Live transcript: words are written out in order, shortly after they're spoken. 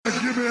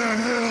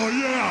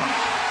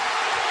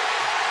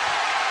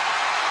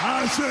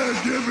I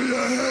said, give me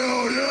a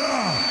hell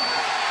yeah!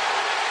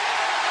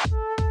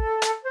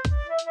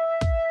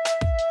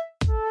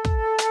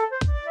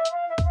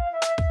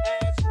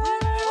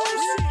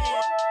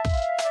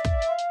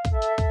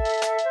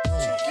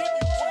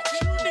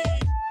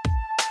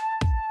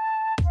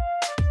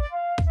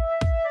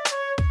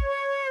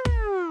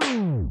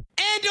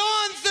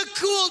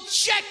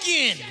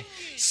 Check-in,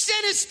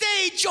 center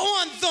stage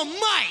on the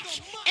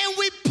mic, and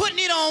we putting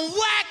it on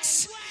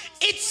wax.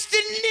 It's the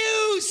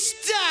new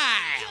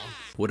style.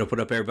 What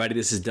up, everybody?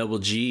 This is Double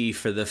G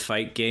for the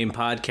Fight Game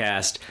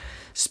Podcast.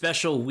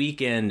 Special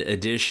weekend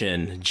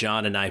edition.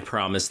 John and I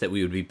promised that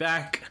we would be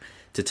back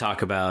to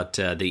talk about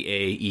the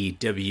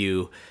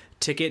AEW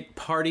ticket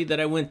party that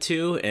I went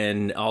to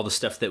and all the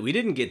stuff that we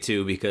didn't get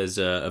to because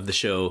of the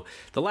show,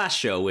 the last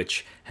show,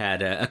 which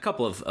had a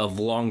couple of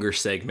longer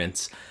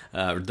segments,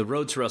 the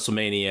Road to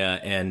WrestleMania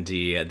and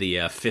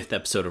the fifth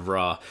episode of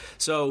Raw.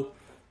 So,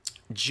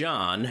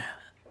 John,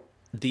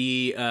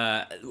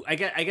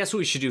 I guess what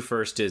we should do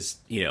first is,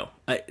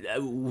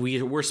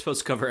 we're supposed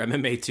to cover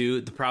MMA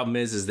too. The problem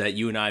is that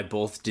you and I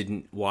both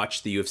didn't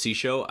watch the UFC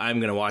show. I'm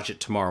going to watch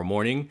it tomorrow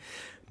morning,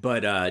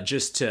 but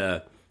just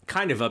to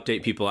kind of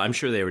update people, I'm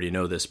sure they already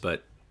know this,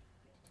 but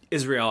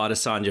Israel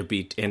Adesanya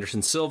beat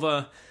Anderson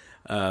Silva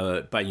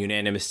by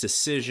unanimous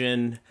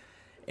decision,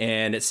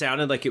 and it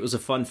sounded like it was a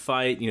fun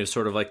fight,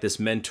 sort of like this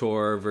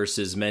mentor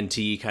versus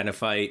mentee kind of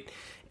fight,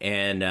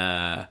 and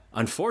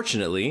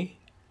unfortunately,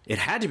 it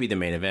had to be the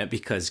main event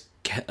because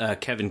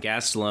Kevin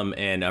Gastelum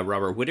and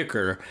Robert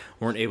Whittaker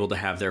weren't able to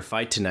have their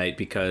fight tonight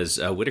because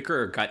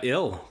Whittaker got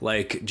ill,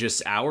 like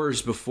just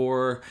hours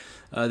before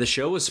the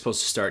show was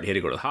supposed to start. He had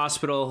to go to the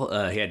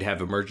hospital. He had to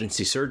have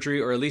emergency surgery,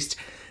 or at least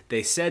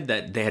they said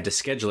that they had to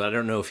schedule it. I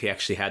don't know if he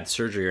actually had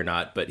surgery or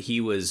not, but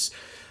he was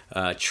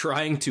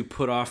trying to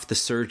put off the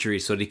surgery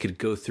so that he could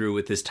go through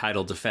with his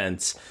title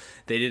defense.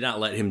 They did not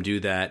let him do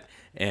that,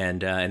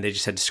 and they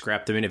just had to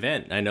scrap the main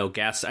event. I know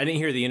I didn't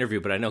hear the interview,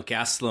 but I know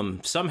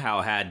Gastelum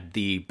somehow had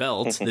the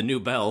belt, the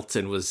new belt,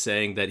 and was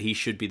saying that he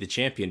should be the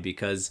champion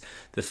because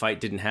the fight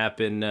didn't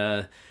happen,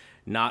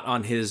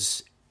 not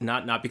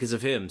because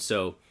of him.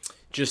 So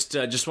just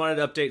wanted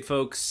to update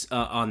folks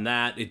on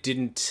that. It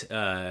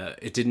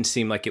didn't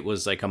seem like it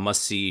was like a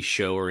must-see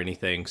show or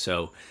anything.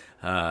 So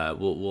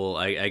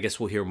I guess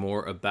we'll hear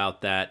more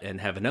about that and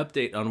have an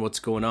update on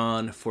what's going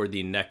on for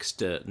the next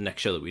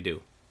show that we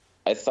do.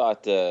 I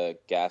thought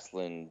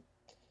Gastelum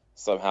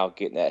somehow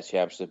getting that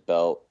championship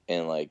belt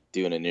and like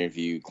doing an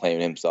interview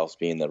claiming himself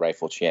being the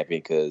rightful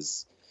champion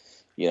because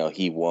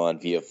he won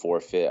via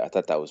forfeit. I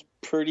thought that was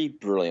pretty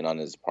brilliant on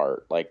his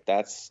part. Like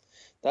that's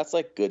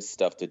like good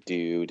stuff to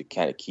do to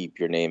kind of keep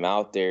your name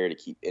out there, to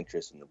keep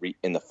interest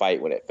in the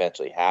fight when it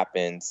eventually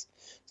happens.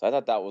 So I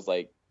thought that was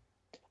like,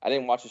 I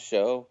didn't watch the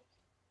show,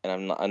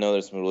 and I know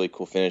there's some really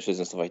cool finishes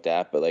and stuff like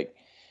that, but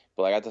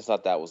I just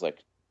thought that was like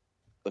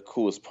the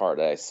coolest part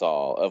that I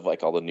saw of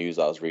like all the news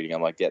I was reading.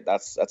 I'm like, yeah,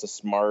 that's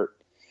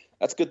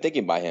good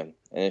thinking by him,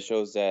 and it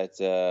shows that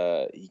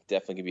he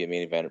definitely can be a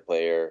main event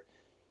player.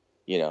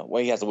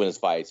 When he has to win his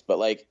fights, but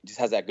like just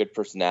has that good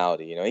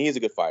personality. He is a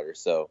good fighter.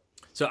 So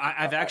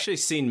I've actually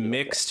seen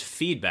mixed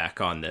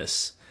feedback on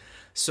this.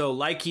 So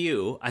like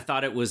you, I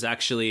thought it was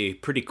actually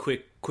pretty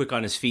quick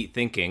on his feet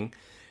thinking.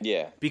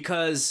 Yeah.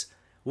 Because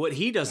what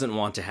he doesn't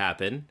want to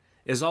happen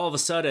is all of a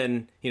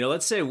sudden,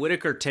 let's say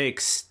Whittaker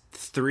takes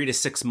 3 to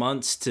 6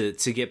 months to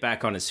get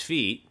back on his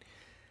feet,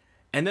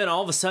 and then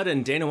all of a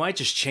sudden Dana White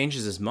just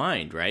changes his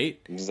mind, right?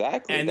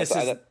 Exactly. And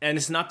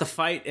it's not the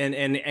fight,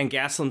 and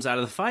Gastelum's out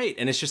of the fight,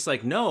 and it's just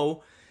like,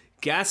 no,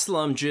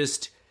 Gastelum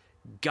just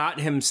got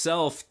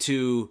himself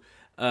to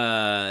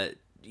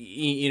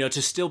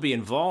to still be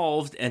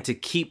involved and to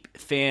keep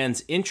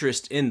fans'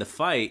 interest in the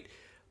fight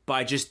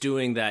by just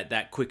doing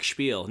that quick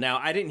spiel. Now,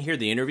 I didn't hear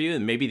the interview,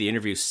 and maybe the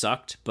interview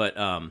sucked, but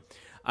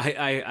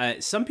I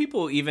some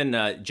people,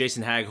 even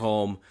Jason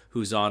Hagholm,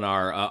 who's on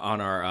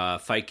our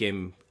Fight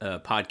Game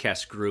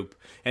podcast group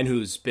and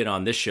who's been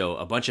on this show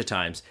a bunch of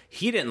times,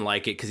 he didn't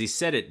like it because he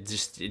said it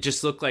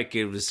just looked like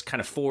it was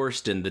kind of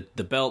forced, and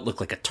the belt looked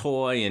like a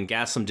toy, and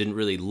Gastelum didn't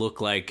really look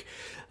like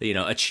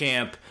a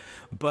champ.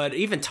 But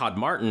even Todd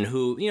Martin,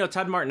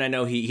 I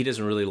know he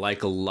doesn't really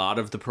like a lot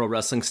of the pro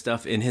wrestling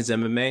stuff in his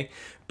MMA,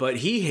 but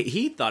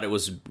he thought it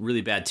was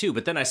really bad too.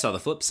 But then I saw the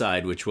flip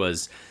side, which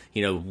was,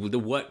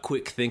 what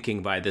quick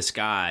thinking by this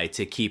guy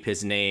to keep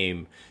his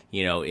name,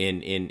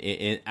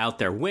 in out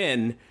there,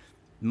 when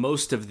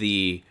most of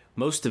the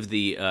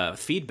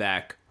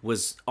feedback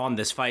was on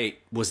this fight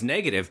was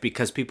negative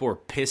because people were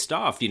pissed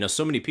off.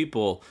 So many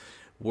people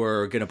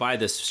were going to buy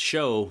this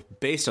show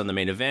based on the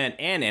main event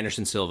and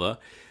Anderson Silva.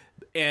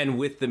 And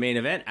with the main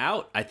event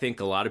out, I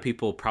think a lot of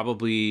people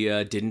probably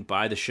didn't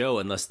buy the show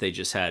unless they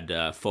just had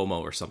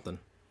FOMO or something.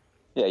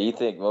 Yeah, you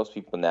think most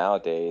people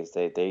nowadays,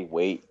 they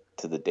wait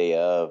to the day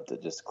of to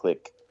just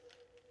click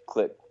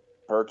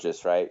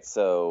purchase, right?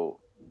 So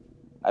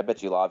I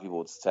bet you a lot of people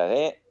would say,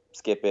 hey,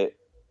 skip it,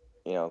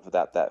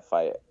 without that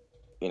fight,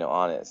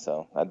 on it.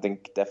 So I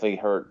think definitely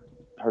hurt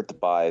the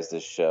buys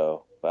this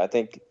show. But I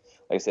think,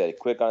 like I said,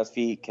 quick on his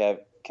feet,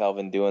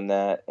 Kelvin doing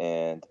that,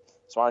 and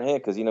smart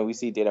hit because we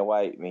see Dana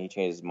White. I mean, he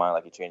changed his mind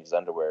like he changed his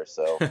underwear.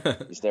 So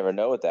you just never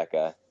know with that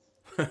guy.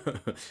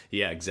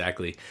 Yeah,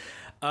 exactly.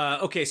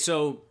 Okay,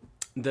 so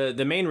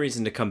the main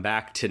reason to come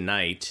back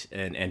tonight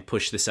and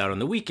push this out on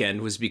the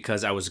weekend was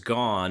because I was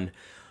gone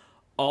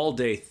all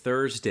day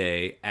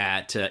Thursday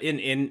at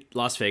in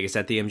Las Vegas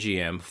at the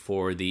MGM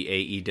for the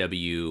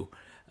AEW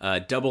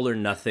Double or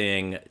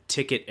Nothing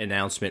ticket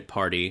announcement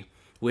party,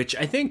 which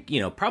I think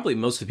probably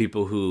most of the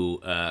people who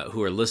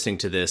are listening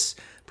to this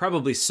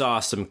probably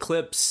saw some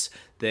clips.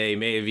 They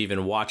may have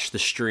even watched the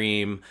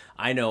stream.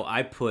 I know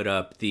I put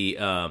up the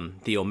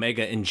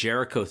Omega and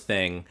Jericho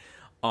thing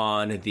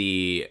on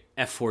the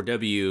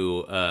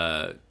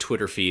F4W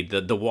Twitter feed,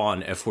 the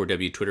Juan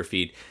F4W Twitter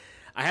feed.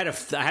 I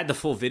had the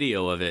full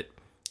video of it,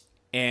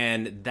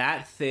 and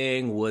that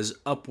thing was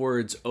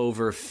upwards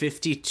over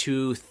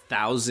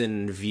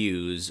 52,000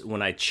 views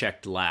when I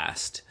checked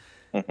last.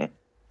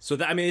 So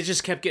it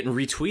just kept getting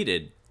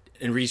retweeted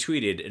and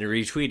retweeted and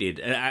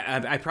retweeted, and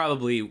I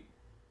probably.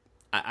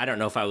 I don't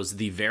know if I was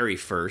the very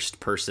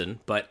first person,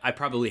 but I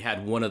probably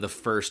had one of the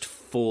first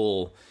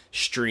full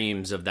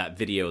streams of that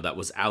video that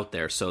was out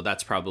there. So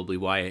that's probably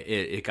why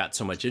it got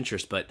so much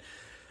interest. But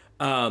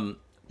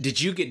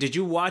did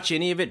you watch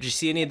any of it? Did you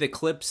see any of the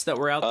clips that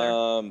were out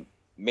there?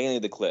 Mainly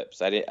the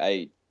clips. I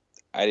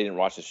didn't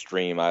watch the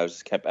stream. I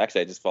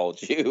just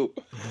followed you.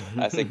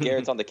 I said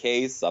Garrett's on the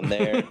case. I'm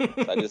there.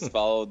 So I just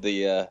followed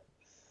the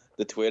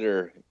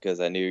Twitter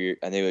because I knew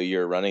you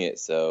were running it.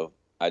 So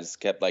I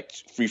just kept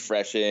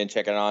refreshing,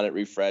 checking on it,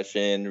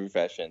 refreshing.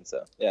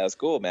 So yeah, it was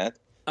cool, man.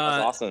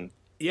 That's awesome.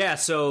 Yeah.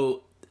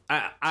 So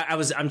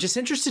I'm just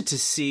interested to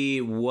see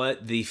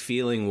what the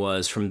feeling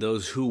was from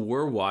those who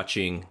were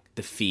watching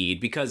the feed,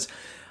 because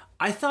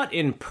I thought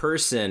in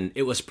person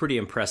it was pretty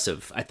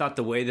impressive. I thought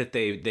the way that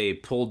they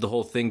pulled the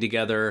whole thing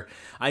together.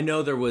 I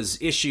know there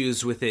was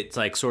issues with it,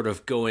 sort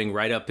of going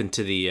right up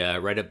into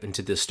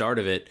the start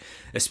of it,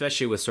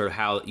 especially with sort of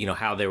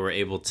how they were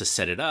able to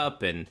set it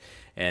up and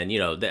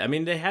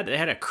they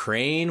had a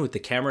crane with the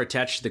camera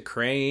attached to the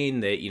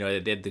crane. They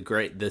had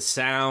the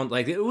sound.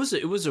 It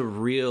was a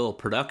real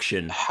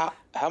production.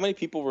 How many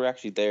people were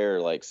actually there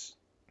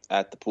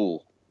at the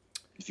pool?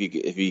 If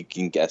you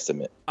can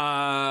guesstimate.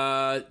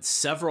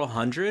 Several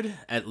hundred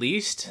at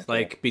least.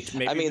 Okay.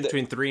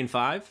 Between 3 and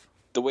 5.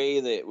 The way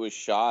that it was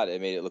shot,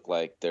 it made it look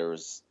like there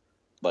was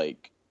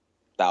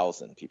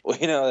 1,000 people.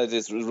 It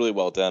just was really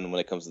well done when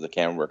it comes to the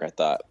camera work. I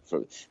thought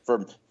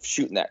for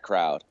shooting that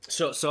crowd.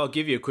 So I'll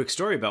give you a quick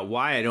story about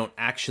why I don't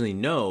actually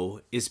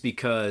know. Is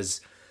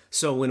because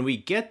when we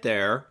get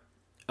there,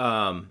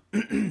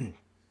 and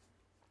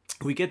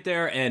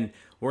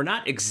we're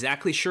not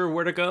exactly sure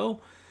where to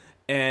go.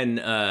 And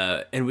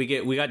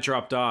we got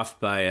dropped off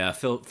by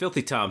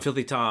Filthy Tom.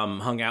 Filthy Tom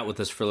hung out with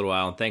us for a little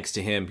while, and thanks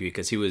to him,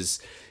 because he was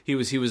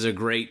a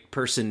great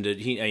person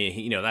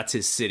that's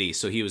his city,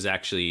 so he was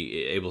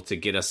actually able to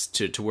get us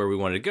to where we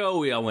wanted to go.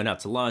 We all went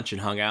out to lunch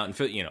and hung out, and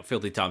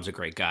Filthy Tom's a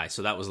great guy,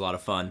 so that was a lot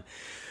of fun.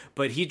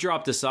 But he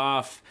dropped us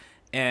off,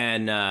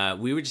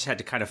 and we just had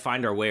to kind of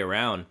find our way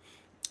around.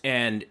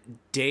 And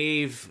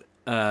Dave,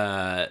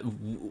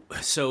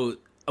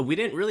 we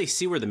didn't really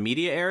see where the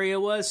media area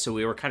was, so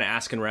we were kind of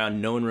asking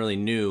around. No one really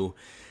knew.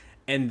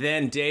 And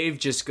then Dave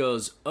just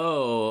goes,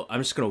 "Oh, I'm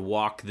just going to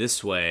walk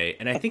this way."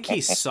 And I think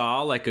he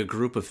saw a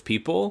group of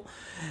people.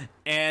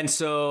 And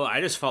so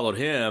I just followed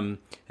him.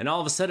 And all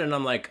of a sudden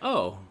I'm like,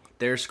 "Oh,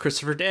 there's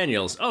Christopher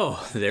Daniels.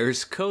 Oh,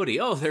 there's Cody.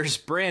 Oh, there's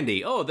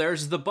Brandy. Oh,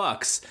 there's the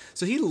Bucks."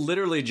 So he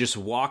literally just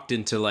walked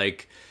into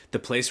the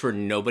place where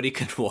nobody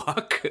could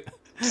walk.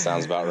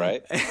 Sounds about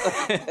right.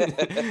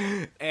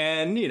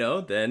 and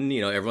then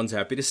everyone's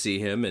happy to see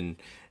him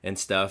and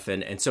stuff,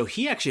 and so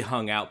he actually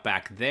hung out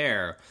back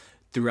there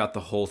throughout the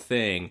whole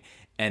thing.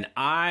 And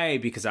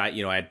because I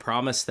had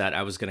promised that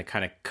I was going to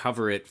kind of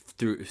cover it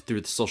through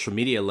the social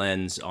media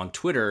lens on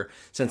Twitter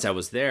since I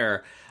was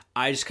there.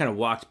 I just kind of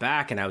walked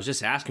back and I was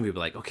just asking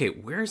people okay,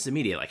 where's the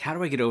media? How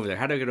do I get over there?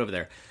 How do I get over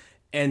there?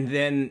 And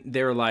then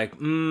they were like,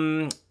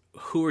 who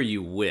are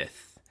you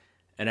with?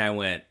 And I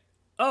went,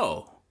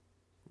 "Oh,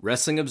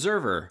 Wrestling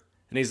Observer."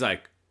 And he's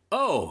like,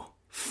 "Oh,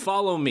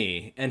 follow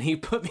me." And he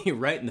put me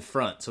right in the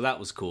front, so that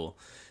was cool.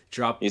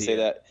 You say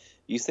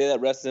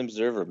that Wrestling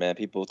Observer, man,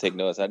 people will take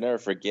notice. I never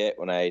forget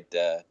when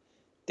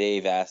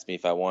Dave asked me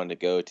if I wanted to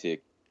go to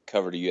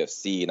cover the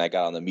UFC, and I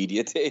got on the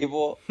media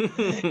table.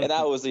 And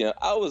I was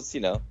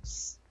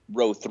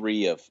row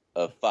 3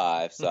 of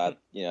 5, so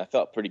I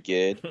felt pretty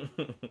good.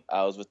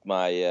 I was with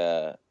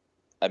I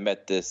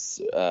met this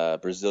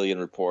Brazilian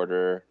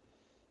reporter.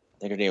 I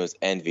think her name was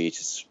Envy,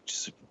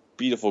 just a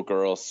beautiful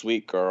girl,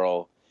 sweet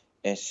girl.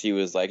 And she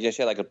was like, she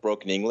had a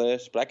broken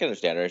English, but I can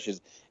understand her.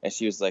 And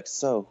she was like,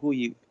 "So who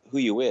you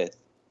with?"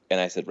 And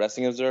I said,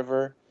 "Wrestling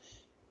Observer."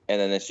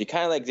 And then she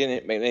kind of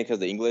didn't make it because of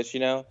the English,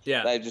 Yeah.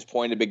 And I just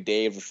pointed Big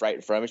Dave right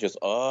in front of me. She goes,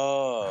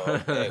 "Oh,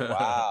 okay,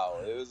 wow."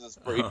 It was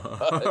just pretty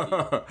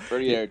funny,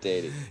 pretty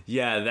entertaining.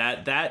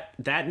 Yeah,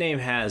 that name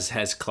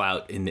has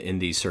clout in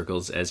these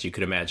circles, as you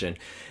could imagine.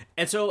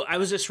 And so I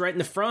was just right in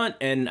the front,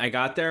 and I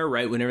got there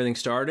right when everything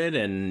started,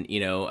 and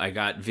I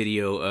got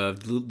video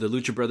of the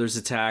Lucha Brothers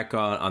attack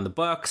on the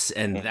Bucks,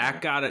 and that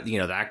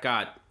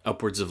got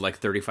upwards of like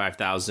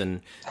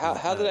 35,000.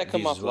 How did that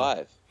come off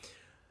live?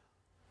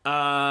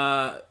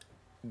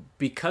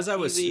 Because I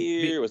was was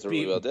it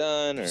really well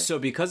done? Or? So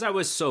because I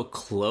was so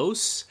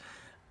close,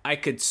 I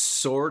could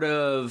sort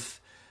of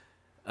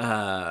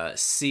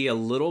see a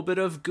little bit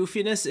of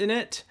goofiness in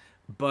it,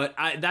 but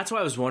that's why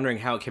I was wondering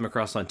how it came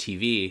across on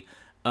TV.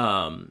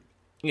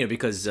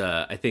 Because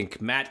I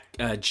think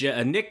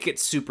Nick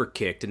gets super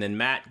kicked, and then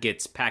Matt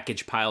gets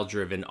package pile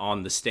driven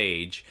on the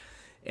stage,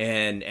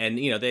 and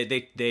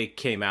they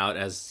came out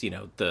as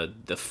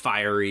the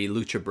fiery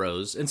Lucha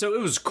Bros, and so it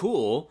was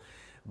cool,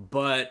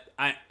 but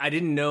I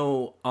didn't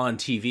know on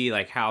TV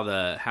like how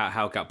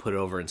it got put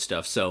over and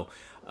stuff. So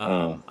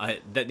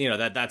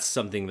that's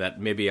something that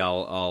maybe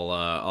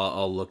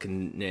I'll look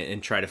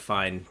and try to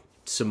find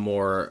some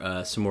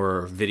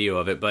more video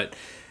of it, but.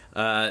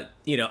 I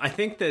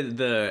think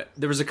that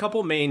there was a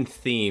couple main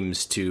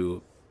themes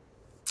to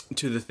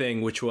the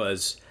thing, which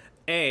was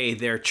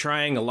they're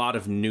trying a lot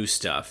of new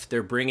stuff.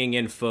 They're bringing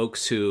in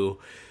folks who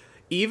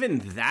even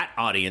that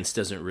audience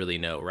doesn't really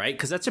know, right?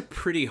 Because that's a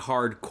pretty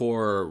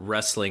hardcore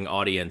wrestling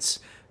audience,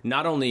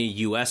 not only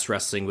U.S.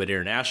 wrestling but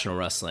international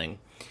wrestling.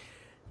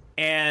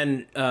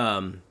 And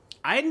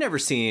I had never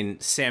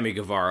seen Sammy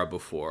Guevara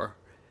before.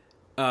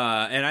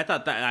 And I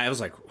thought that I was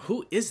like,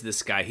 who is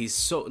this guy? He's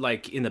so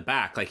like in the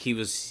back, like I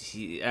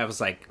was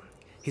like,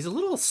 he's a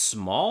little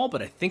small,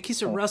 but I think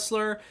he's a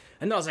wrestler.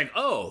 And I was like,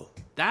 oh,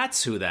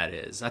 that's who that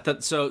is. I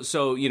thought so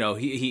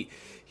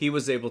he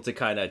was able to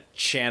kind of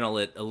channel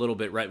it a little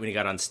bit right when he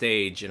got on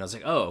stage, and I was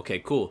like, oh, okay,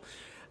 cool.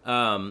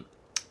 And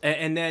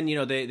then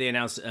they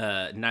announced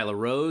Nyla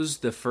Rose,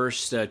 the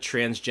first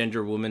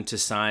transgender woman to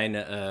sign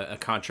a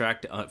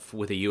contract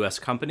with a U.S.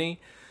 company.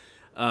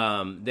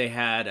 They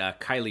had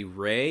Kylie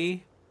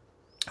Ray,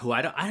 who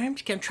I'm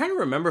trying to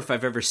remember if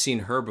I've ever seen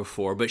her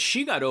before, but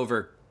she got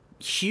over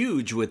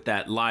huge with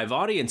that live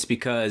audience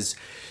because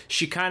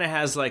she kind of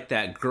has like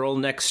that girl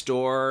next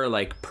door,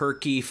 like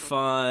perky,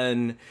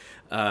 fun,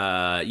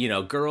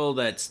 girl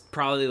that's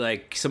probably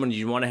like someone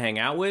you want to hang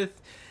out with.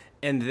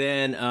 And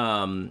then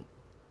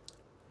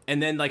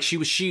like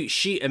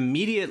she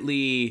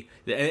immediately,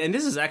 and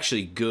this is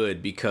actually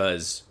good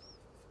because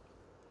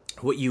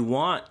what you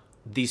want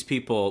these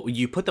people,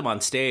 you put them on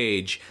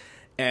stage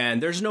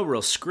and there's no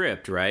real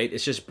script, right?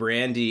 It's just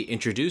Brandy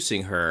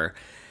introducing her.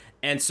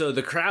 And so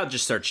the crowd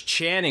just starts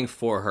chanting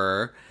for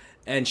her,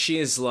 and she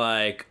is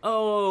like,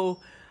 oh,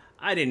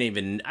 I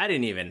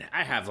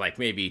have like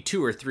maybe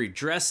 2 or 3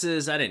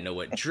 dresses. I didn't know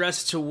what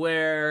dress to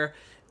wear.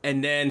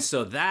 And then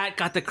so that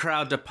got the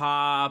crowd to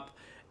pop.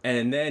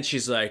 And then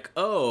she's like,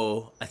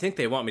 oh, I think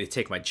they want me to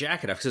take my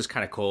jacket off because it's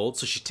kind of cold.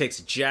 So she takes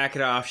the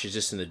jacket off. She's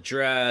just in the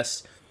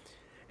dress.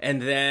 And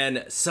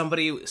then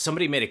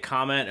somebody made a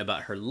comment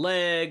about her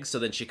legs, so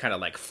then she kind of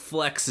like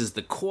flexes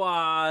the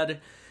quad,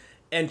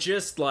 and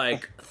just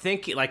like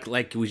thinking, like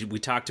we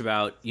talked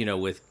about,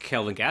 with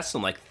Kelvin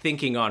Gastelum, like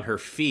thinking on her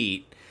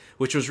feet,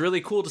 which was really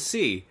cool to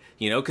see,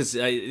 because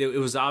it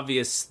was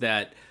obvious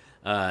that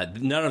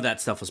none of that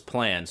stuff was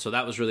planned, so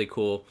that was really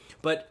cool.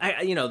 But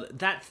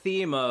that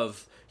theme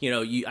of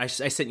I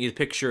sent you the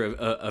picture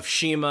of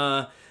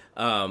Shima,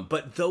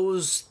 but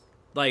those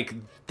like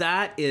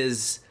that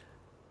is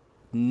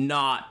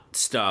not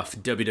stuff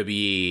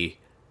WWE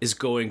is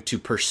going to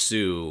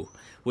pursue,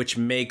 which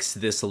makes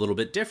this a little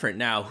bit different.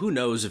 Now, who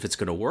knows if it's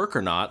going to work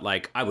or not?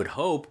 Like, I would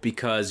hope,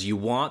 because you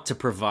want to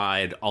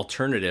provide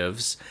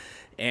alternatives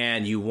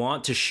and you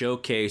want to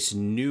showcase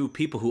new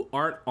people who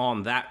aren't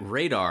on that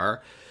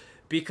radar,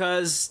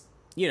 because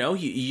you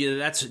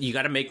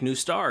got to make new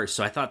stars.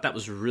 So I thought that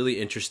was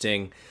really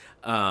interesting.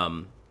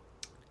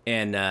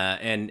 And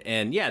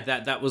yeah,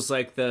 that was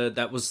like I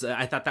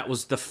thought that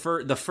was the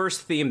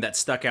first theme that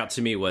stuck out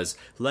to me was,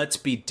 let's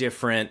be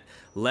different.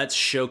 Let's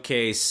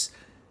showcase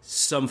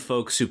some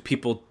folks who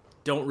people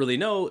don't really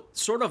know,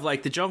 sort of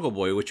like the Jungle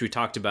Boy, which we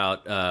talked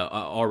about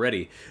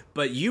already.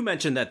 But you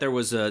mentioned that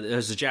there's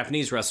a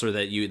Japanese wrestler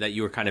that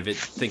you were kind of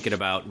thinking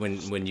about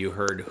when you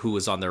heard who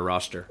was on their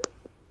roster.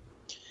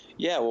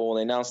 Yeah, well, when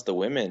they announced the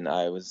women,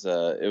 it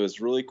was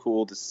really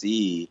cool to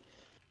see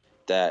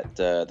that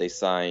they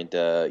signed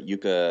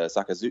Yuka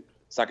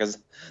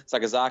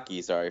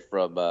Sakazaki,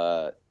 from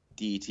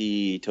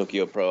DT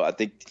Tokyo Pro. I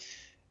think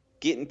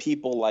getting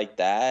people like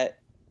that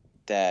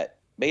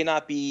may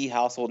not be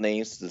household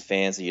names to the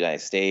fans of the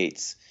United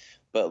States,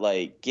 but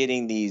like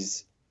getting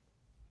these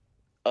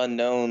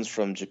unknowns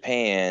from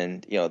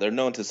Japan, they're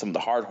known to some of the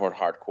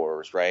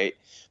hardcores, right?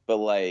 But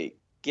like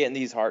getting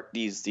these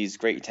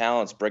great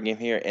talents, bringing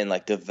them here and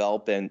like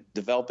developing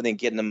and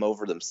getting them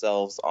over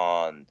themselves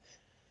on,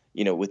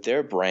 with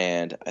their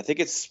brand. I think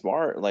it's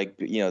smart. Like,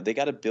 they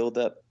got to build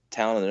up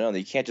talent on their own.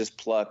 You can't just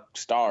pluck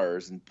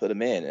stars and put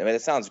them in. I mean,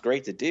 it sounds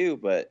great to do,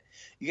 but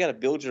you got to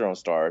build your own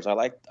stars. I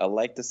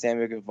like the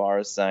Sammy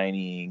Guevara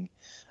signing.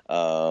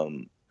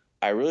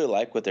 I really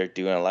like what they're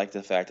doing. I like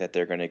the fact that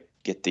they're going to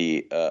get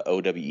the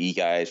OWE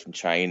guys from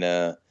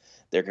China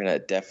they're gonna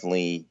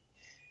definitely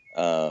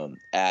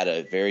add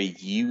a very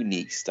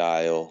unique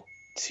style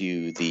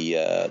to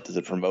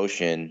the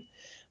promotion.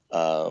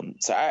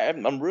 So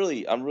I'm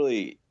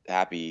really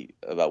happy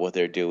about what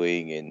they're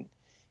doing,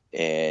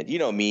 and you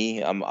know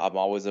me, I'm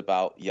always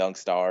about young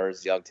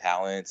stars, young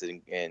talents,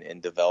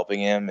 and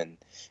developing them and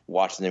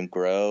watching them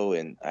grow.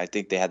 And I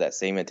think they have that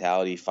same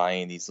mentality,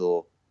 finding these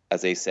little,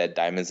 as they said,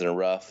 diamonds in the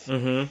rough,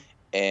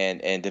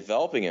 and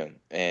developing them.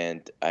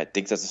 And I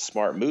think that's a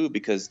smart move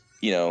because,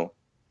 you know,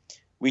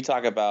 we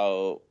talk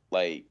about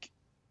like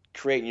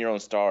creating your own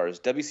stars.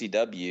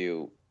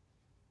 WCW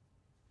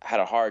had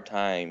a hard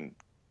time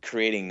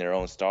creating their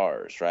own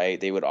stars, right?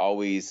 They would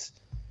always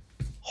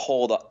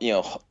hold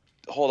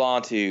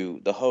on to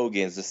the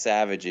Hogans, the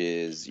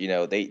Savages. You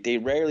know, they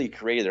rarely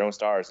created their own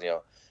stars. You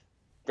know,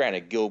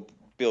 granted,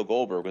 Bill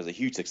Goldberg was a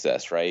huge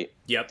success, right?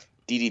 Yep.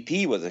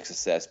 DDP was a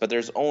success, but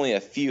there's only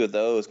a few of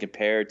those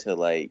compared to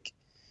all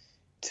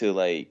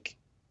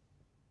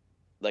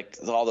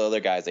the other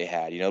guys they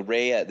had. You know,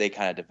 Ray, they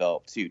kind of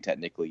developed too,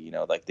 technically. You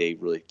know, like they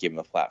really gave him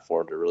a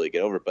platform to really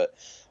get over. But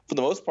for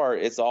the most part,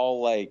 it's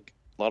all like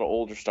a lot of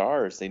older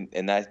stars,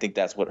 and I think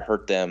that's what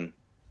hurt them.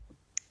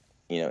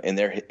 You know,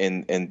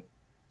 in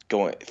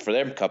going for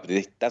their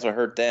company, that's what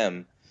hurt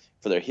them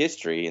for their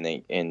history,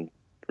 and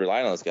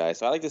relying on those guys.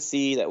 So I like to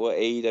see that what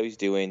AEW is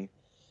doing,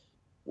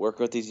 work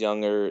with these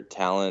younger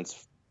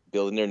talents,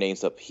 building their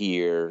names up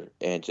here,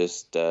 and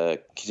just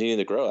continue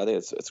to grow. I think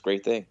it's a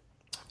great thing.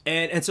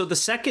 And so the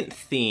second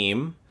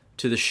theme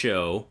to the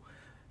show,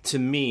 to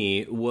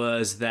me,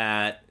 was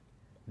that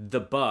the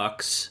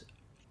Bucks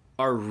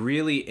are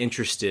really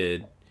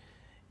interested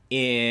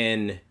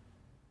in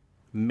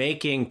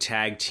making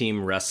tag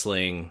team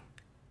wrestling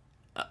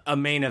a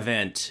main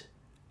event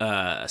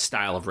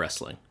style of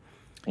wrestling.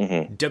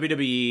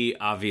 WWE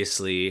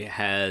obviously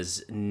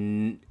has,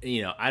 you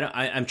know,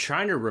 I'm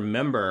trying to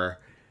remember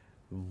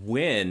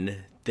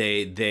when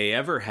they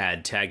ever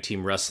had tag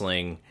team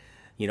wrestling.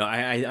 You know,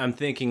 I'm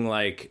thinking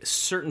like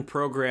certain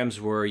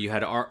programs where you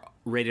had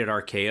rated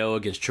RKO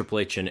against Triple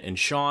H and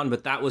Shawn,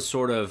 but that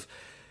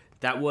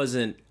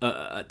wasn't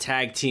a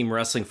tag team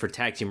wrestling for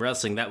tag team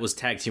wrestling. That was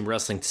tag team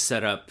wrestling to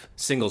set up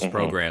singles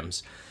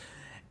programs.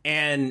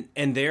 And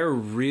they're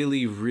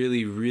really,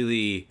 really,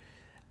 really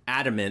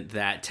adamant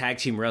that tag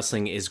team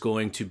wrestling is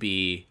going to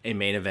be a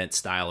main event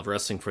style of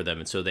wrestling for them.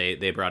 And so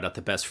they brought out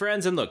the Best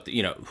Friends. And look,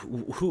 you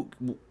know,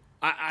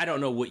 I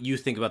don't know what you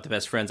think about the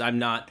Best Friends. I'm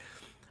not.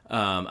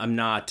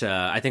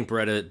 I think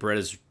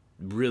Beretta's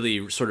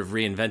really sort of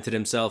reinvented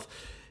himself.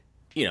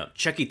 You know,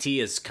 Chucky T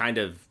is kind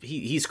of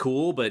he's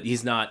cool, but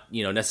he's not,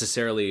 you know,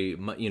 necessarily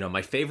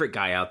my favorite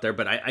guy out there.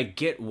 But I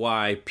get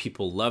why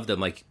people love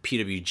them. Like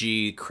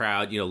PWG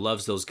crowd, you know,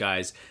 loves those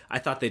guys. I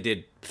thought they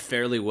did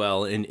fairly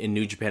well in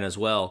New Japan as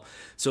well.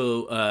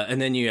 So and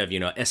then you have, you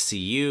know,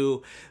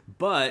 SCU,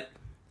 but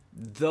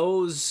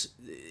those.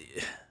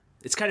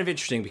 It's kind of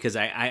interesting because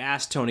I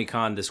asked Tony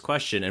Khan this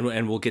question,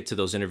 and we'll get to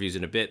those interviews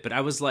in a bit. But I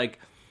was like,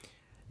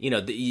 you know,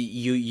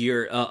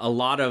 you're a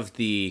lot of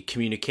the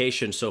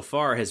communication so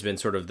far has been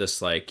sort of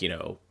this, like, you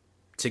know,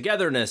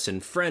 togetherness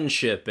and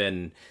friendship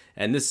and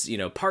this, you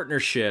know,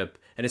 partnership,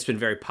 and it's been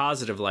very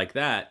positive like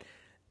that.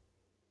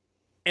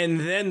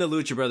 And then the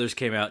Lucha Brothers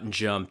came out and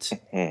jumped,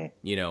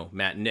 you know,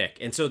 Matt and Nick,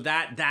 and so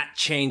that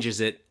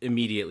changes it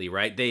immediately,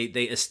 right? They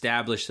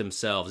establish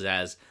themselves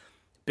as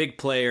big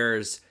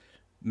players,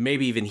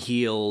 maybe even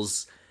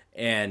heels,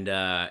 and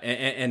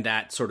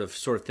that sort of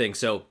thing.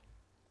 So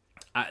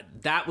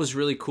that was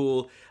really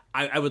cool.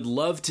 I would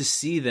love to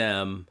see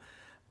them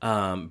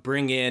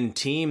bring in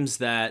teams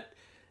that,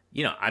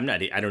 you know, I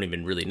don't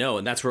even really know,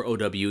 and that's where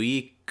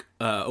OWE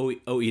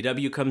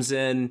OEW comes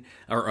in,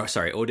 or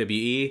sorry,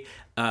 OWE,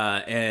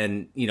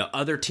 and, you know,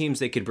 other teams,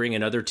 they could bring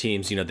in other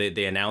teams. You know,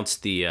 they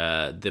announced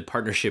the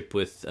partnership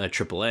with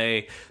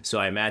AAA, so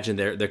I imagine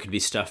there could be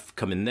stuff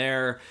coming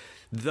there.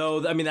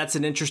 Though, I mean, that's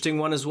an interesting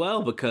one as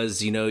well,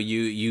 because, you know,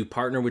 you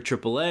partner with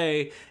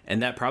AAA,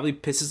 and that probably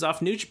pisses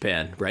off New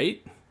Japan,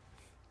 right?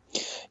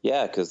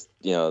 Yeah, because,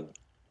 you know,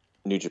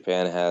 New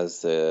Japan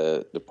has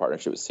the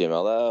partnership with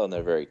CMLL, and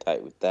they're very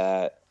tight with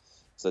that.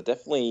 So it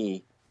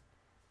definitely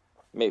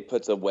maybe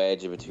puts a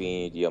wedge in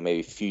between, you know,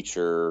 maybe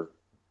future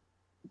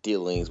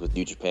dealings with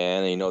New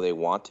Japan, and, you know, they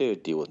want to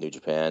deal with New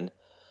Japan.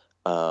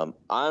 I'm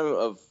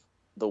of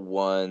the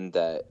one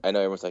that I know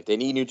everyone's like, they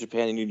need New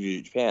Japan, they need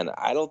New Japan.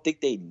 I don't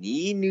think they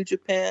need New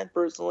Japan,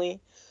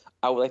 personally.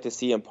 I would like to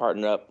see him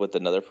partner up with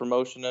another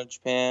promotion in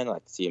Japan. I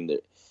like to see him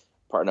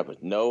partner up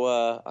with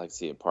Noah. I like to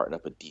see him partner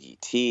up with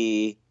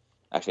DDT.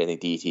 Actually, I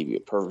think DDT would be a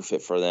perfect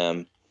fit for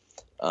them.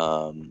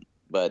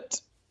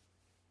 But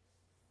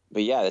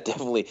yeah, that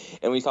definitely.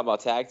 And when you talk about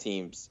tag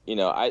teams, you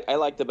know, I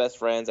like the Best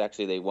Friends.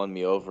 Actually, they won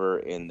me over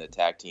in the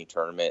tag team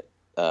tournament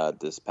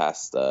this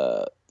past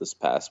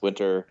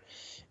winter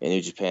in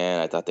New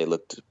Japan. I thought they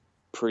looked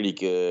pretty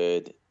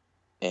good,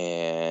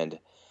 and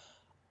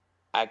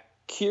I'm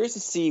curious to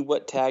see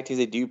what tag teams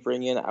they do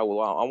bring in. I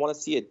want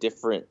to see a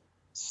different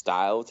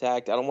style of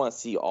tag. I don't want to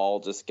see all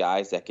just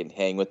guys that can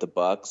hang with the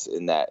Bucks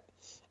and that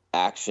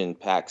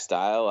action-packed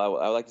style. I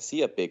would like to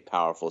see a big,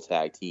 powerful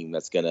tag team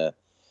that's gonna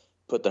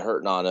put the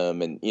hurting on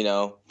them, and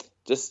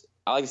just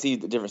I like to see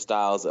the different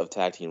styles of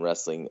tag team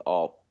wrestling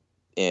all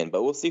in.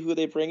 But we'll see who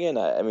they bring in.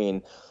 I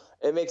mean,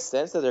 it makes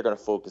sense that they're going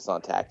to focus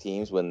on tag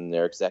teams when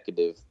their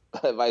executive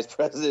vice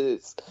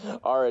presidents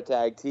are a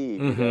tag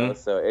team.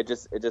 So it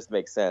just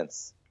makes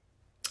sense.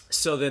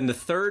 So then the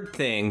third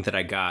thing that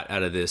I got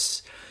out of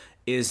this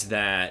is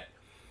that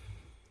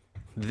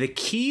the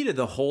key to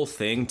the whole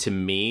thing to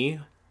me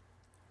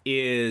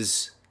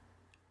is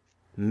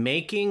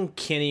making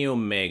Kenny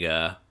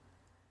Omega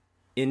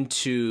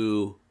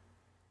into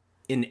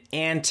an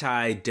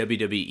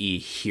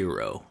anti-WWE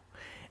hero.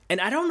 And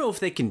I don't know if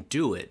they can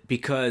do it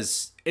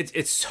because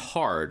it's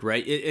hard,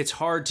 right? It's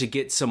hard to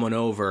get someone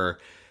over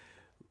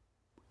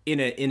in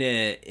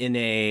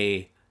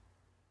a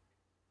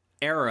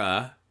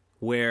era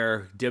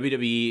where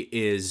WWE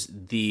is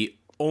the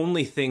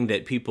only thing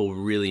that people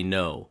really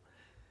know.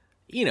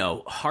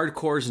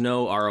 Hardcores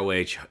know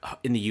ROH.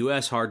 In the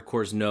US,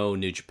 hardcores know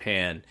New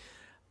Japan.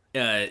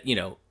 I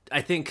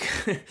think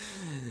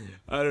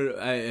I don't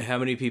know how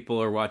many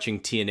people are watching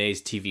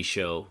TNA's TV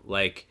show.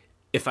 Like,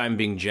 if I'm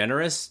being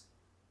generous,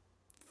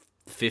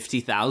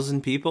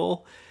 50,000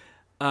 people.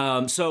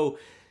 So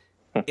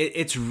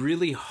it's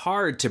really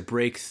hard to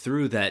break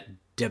through that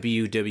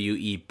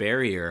WWE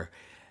barrier.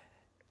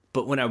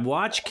 But when I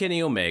watch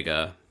Kenny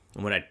Omega,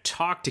 and when I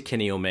talk to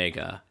Kenny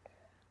Omega,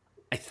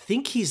 I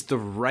think he's the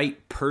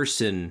right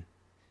person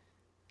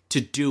to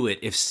do it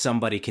if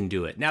somebody can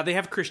do it. Now, they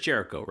have Chris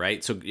Jericho,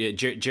 right? So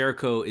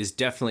Jericho is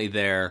definitely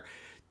there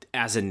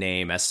as a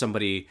name, as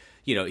somebody,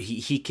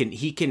 he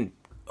can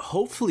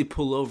hopefully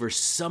pull over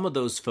some of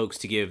those folks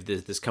to give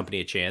this company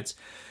a chance.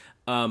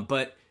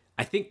 But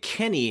I think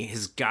Kenny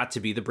has got to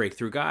be the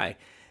breakthrough guy.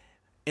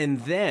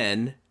 And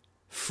then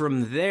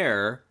from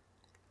there,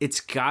 it's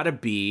got to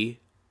be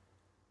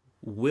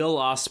Will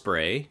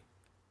Ospreay,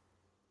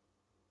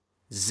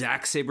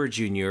 Zack Sabre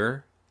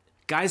Jr.,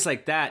 guys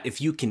like that, if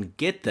you can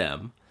get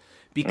them,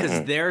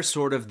 because they're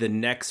sort of the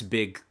next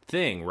big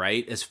thing,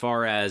 right? As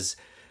far as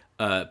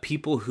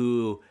people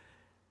who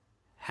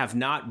have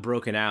not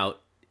broken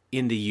out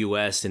in the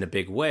US in a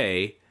big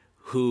way,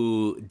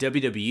 who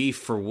WWE,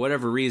 for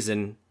whatever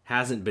reason,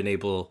 hasn't been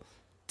able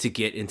to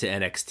get into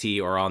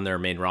NXT or on their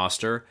main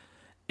roster.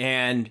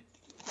 And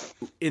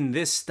in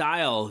this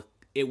style,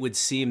 it would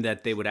seem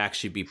that they would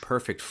actually be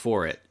perfect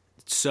for it.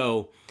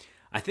 So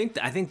I think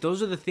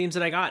those are the themes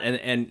that I got.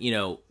 And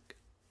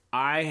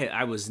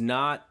I was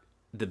not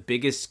the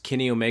biggest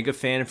Kenny Omega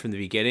fan from the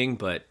beginning,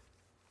 but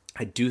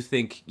I do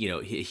think,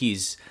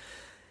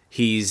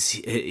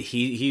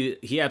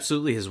 he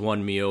absolutely has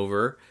won me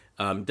over.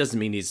 Doesn't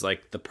mean he's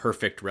like the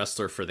perfect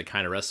wrestler for the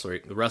kind of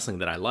wrestling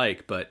that I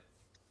like, but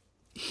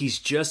he's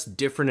just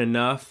different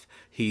enough.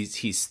 He's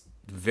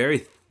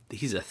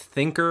a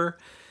thinker.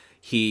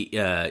 He,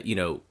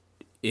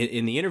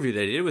 in the interview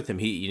that I did with him,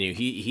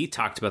 he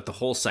talked about the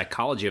whole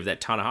psychology of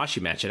that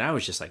Tanahashi match, and I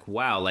was just like,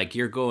 wow, like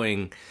you're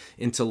going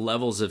into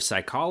levels of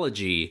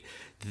psychology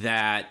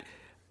that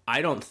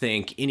I don't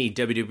think any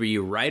WWE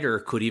writer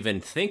could even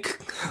think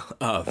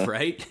of,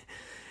 right?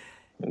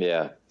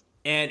 Yeah.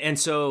 And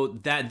so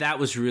that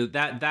was really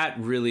that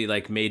really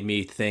like made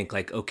me think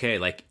like, okay,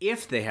 like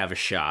if they have a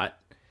shot,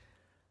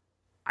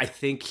 I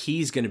think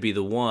he's going to be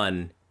the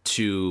one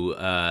to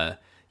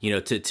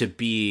to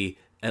be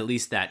at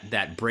least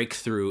that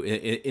breakthrough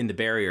in the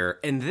barrier.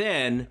 And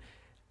then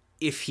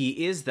if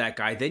he is that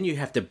guy, then you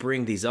have to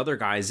bring these other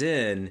guys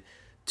in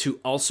to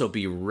also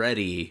be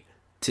ready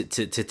to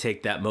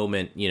take that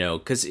moment,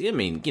 because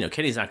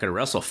Kenny's not going to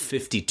wrestle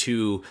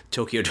 52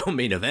 Tokyo Dome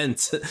main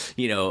events,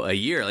 a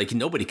year. Like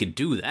nobody could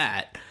do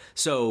that.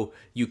 So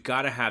you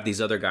got to have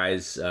these other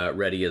guys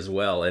ready as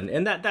well,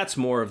 and that's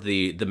more of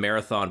the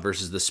marathon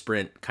versus the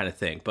sprint kind of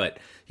thing. But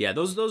yeah,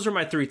 those are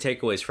my three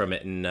takeaways from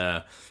it, and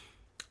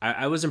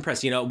I was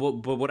impressed.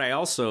 But what I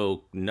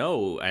also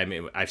know, I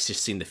mean, I've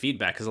just seen the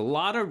feedback, because a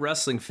lot of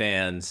wrestling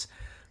fans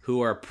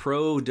who are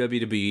pro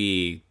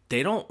WWE,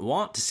 they don't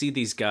want to see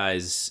these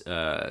guys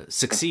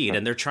succeed,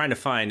 and they're trying to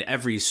find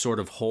every sort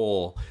of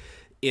hole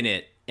in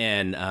it.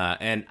 And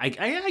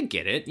I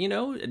get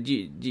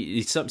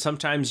it.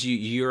 Sometimes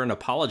you're an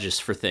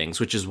apologist for things,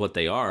 which is what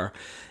they are,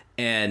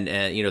 and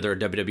they're a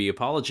WWE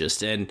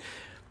apologist. And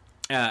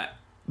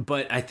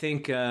but I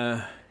think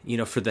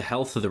for the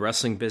health of the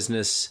wrestling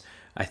business,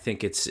 I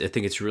think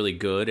it's really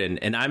good.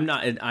 And I'm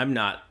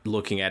not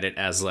looking at it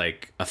as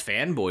like a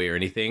fanboy or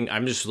anything.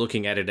 I'm just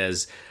looking at it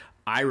as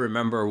I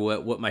remember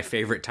what my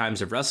favorite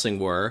times of wrestling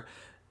were,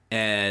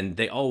 and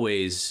they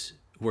always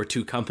were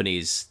two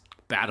companies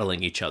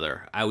battling each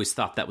other. I always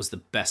thought that was the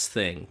best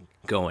thing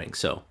going.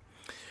 So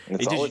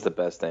it's always the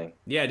best thing.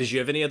 Yeah. Did you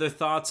have any other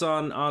thoughts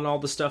on all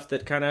the stuff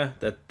that kind of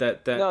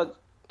that? No,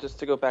 just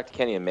to go back to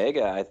Kenny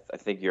Omega, I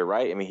think you're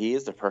right. I mean, he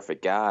is the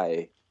perfect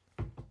guy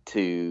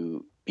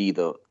to be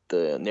the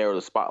narrow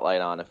the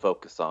spotlight on and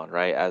focus on,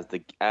 right? As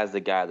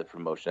the guy of the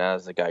promotion,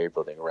 as the guy you're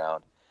building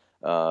around.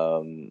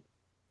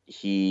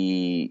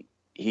 He's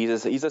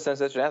a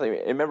sensational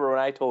athlete. Remember when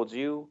I told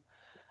you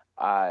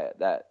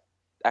that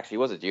actually, it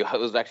wasn't you. It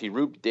was actually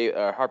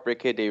Heartbreak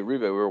Kid Dave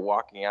Rubio. We were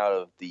walking out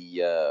of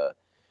the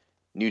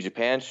New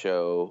Japan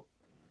show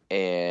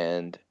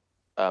and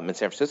in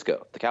San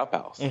Francisco, the Cow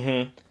Palace.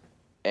 Mm-hmm.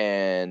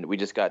 And we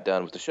just got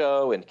done with the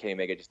show, and Kenny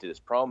Omega just did his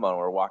promo, and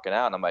we're walking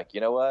out, and I'm like,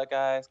 you know what,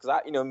 guys? Because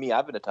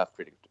I've been a tough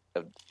critic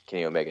of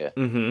Kenny Omega.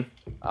 Mm-hmm.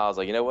 I was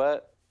like, you know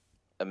what?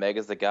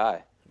 Omega's the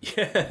guy.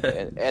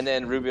 Yeah. And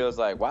then Rubio's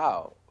like,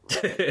 wow,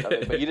 but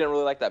you didn't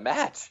really like that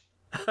match.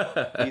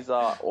 He's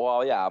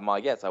well, yeah. I'm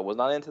like, yes, I was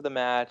not into the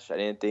match. I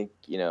didn't think,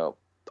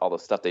 all the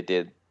stuff they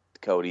did,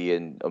 Cody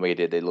and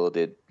Omega did a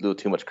little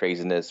too much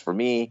craziness for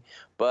me.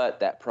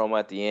 But that promo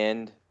at the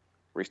end,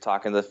 where he's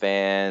talking to the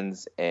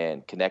fans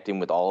and connecting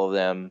with all of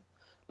them,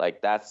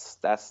 like that's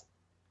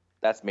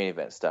main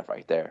event stuff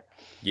right there.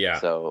 Yeah.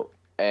 So,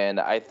 and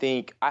I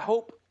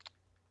hope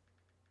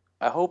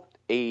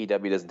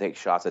AEW doesn't take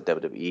shots at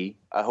WWE.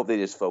 I hope they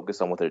just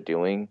focus on what they're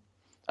doing.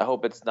 I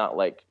hope it's not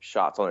like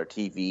shots on their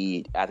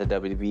TV at the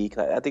WWE.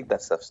 'Cause I think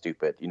that stuff's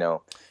stupid, and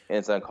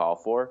it's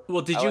uncalled for.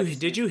 Well,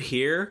 did you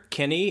hear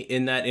Kenny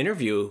in that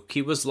interview?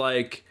 He was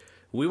like,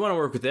 "We want to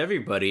work with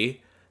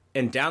everybody."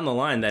 And down the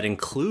line, that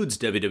includes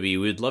WWE.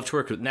 We'd love to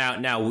work with.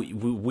 Now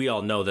we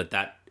all know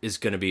that is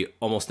going to be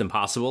almost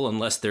impossible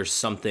unless there's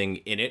something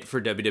in it for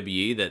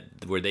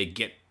WWE where they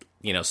get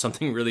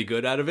something really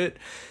good out of it.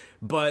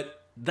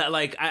 But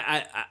that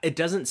it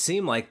doesn't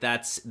seem like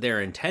that's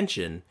their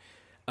intention.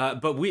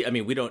 But we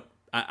don't.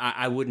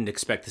 I wouldn't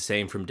expect the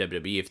same from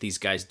WWE if these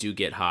guys do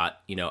get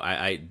hot.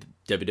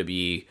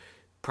 WWE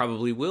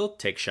probably will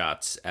take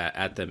shots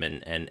at them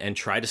and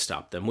try to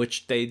stop them,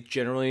 which they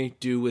generally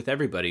do with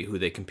everybody who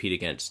they compete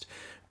against.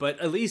 But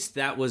at least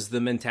that was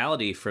the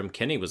mentality from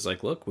Kenny, was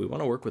like, look, we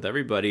want to work with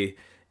everybody,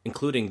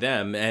 including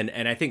them.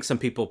 And I think some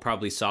people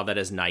probably saw that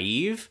as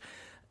naive.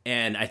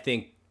 And I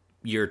think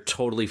you're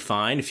totally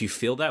fine if you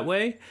feel that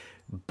way.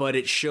 But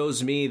it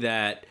shows me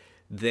that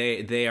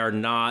they are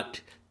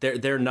not...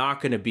 They're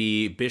not going to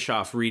be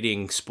Bischoff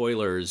reading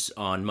spoilers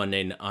on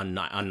Monday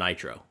on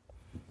Nitro.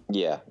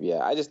 Yeah.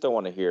 I just don't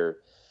want to hear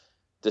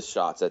the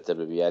shots at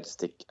WWE.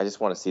 I just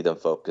want to see them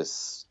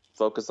focus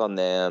on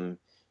them,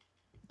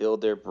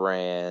 build their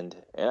brand,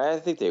 and I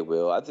think they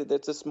will. I think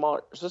it's a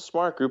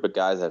smart group of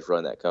guys that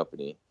run that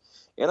company,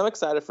 and I'm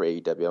excited for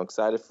AEW. I'm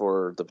excited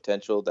for the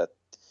potential that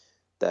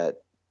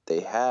they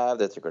have,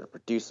 that they're going to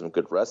produce some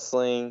good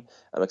wrestling.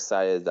 I'm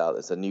excited that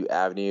it's a new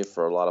avenue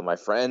for a lot of my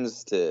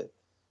friends to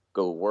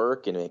go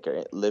work and make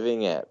a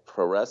living at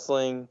pro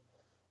wrestling.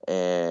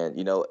 And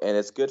and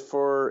it's good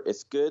for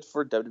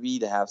WWE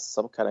to have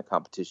some kind of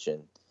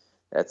competition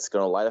that's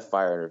going to light a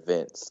fire under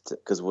Vince,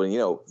 because when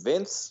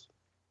Vince,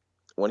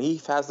 when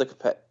he has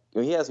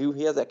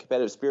he has that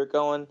competitive spirit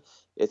going,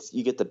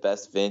 you get the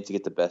best Vince, you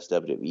get the best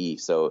WWE.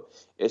 So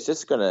it's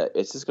just gonna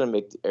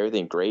make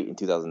everything great in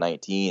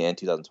 2019 and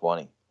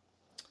 2020.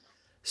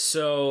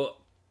 So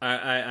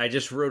I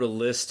just wrote a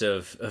list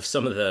of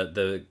some of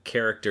the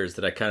characters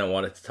that I kind of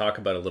wanted to talk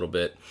about a little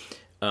bit.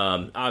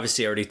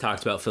 Obviously, I already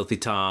talked about Filthy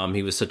Tom.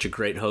 He was such a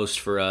great host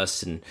for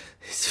us, and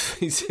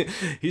he's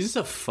just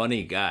a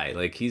funny guy.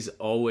 Like, he's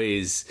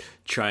always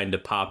trying to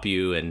pop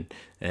you, and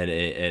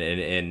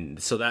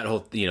so that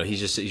whole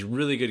he's a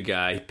really good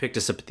guy. He picked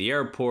us up at the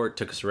airport,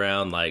 took us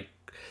around,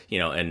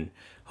 and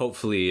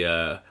hopefully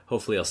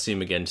I'll see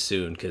him again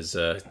soon, because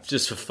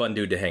just a fun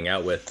dude to hang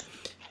out with.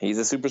 He's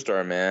a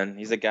superstar, man.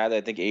 He's a guy that I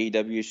think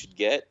AEW should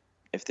get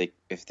if they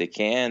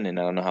can, and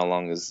I don't know how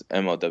long his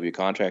MLW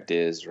contract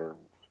is, or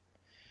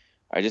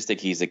I just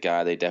think he's a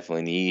guy they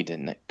definitely need,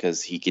 and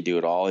because he could do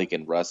it all. He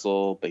can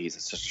wrestle, but he's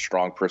such a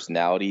strong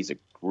personality. He's a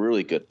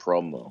really good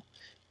promo,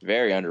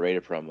 very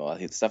underrated promo. I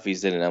think the stuff he's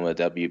did in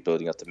MLW,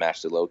 building up the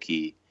match to Low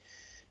Key,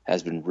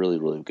 has been really,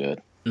 really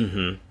good.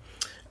 Mm-hmm.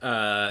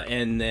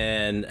 And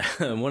then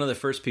one of the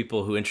first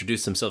people who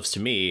introduced themselves to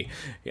me,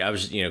 I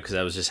was, because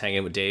I was just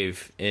hanging with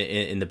Dave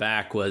in the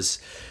back, was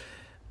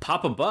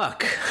Papa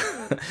Buck,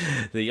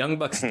 the Young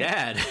Buck's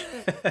dad.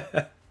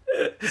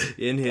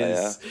 in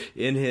his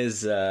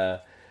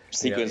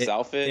sequence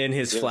outfit, in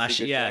his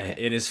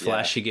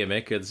flashy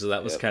gimmick, and so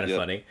that was kind of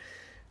funny.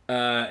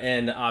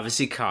 And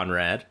obviously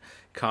Conrad,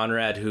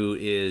 who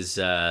is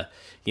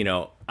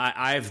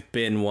I've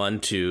been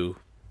one to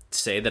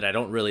say that I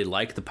don't really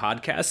like the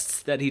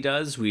podcasts that he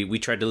does. We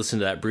tried to listen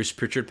to that Bruce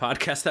Pritchard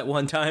podcast that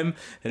one time,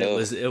 and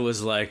it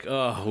was like,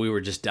 oh, we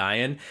were just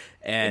dying.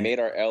 And it made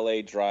our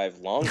LA drive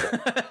longer.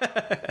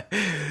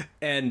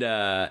 and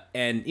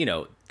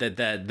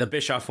the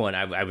Bischoff one,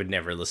 I would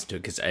never listen to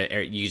it, because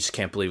you just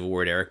can't believe a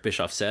word Eric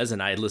Bischoff says.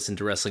 And I listened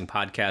to wrestling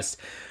podcasts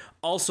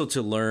also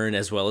to learn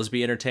as well as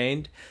be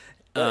entertained.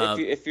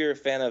 If you're a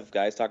fan of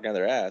guys talking on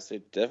their ass,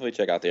 definitely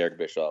check out the Eric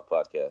Bischoff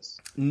podcast.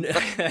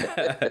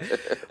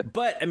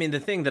 But I mean, the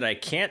thing that I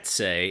can't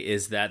say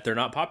is that they're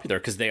not popular,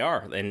 because they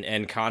are.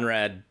 And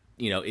Conrad,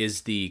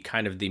 is the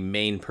kind of the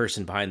main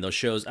person behind those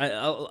shows.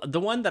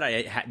 The one that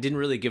I didn't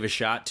really give a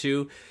shot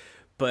to,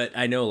 but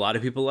I know a lot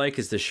of people like,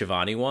 is the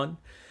Shivani one.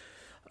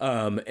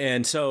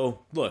 And so,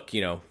 look,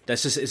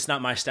 that's just, it's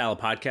not my style of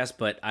podcast,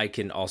 but I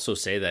can also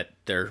say that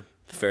they're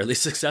fairly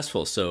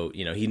successful. So,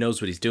 he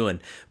knows what he's doing.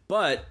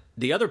 But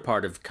the other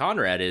part of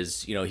Conrad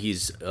is,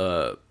 he's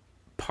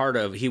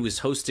he was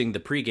hosting the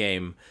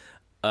pregame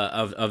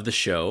of the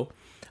show.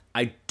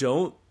 I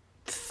don't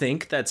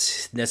think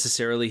that's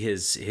necessarily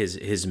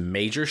his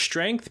major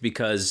strength,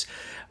 because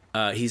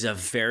he's a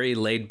very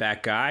laid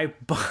back guy,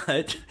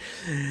 but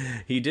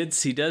he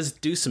does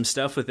do some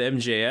stuff with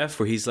MJF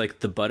where he's like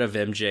the butt of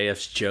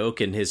MJF's joke,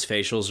 and his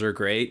facials are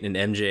great, and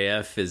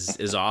MJF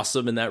is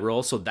awesome in that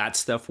role, so that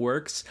stuff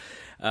works.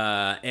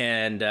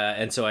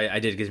 And so I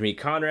did get to meet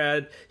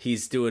Conrad.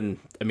 He's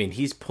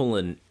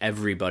pulling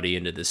everybody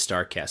into this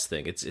StarCast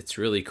thing. It's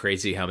really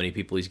crazy how many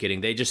people he's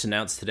getting. They just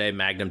announced today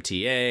Magnum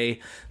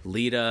TA,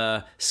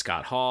 Lita,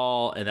 Scott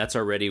Hall, and that's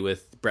already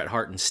with Bret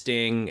Hart and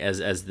Sting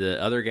as the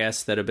other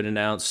guests that have been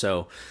announced.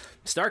 So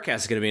StarCast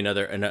is going to be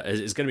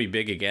is going to be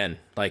big again.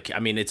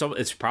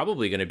 It's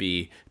probably going to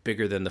be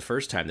bigger than the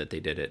first time that they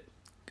did it.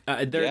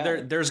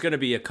 There's going to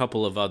be a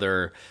couple of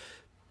other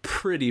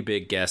pretty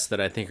big guests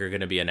that I think are going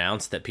to be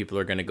announced that people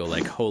are going to go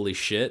like, holy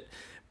shit.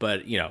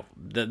 But,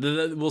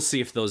 we'll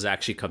see if those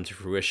actually come to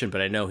fruition. But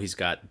I know he's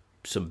got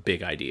some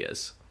big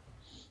ideas.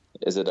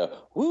 Is it a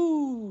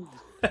woo?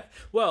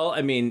 Well,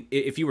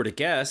 if you were to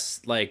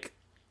guess, like,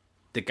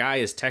 the guy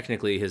is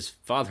technically his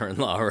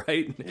father-in-law,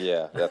 right?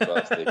 Yeah, that's what I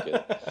was thinking.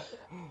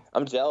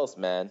 I'm jealous,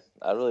 man.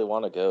 I really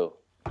want to go.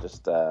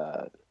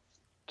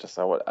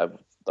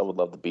 I would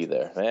love to be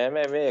there.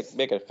 Maybe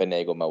make a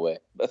finagle my way,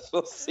 but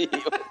we'll see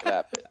what can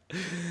happen.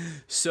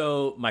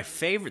 So my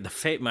favorite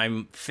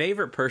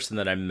person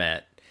that I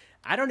met,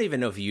 I don't even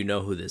know if you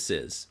know who this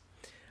is,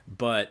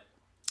 but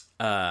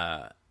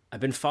I've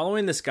been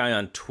following this guy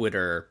on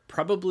Twitter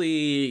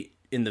probably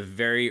in the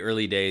very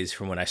early days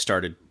from when I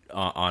started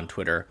on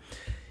Twitter.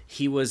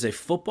 He was a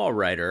football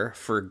writer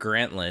for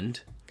Grantland,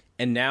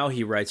 and now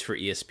he writes for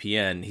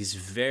ESPN. He's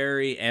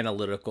very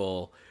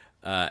analytical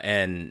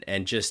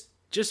and just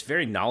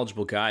very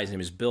knowledgeable guy. His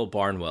name is Bill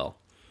Barnwell.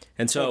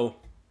 And so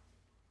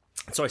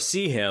I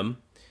see him,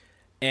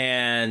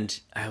 and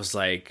I was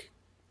like,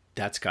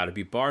 that's got to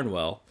be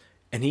Barnwell.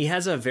 And he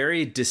has a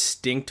very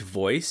distinct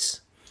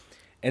voice.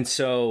 And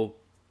so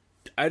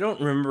I don't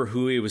remember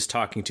who he was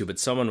talking to, but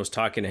someone was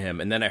talking to him.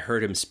 And then I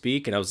heard him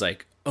speak, and I was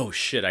like, oh,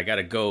 shit, I got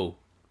to go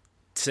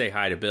say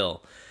hi to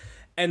Bill.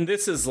 And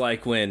this is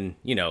like when,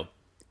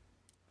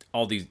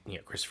 all these,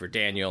 Christopher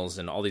Daniels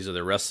and all these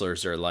other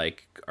wrestlers are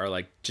like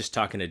just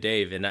talking to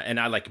Dave, and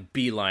I like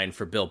beeline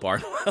for Bill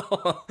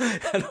Barnwell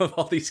out of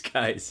all these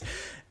guys,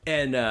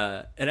 and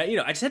I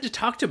just had to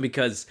talk to him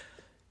because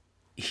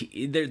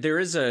there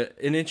is an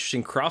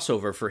interesting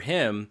crossover for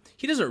him.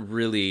 He doesn't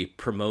really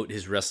promote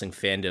his wrestling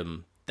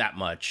fandom that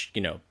much,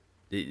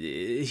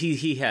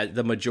 He had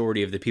the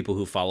majority of the people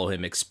who follow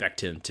him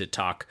expect him to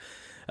talk,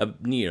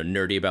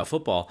 nerdy about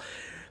football.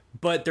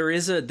 But there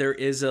is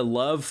a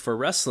love for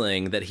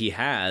wrestling that he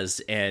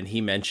has, and he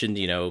mentioned,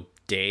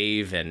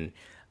 Dave and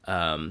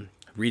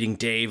reading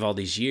Dave all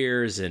these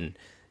years, and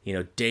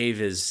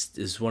Dave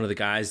is one of the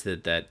guys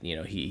that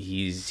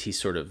he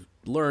sort of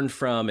learned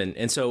from,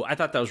 and so I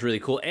thought that was really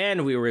cool,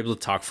 and we were able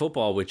to talk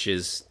football, which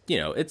is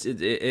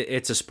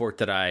it's a sport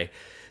that I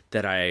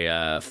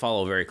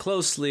follow very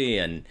closely,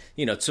 and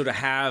so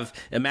to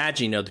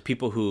imagine the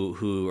people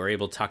who are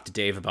able to talk to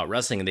Dave about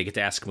wrestling, and they get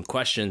to ask him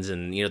questions,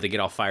 and they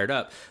get all fired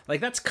up, like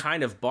that's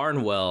kind of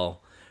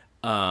Barnwell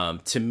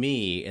to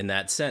me in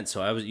that sense.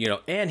 So I was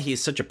and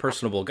he's such a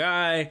personable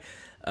guy.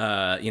 We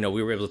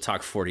were able to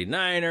talk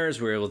 49ers,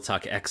 we were able to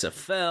talk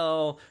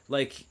XFL,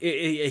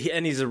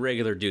 and he's a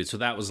regular dude, so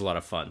that was a lot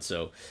of fun.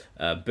 So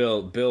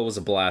Bill was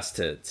a blast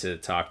to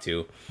talk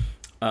to.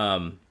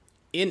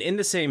 In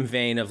the same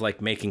vein of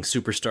like making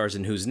superstars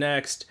and who's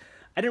next,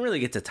 I didn't really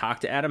get to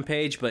talk to Adam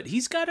Page, but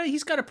he's got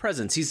a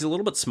presence. He's a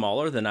little bit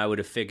smaller than I would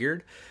have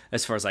figured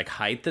as far as like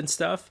height and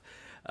stuff.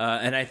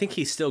 And I think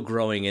he's still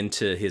growing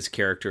into his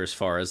character as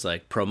far as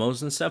like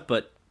promos and stuff,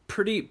 but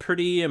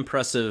pretty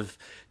impressive.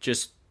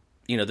 Just,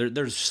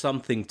 there's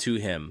something to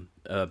him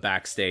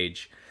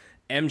backstage.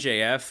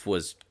 MJF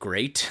was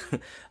great,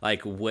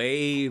 like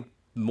way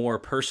more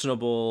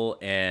personable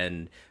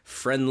and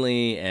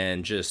friendly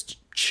and just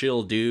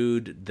chill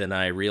dude than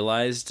I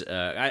realized.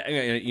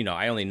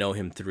 I only know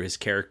him through his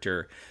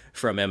character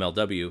from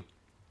MLW.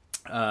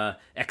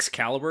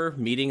 Excalibur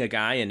meeting a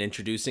guy and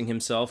introducing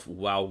himself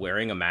while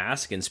wearing a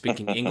mask and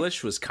speaking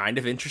English was kind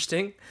of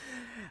interesting.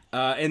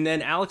 And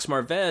then Alex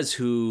Marvez,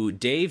 who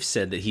Dave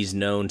said that he's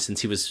known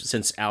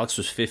since Alex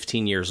was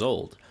 15 years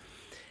old.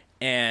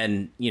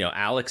 And,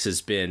 Alex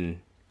has been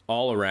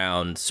all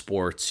around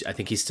sports. I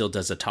think he still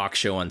does a talk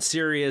show on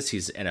Sirius.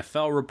 He's an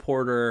NFL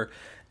reporter.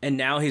 And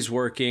now he's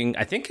working,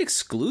 I think,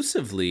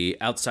 exclusively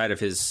outside of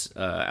his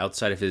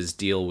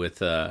deal with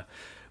the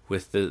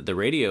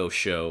radio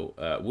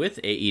show with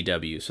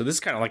AEW. So this is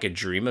kind of like a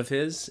dream of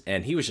his,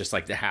 and he was just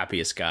like the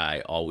happiest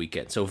guy all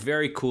weekend. So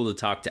very cool to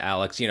talk to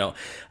Alex.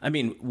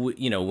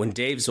 When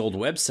Dave's old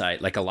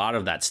website, like a lot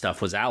of that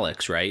stuff was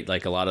Alex, right?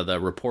 Like a lot of the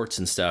reports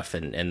and stuff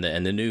and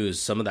the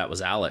news, some of that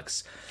was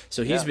Alex.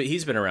 So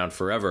he's been around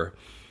forever.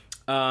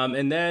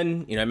 And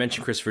then I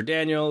mentioned Christopher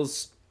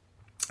Daniels.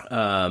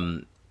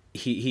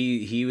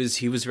 he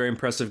was a very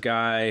impressive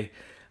guy.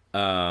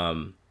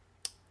 And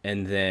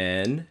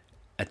then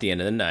at the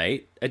end of the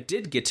night, I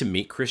did get to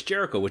meet Chris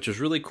Jericho, which was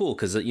really cool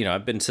because, you know,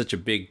 I've been such a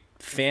big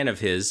fan of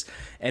his.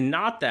 And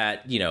not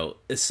that, you know,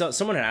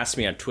 someone had asked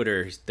me on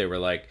Twitter, they were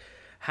like,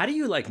 how do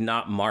you like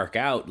not mark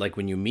out like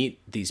when you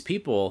meet these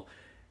people?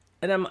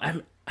 And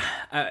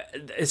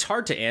it's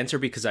hard to answer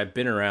because I've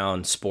been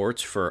around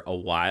sports for a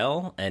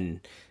while, and,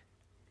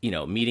 you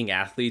know, meeting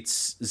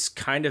athletes is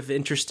kind of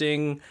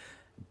interesting,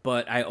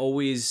 but I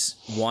always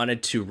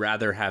wanted to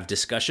rather have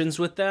discussions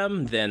with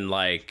them than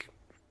like,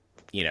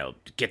 you know,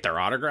 get their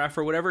autograph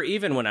or whatever,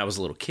 even when I was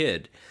a little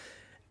kid.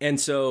 And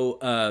so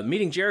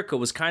meeting Jericho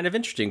was kind of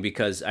interesting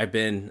because I've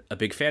been a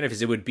big fan of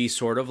his. It would be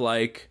sort of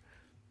like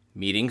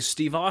meeting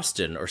Steve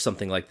Austin or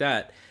something like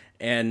that.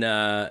 And,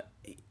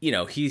 you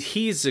know,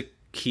 he's a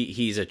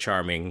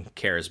charming,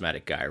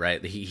 charismatic guy,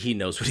 right? He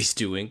knows what he's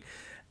doing.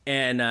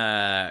 And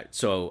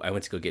so I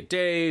went to go get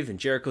Dave, and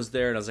Jericho's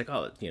there, and I was like,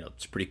 oh, you know,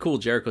 it's pretty cool.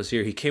 Jericho's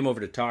here. He came over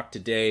to talk to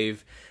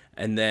Dave,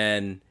 and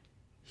then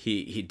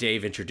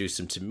Dave introduced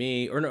him to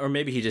me, or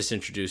maybe he just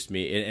introduced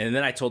me, and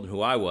then I told him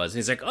who I was, and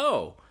he's like,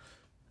 oh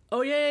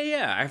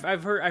yeah.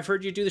 I've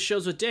heard you do the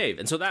shows with Dave,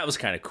 and so that was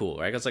kind of cool,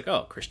 right? I was like,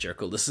 oh, Chris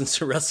Jericho listens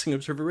to Wrestling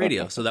Observer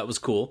Radio, so that was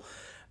cool.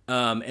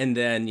 And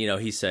then, you know,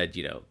 he said,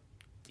 you know,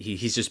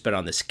 he's just been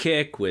on this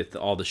kick with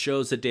all the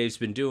shows that Dave's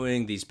been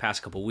doing these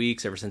past couple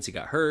weeks ever since he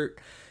got hurt,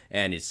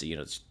 and it's, you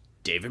know, it's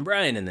Dave and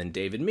Brian, and then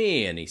Dave and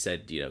me, and he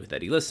said, you know,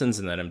 that he listens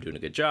and that I'm doing a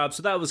good job,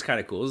 so that was kind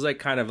of cool. It was like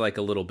kind of like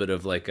a little bit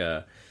of like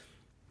a,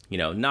 you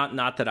know,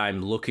 not that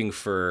I'm looking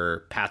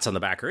for pats on the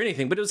back or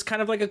anything, but it was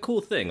kind of like a cool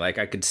thing. Like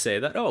I could say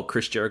that, oh,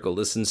 Chris Jericho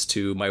listens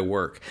to my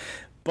work,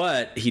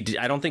 but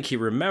I don't think he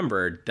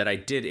remembered that I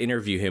did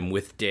interview him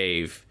with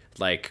Dave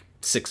like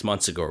 6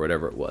 months ago or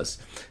whatever it was.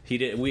 He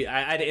did.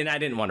 I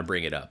didn't want to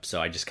bring it up, so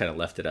I just kind of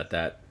left it at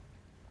that.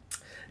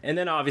 And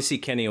then obviously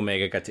Kenny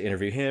Omega, got to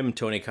interview him.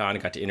 Tony Khan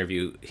got to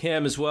interview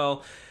him as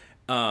well.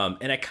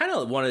 And I kind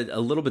of wanted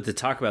a little bit to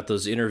talk about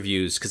those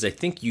interviews because I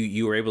think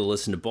you were able to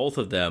listen to both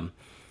of them.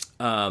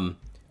 I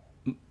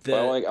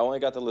only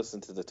got to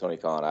listen to the Tony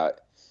Khan. I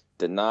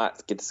did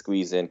not get to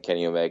squeeze in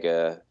Kenny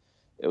Omega.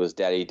 It was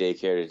Daddy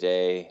Daycare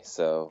today,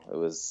 so it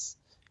was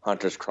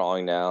Hunter's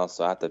crawling now,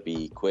 so I have to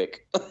be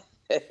quick.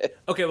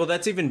 Okay, well,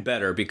 that's even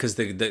better because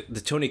the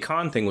Tony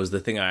Khan thing was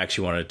the thing I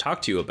actually wanted to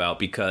talk to you about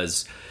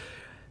because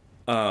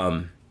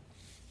I'm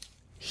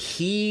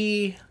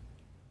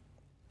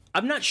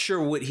not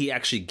sure what he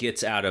actually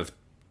gets out of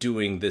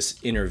doing this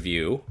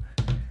interview.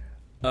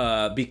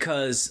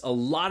 Because a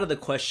lot of the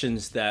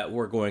questions that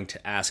we're going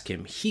to ask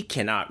him, he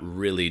cannot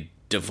really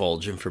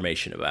divulge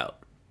information about.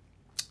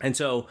 And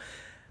so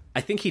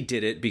I think he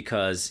did it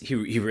because he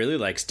really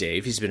likes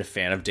Dave. He's been a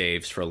fan of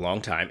Dave's for a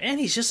long time. And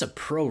he's just a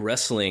pro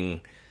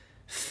wrestling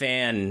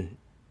fan,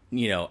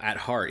 you know, at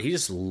heart. He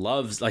just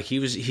loves, like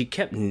he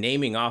kept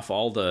naming off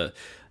all the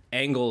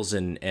angles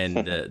and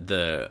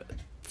the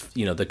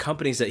you know, the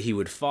companies that he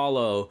would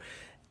follow.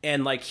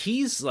 And like,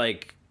 he's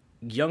like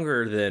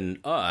younger than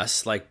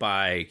us, like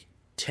by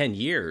 10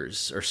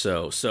 years or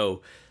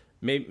so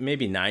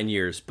maybe 9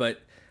 years,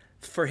 but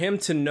for him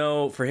to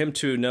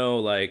know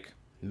like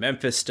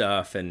Memphis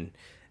stuff and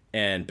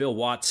Bill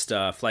Watts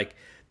stuff, like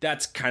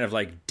that's kind of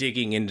like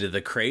digging into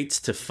the crates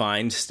to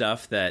find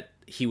stuff that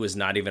he was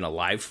not even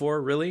alive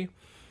for, really.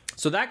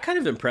 So that kind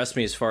of impressed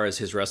me as far as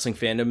his wrestling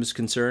fandom is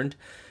concerned.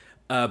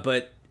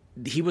 But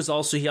he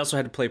also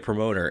had to play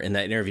promoter in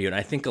that interview, and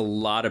I think a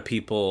lot of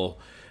people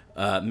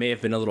may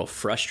have been a little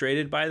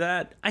frustrated by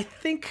that. I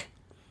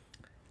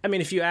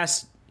mean, if you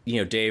ask, you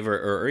know, Dave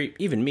or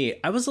even me,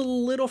 I was a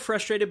little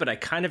frustrated, but I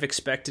kind of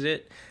expected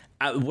it.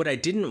 What I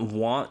didn't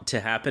want to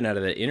happen out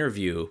of the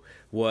interview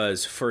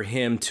was for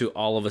him to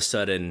all of a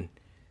sudden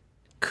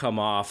come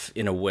off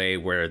in a way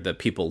where the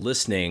people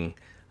listening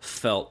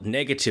felt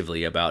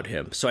negatively about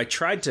him. So I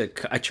tried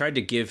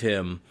to give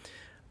him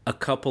a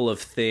couple of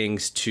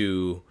things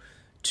to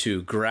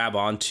grab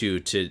onto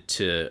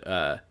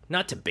to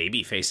not to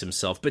babyface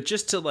himself, but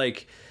just to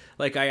like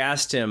I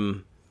asked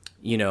him,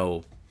 you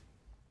know,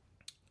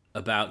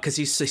 about, because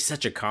he's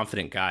such a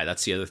confident guy.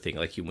 That's the other thing.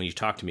 Like when you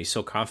talk to me, he's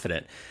so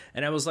confident,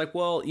 and I was like,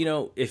 well, you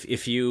know,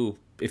 if you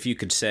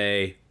could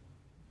say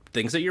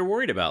things that you're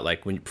worried about,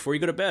 like before you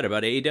go to bed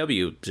about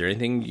AEW, is there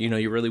anything, you know,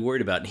 you're really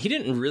worried about? And he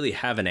didn't really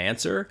have an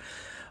answer.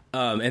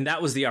 And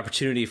that was the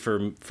opportunity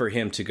for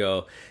him to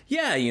go,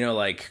 yeah, you know,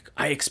 like,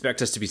 I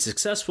expect us to be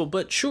successful,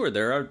 but sure,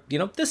 there are, you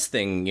know, this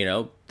thing, you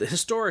know,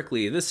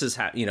 historically, this is,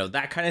 you know,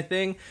 that kind of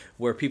thing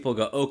where people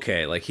go,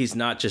 okay, like, he's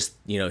not just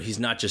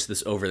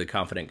this overly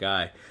confident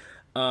guy.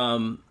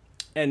 And,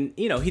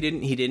 you know, he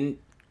didn't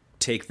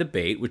take the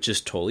bait, which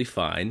is totally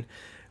fine.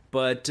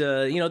 But,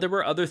 you know, there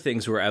were other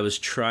things where I was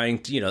trying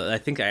to, you know, I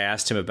think I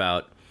asked him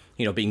about,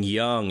 you know, being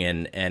young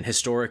and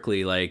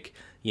historically, like,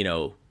 you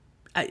know,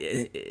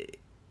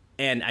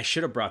 and I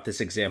should have brought this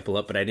example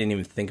up, but I didn't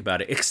even think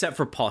about it, except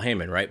for Paul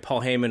Heyman, right?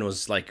 Paul Heyman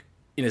was like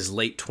in his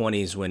late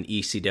 20s when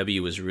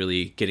ECW was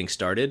really getting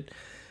started.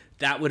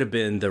 that would have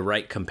been the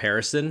right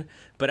comparison.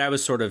 But I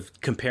was sort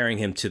of comparing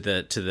him to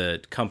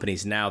the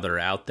companies now that are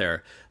out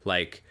there,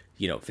 like,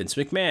 Vince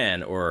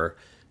McMahon or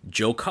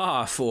Joe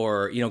Koff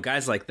or,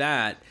 guys like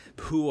that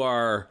who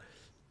are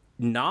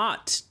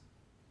not,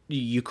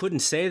 you couldn't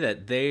say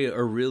that they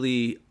are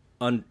really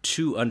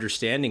too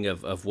understanding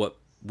of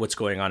what's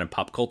going on in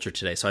pop culture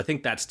today. So I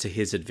think that's to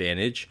his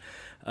advantage.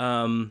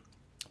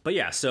 But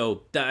yeah,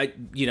 so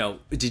that,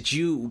 did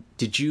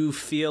you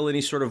feel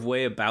any sort of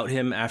way about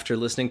him after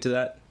listening to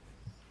that?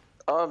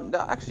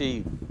 No,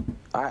 actually,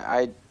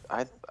 I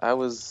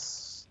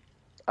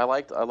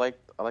liked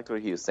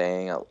what he was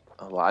saying.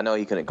 I know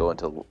he couldn't go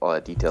into all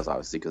the details,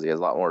 obviously, because he has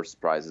a lot more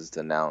surprises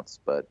to announce.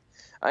 But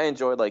I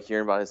enjoyed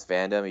hearing about his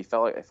fandom. I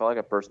felt like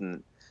a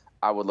person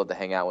I would love to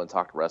hang out with and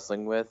talk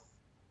wrestling with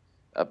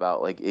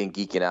about and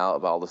geeking out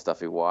about all the stuff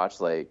he watched.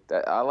 I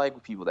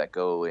like people that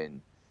go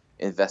and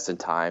invest in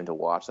time to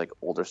watch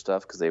older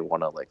stuff because they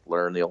want to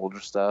learn the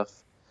older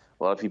stuff.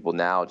 A lot of people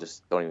now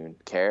just don't even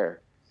care,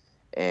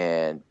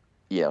 and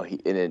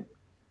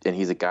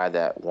he's a guy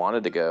that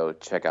wanted to go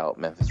check out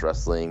Memphis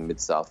wrestling,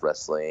 Mid-South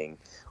wrestling,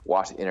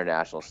 watch the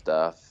international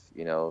stuff,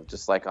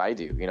 just like I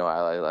do.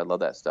 I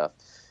love that stuff.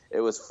 It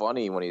was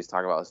funny when he was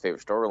talking about his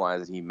favorite storylines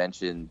that he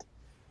mentioned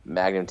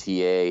Magnum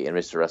TA and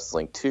Mr.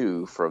 Wrestling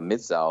 2 from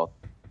Mid-South,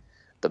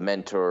 the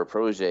mentor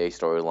protege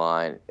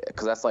storyline,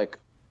 because that's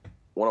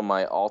one of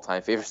my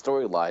all-time favorite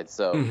storylines.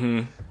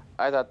 So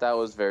I thought that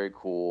was very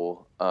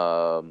cool.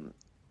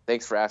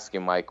 Thanks for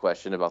asking my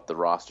question about the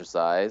roster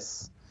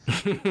size.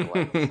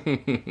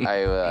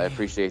 I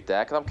appreciate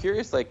that, because I'm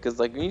curious, because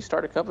when you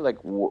start a company,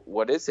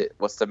 what is it?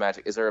 What's the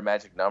magic? Is there a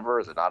magic number?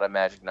 Is it not a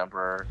magic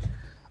number?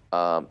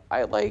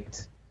 I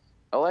liked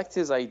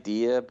his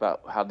idea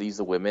about how to use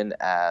the women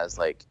as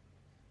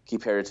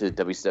compared to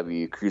the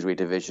WCW Cruiserweight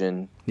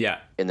division. Yeah.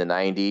 In the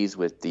 90s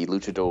with the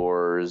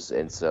luchadors,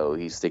 and so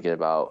he's thinking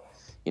about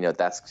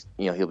that's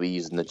he'll be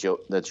using the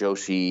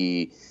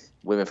Joshi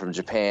women from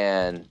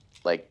Japan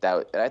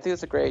that, and I think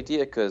it's a great idea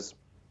because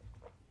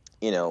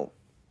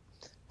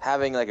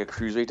having a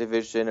cruiserweight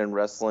division in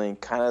wrestling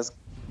kind of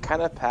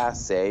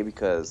passe,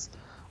 because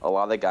a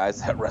lot of the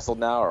guys that wrestle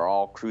now are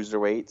all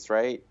cruiserweights,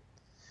 right?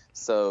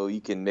 So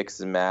you can mix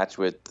and match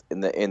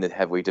in the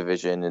heavyweight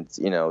division. It's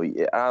I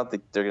don't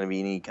think there are going to be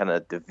any kind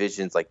of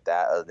divisions like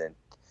that other than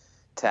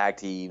tag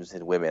teams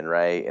and women,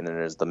 right? And then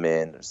there's the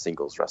men or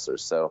singles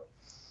wrestlers. So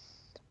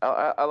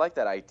I like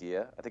that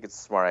idea. I think it's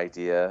a smart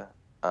idea.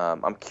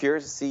 I'm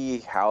curious to see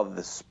how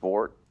the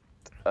sport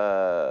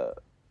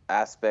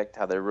aspect,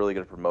 how they're really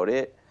going to promote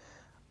it.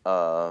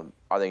 Are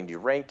they going to do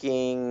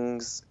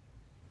rankings?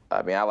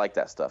 I mean, I like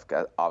that stuff,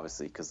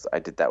 obviously, because I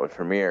did that with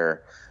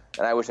Premiere,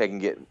 and I wish I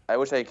could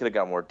have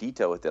got more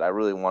detail with it. I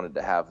really wanted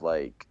to have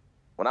when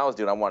I was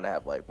doing, I wanted to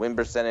have win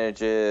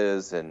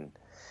percentages and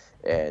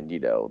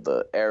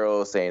the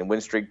arrow saying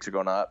win streaks are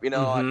going up, all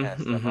that kind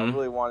of stuff. I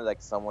really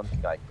wanted someone to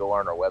go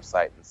on our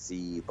website and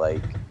see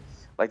like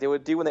they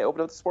would do when they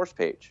open up the sports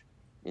page,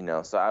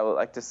 So I would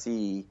like to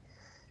see,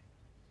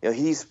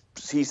 he's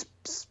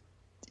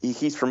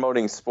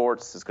promoting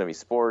sports. It's going to be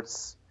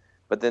sports,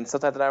 but then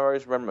sometimes I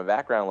always remember my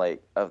background,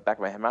 back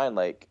of my mind,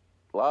 a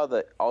lot of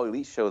the All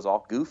Elite shows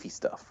all goofy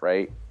stuff,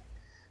 right?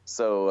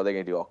 So are they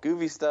going to do all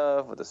goofy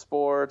stuff with the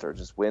sports, or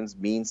just wins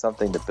mean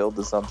something to build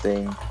to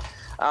something?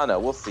 I don't know.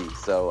 We'll see.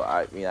 So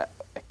I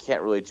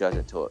can't really judge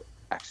until it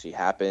actually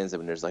happens. I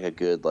mean, there's a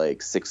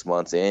good 6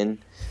 months in,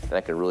 and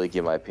I can really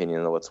give my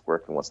opinion on what's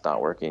working, what's not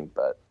working.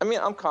 But I mean,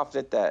 I'm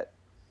confident that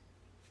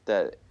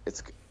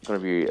it's going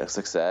to be a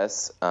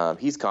success.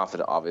 He's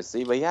confident,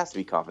 obviously, but he has to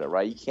be confident,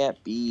 right? You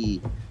can't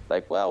be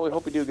well, we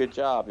hope we do a good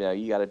job.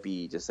 You got to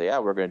be just say, yeah,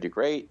 we're going to do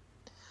great.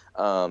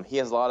 He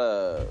has a lot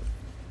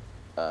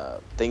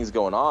of things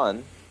going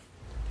on,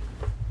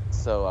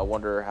 so I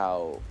wonder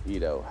how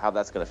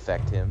that's going to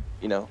affect him.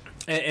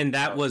 And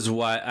that was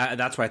why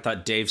that's why I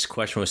thought Dave's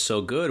question was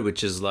so good,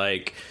 which is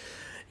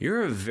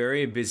you're a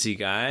very busy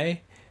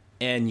guy,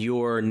 and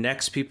your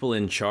next people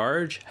in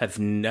charge have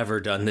never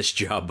done this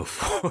job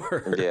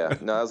before. Yeah,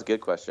 no, that was a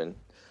good question.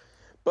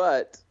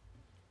 But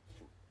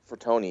for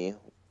Tony,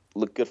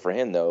 look good for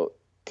him, though.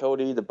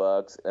 Cody, the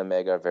Bucks, and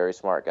Omega are very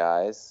smart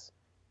guys.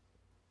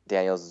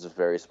 Daniels is a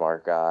very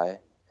smart guy.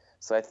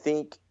 So I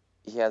think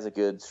he has a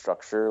good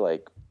structure,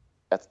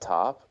 at the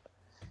top.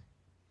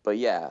 But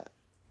yeah,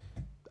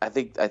 I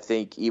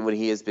think even when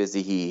he is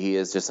busy, he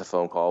is just a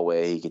phone call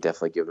away. He can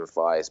definitely give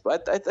advice.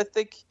 But I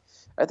think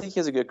he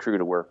has a good crew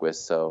to work with,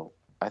 so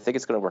I think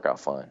it's going to work out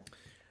fine.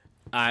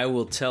 I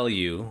will tell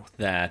you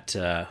that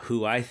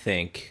who I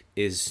think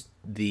is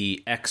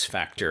the X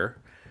factor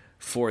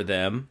for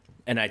them,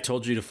 and I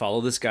told you to follow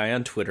this guy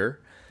on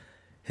Twitter.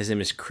 His name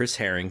is Chris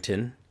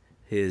Harrington.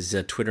 His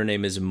Twitter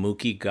name is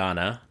Mookie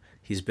Ghana.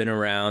 He's been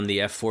around the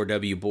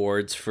F4W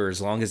boards for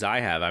as long as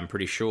I have, I'm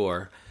pretty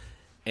sure.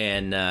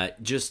 And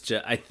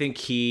I think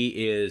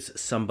he is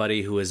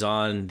somebody who is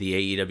on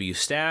the AEW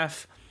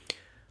staff,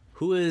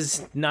 who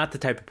is not the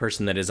type of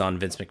person that is on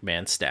Vince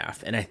McMahon's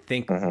staff. And I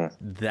think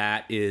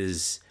that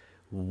is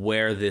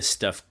where this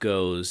stuff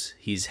goes.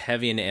 He's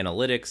heavy in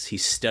analytics. He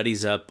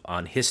studies up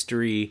on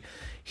history.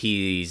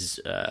 He's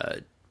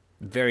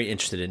very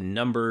interested in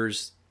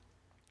numbers.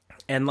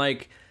 And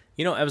like,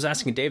 you know, I was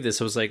asking Dave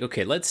this. I was like,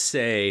 okay, let's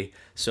say,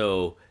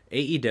 so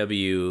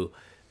AEW,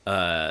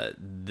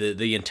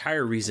 the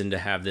entire reason to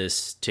have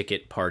this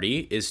ticket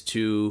party is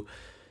to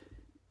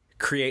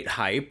create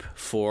hype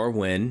for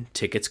when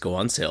tickets go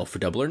on sale for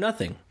Double or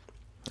Nothing.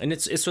 And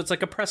it's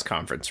like a press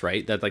conference,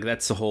 right?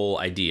 That's the whole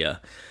idea.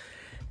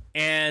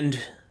 And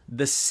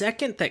the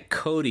second that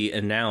Cody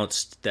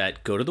announced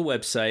that go to the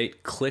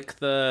website, click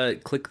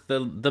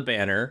the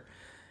banner,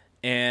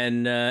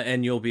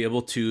 and you'll be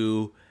able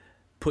to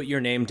put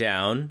your name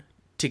down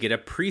to get a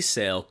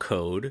pre-sale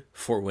code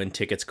for when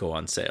tickets go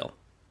on sale.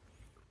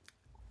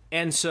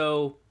 And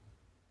so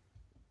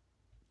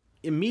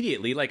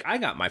immediately, like, I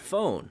got my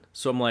phone.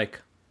 So I'm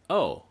like,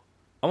 oh,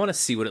 I want to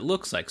see what it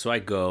looks like. So I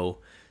go,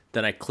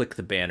 then I click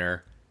the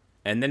banner,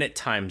 and then it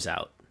times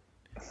out.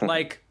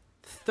 Like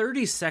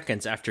 30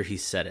 seconds after he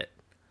said it.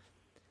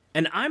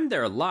 And I'm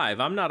there live.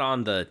 I'm not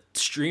on the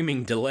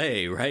streaming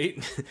delay,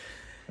 right?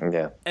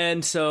 Yeah.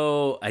 And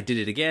so I did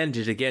it again,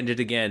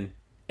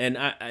 and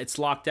it's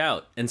locked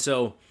out. And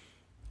so,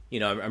 you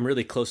know, I'm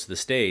really close to the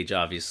stage,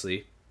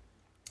 obviously,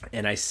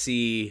 and I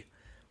see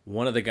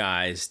one of the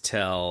guys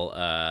tell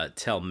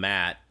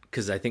Matt,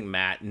 because I think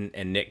Matt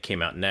and Nick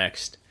came out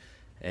next,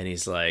 and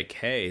he's like,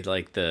 hey,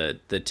 like the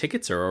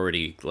tickets are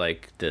already,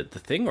 like, the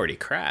thing already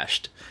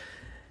crashed.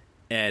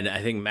 And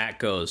I think Matt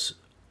goes,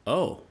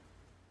 oh,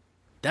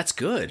 that's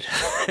good.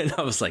 And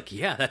I was like,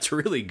 yeah, that's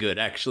really good,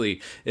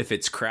 actually, if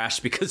it's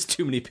crashed because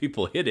too many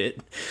people hit it.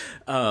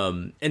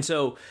 And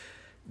so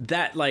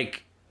that,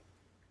 like,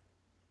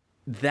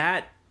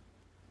 that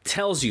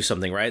tells you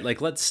something, right?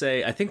 Like, let's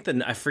say,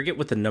 I forget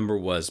what the number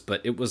was,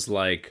 but it was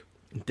like,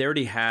 they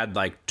already had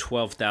like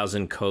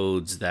 12,000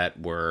 codes that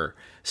were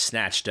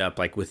snatched up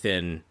like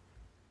within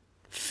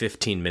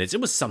 15 minutes. It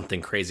was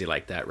something crazy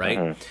like that, right?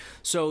 Mm-hmm.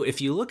 So if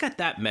you look at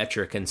that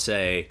metric and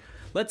say,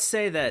 let's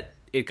say that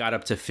it got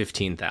up to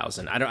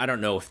 15,000. I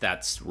don't know if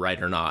that's right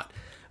or not,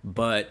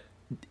 but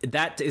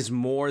that is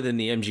more than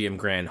the MGM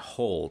Grand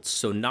holds.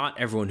 So not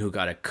everyone who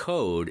got a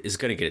code is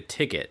going to get a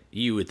ticket.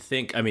 You would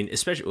think, I mean,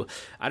 especially,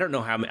 I don't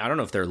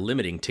know if they're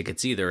limiting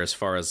tickets either, as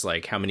far as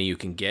like how many you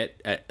can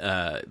get at,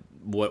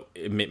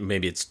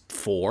 maybe it's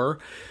 4.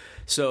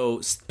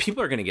 So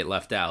people are going to get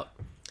left out.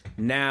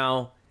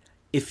 Now,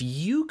 if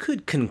you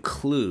could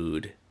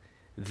conclude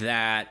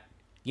that,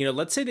 you know,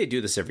 let's say they do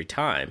this every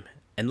time,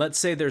 and let's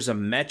say there's a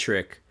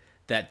metric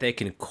that they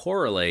can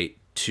correlate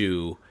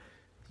to,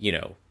 you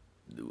know,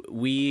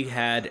 we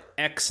had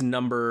X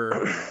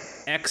number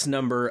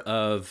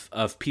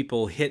of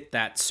people hit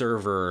that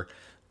server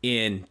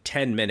in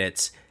 10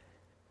 minutes,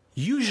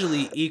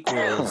 usually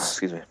equals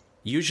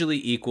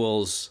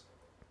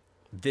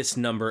this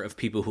number of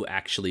people who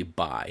actually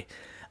buy.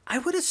 I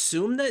would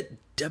assume that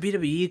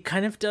WWE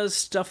kind of does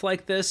stuff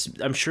like this.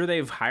 I'm sure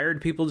they've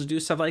hired people to do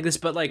stuff like this,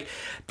 but like,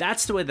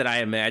 that's the way that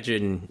I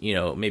imagine, you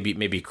know,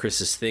 maybe Chris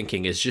is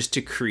thinking, is just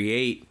to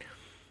create,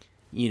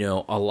 you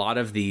know, a lot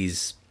of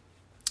these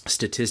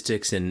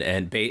statistics and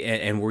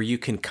where you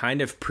can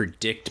kind of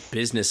predict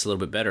business a little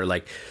bit better.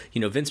 Like,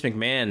 you know, Vince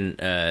McMahon,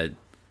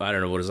 I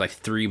don't know, what it was like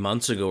 3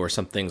 months ago or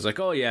something. It's like,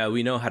 oh yeah,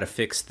 we know how to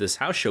fix this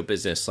house show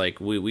business. Like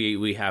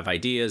we have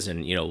ideas,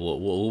 and you know,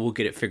 we'll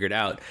get it figured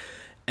out.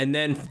 And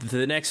then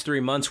the next 3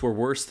 months were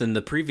worse than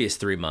the previous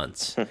 3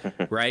 months,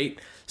 right?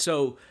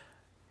 So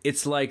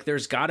it's like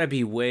there's got to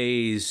be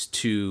ways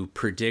to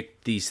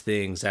predict these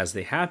things as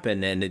they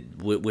happen,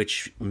 and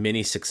which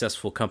many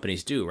successful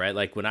companies do, right?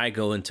 Like when I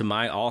go into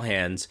my all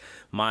hands,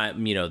 my,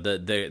 you know,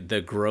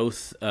 the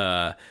growth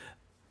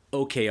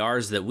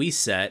OKRs that we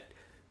set,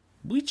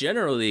 we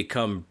generally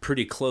come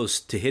pretty close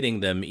to hitting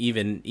them,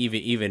 even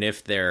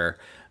if they're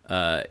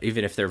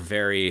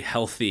very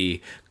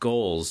healthy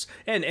goals.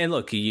 And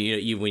look,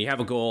 you when you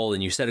have a goal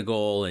and you set a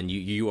goal and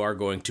you are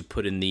going to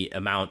put in the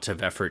amount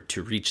of effort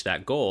to reach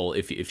that goal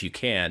if you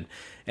can.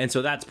 And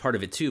so that's part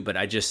of it too. But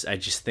I just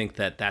think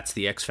that that's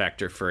the X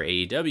factor for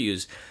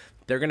AEW's.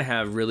 They're going to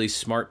have really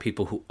smart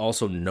people who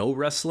also know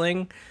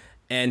wrestling.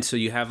 And so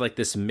you have like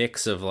this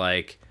mix of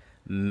like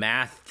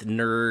math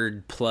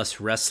nerd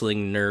plus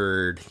wrestling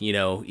nerd, you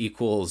know,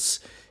 equals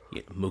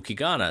Mookie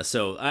Ghana.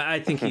 So I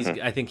think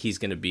he's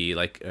going to be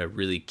like a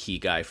really key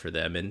guy for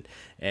them,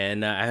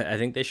 and I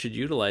think they should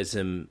utilize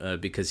him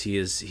because he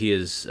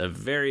is a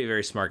very,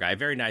 very smart guy, a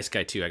very nice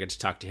guy too. I got to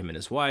talk to him and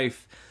his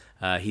wife.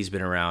 He's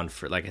been around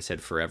for, like I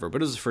said, forever,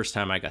 but it was the first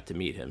time I got to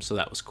meet him, so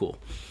that was cool.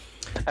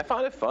 I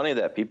find it funny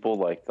that people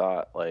like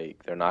thought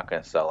like they're not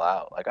going to sell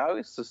out. Like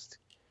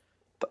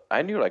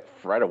I knew like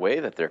right away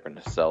that they're going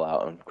to sell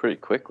out and pretty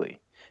quickly,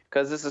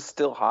 because this is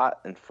still hot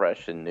and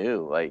fresh and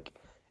new. Like.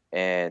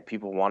 And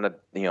people wanted,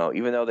 you know,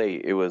 even though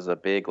it was a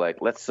big,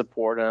 like, let's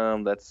support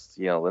them, let's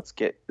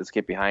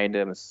get behind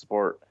them and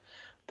support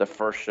the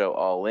first show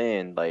all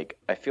in. Like,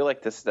 I feel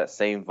like that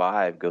same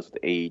vibe goes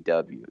with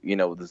AEW, you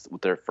know,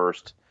 with their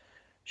first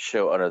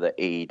show under the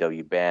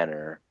AEW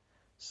banner.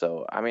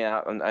 So, I mean,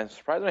 I'm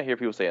surprised when I hear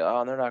people say,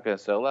 "Oh, they're not going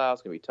to sell out.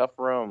 It's going to be tough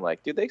for them."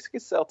 Like, dude, they can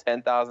sell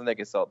 10,000. They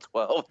can sell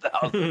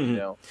 12,000. You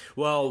know.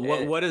 Well,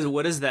 what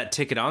does that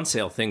ticket on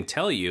sale thing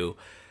tell you?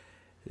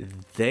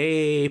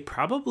 They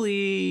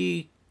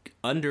probably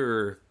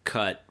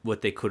undercut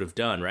what they could have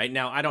done. Right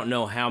now, I don't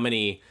know how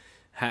many.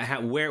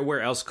 Where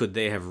else could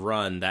they have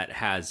run that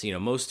has,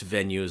 most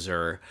venues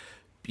are,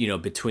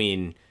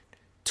 between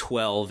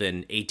 12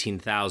 and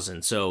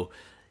 18,000. So,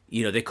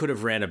 they could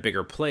have ran a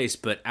bigger place,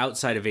 but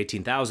outside of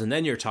 18,000,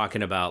 then you're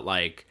talking about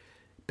like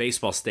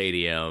baseball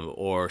stadium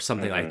or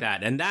something like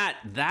that. And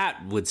that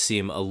would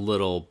seem a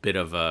little bit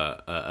of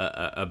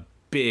a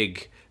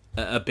big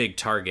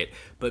target.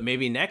 But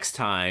maybe next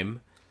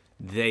time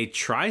they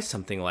try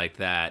something like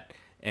that,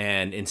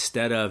 and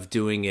instead of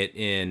doing it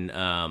in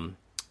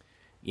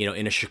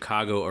in a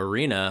Chicago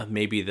arena,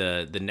 maybe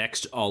the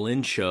next All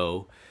In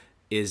show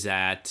is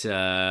at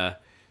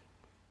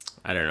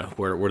I don't know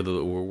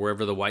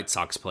wherever the White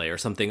Sox play or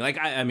something. Like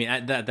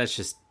that's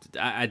just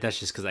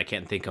because I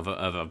can't think of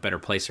a better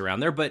place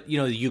around there. But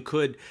you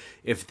could,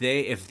 if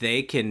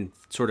they can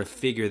sort of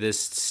figure this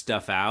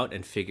stuff out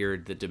and figure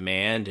the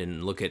demand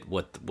and look at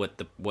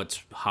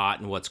what's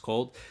hot and what's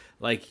cold,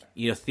 like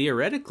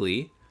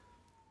theoretically.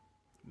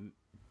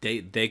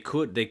 They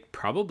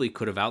probably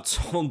could have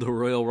outsold the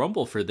Royal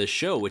Rumble for this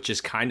show, which is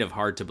kind of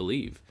hard to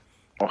believe.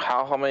 Well,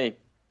 how many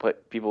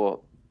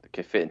people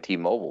could fit in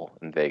T-Mobile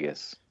in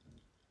Vegas?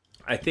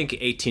 I think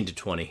 18 to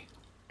 20.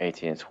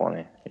 18 to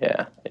 20,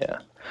 yeah.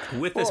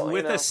 With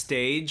a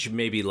stage,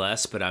 maybe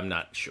less, but I'm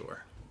not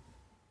sure.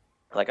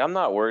 Like, I'm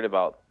not worried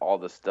about all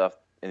the stuff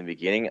in the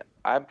beginning.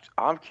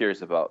 I'm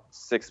curious about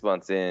 6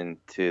 months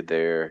into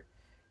their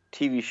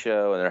TV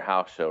show and their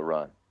house show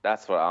run.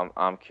 That's what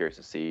I'm curious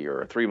to see,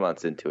 or 3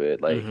 months into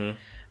it. Like,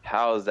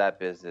 how is that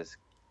business?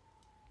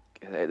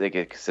 Are they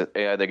going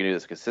to do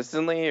this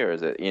consistently, or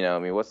is it?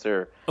 What's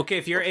their? Okay,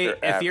 if you're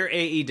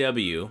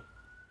AEW,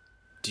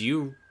 do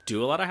you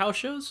do a lot of house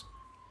shows?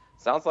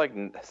 Sounds like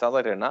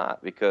they're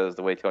not, because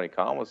the way Tony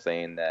Khan was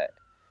saying that,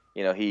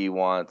 he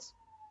wants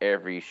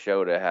every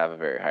show to have a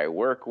very high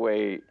work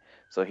weight,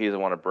 so he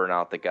doesn't want to burn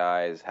out the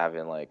guys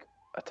having like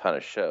a ton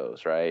of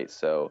shows, right?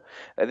 So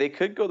they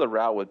could go the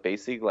route with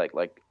basically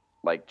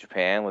like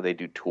Japan, where they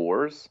do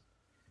tours,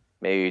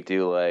 maybe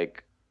do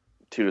like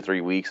 2 to 3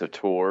 weeks of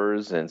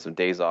tours and some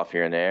days off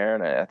here and there.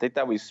 And I think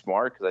that would be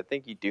smart, because I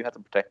think you do have to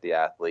protect the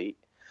athlete.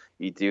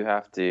 You do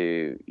have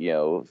to,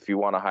 if you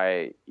want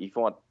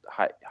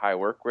high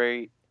work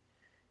rate,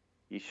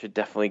 you should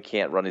definitely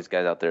can't run these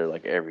guys out there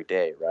like every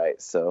day, right?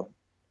 So,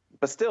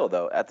 but still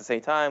though, at the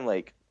same time,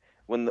 like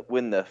when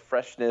the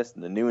freshness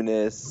and the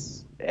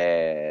newness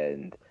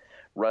and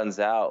runs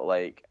out,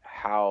 like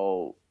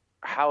how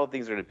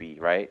things are going to be,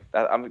 right?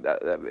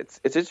 It's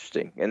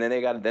interesting. And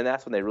then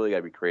that's when they really got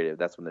to be creative.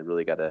 That's when they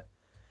really got to,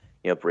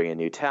 bring in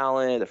new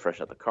talent, to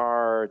freshen up the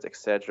cards,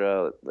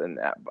 etc. And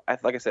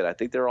like I said, I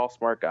think they're all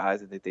smart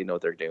guys. I think they know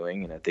what they're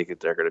doing, and I think that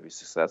they're going to be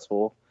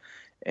successful.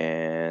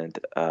 And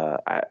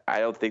I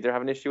don't think they're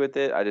having an issue with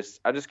it.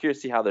 I'm just curious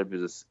to see how their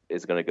business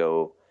is going to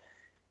go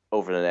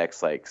over the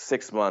next like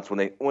 6 months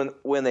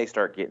when they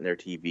start getting their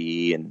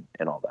TV and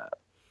all that.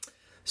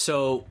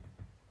 So,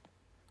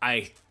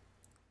 I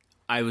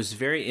was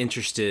very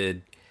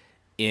interested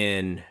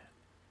in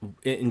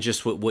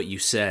just what you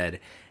said,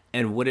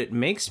 and what it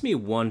makes me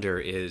wonder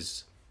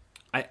is,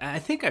 I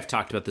think I've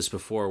talked about this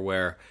before,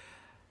 where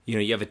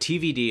you have a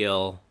TV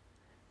deal,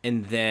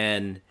 and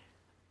then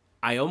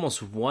I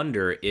almost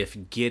wonder if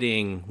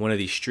getting one of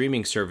these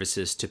streaming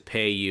services to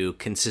pay you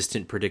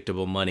consistent,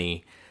 predictable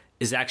money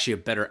is actually a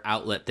better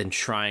outlet than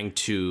trying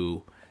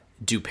to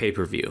do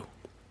pay-per-view.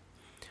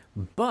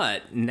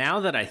 But now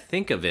that I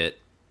think of it,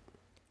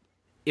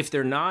 if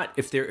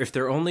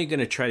they're only going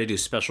to try to do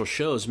special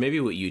shows,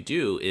 maybe what you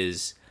do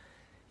is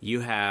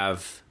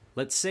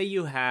let's say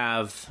you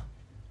have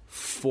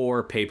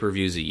 4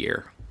 pay-per-views a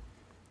year,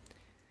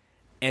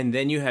 and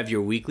then you have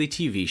your weekly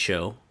TV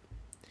show,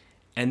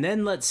 and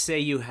then let's say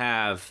you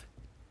have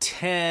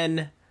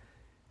 10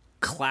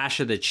 Clash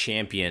of the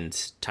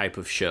Champions type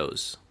of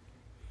shows.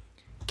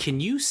 Can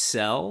you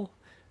sell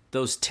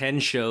those 10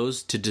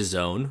 shows to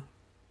DAZN?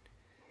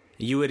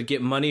 You would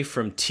get money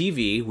from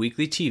TV,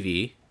 weekly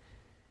TV.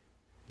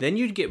 Then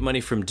you'd get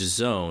money from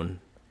DAZN.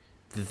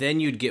 Then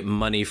you'd get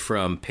money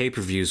from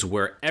pay-per-views,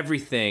 where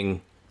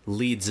everything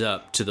leads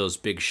up to those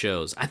big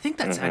shows. I think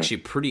that's actually a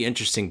pretty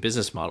interesting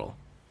business model.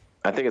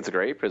 I think it's a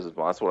great business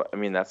model.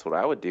 That's what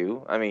I would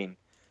do.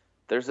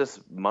 There's this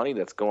money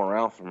that's going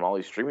around from all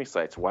these streaming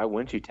sites. Why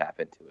wouldn't you tap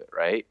into it,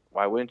 right?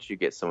 Why wouldn't you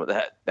get some of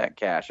that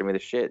cash?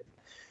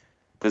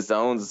 The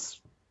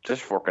zone's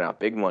just forking out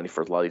big money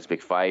for a lot of these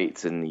big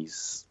fights and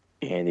these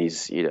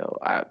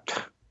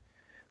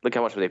look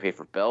how much they pay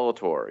for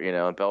Bellator,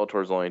 and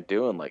Bellator's only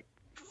doing like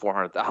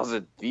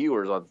 400,000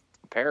 viewers on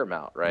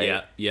Paramount, right?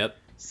 Yeah, yep.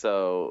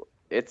 So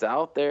it's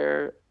out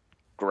there.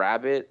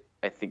 Grab it.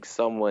 I think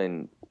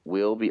someone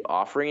will be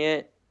offering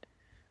it.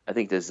 I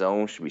think the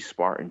zone should be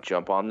smart and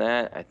jump on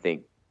that. I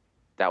think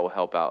that will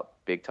help out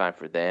big time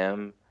for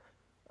them.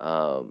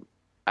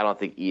 I I don't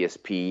think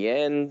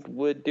ESPN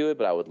would do it,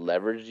 but I would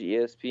leverage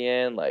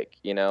ESPN. Like,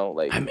 you know,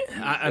 like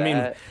I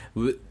mean,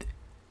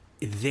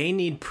 they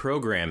need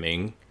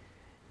programming,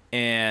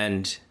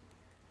 and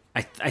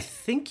I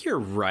think you're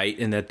right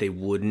in that they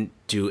wouldn't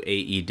do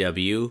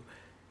AEW,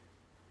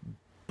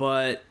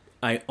 but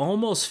I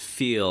almost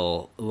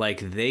feel like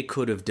they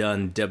could have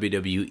done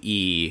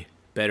WWE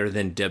better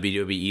than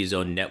WWE's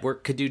own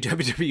network could do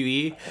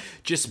WWE,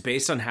 just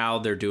based on how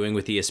they're doing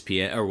with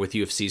ESPN or with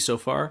UFC so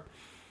far.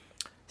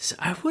 So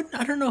I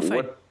don't know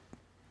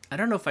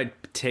if I'd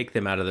take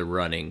them out of the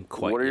running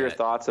quite. What are yet. your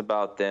thoughts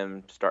about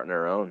them starting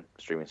their own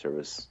streaming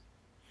service?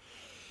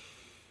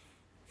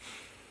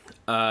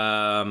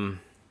 I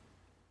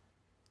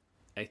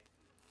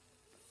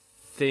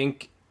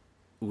think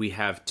we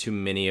have too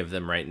many of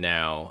them right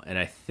now, and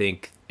I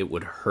think it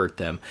would hurt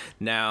them.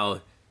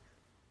 Now,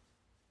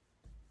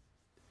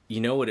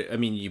 you know what?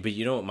 But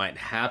you know what might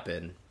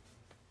happen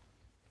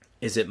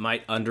is it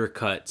might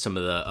undercut some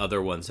of the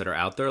other ones that are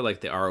out there,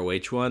 like the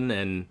ROH one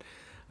and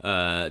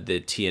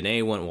the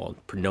TNA one. Well,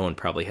 no one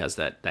probably has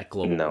that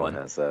global one. No one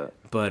has that.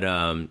 But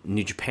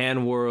New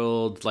Japan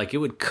World, like, it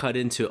would cut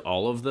into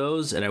all of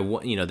those, and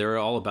they're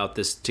all about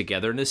this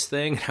togetherness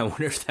thing. I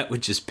wonder if that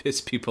would just piss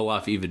people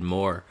off even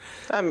more.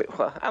 I mean,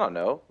 well, I don't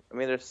know. I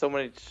mean, there's so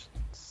many.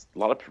 A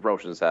lot of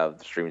promotions have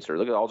the streaming service.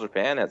 Look at All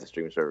Japan has a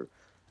streaming service.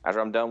 After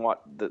I'm done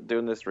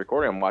doing this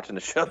recording, I'm watching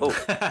the show.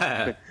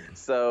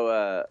 So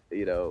a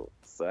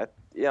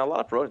lot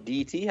of promotions.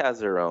 DET has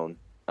their own.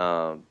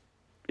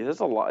 There's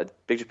a lot.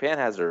 Big Japan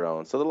has their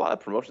own. So a lot of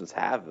promotions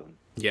have them.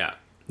 Yeah.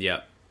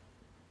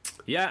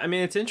 I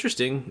mean, it's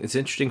interesting. It's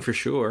interesting for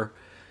sure.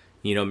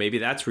 You know, maybe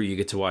that's where you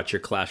get to watch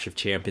your Clash of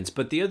Champions.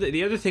 But the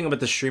other thing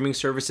about the streaming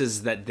services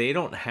is that they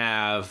don't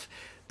have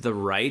the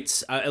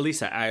rights. At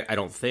least I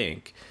don't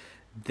think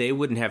they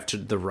wouldn't have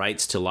the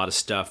rights to a lot of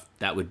stuff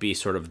that would be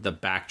sort of the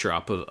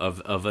backdrop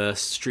of a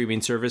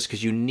streaming service,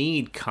 because you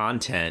need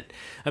content.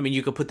 I mean,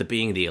 you could put the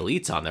Being the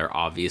Elites on there,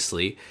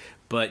 obviously,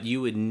 but you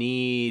would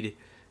need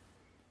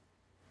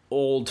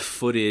old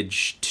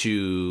footage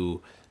to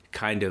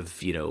kind of,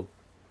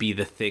 be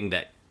the thing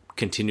that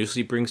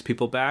continuously brings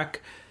people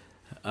back.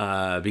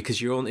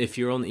 Because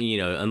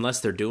unless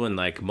they're doing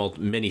like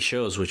many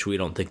shows, which we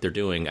don't think they're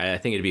doing, I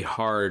think it'd be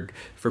hard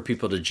for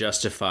people to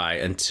justify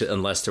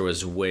unless there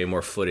was way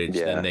more footage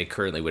than they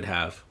currently would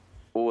have.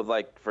 Well,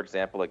 like, for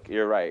example, like,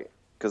 you're right,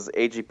 because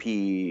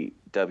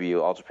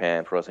AGPW, All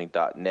Japan Pro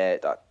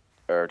Wrestling.net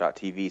or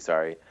 .tv,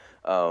 sorry,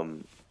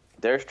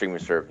 their streaming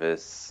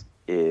service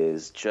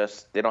is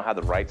just, they don't have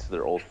the rights to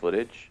their old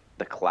footage,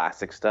 the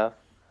classic stuff.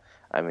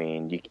 I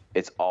mean,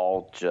 it's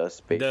all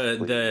just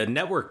basically... The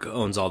network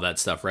owns all that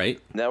stuff,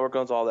 right? Network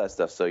owns all that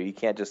stuff, so you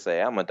can't just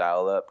say, I'm going to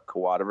dial up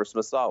Kawada versus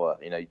Misawa.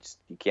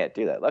 You can't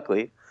do that.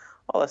 Luckily,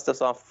 all that stuff's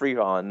on free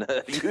on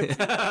YouTube.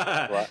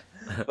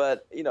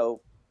 But,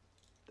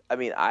 I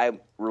mean,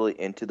 I'm really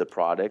into the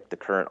product, the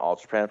current All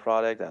Japan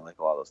product. I like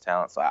a lot of those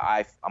talents. So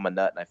I'm a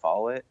nut and I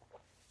follow it.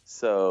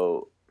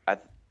 So,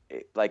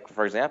 like,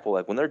 for example,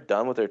 like, when they're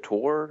done with their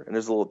tour and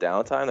there's a little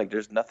downtime, like,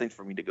 there's nothing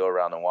for me to go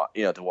around and watch,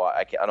 to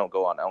watch. I don't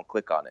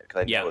click on it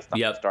because I know it's not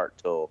going to start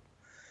till,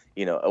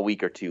 a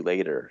week or two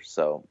later.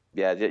 So,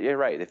 yeah, you're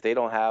right. If they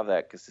don't have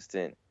that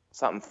consistent,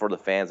 something for the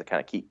fans to kind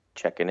of keep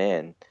checking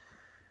in.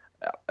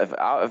 If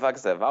I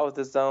was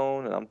the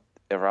Zone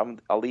and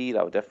I'll lead,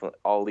 I would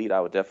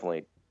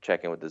definitely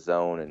check in with the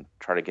Zone and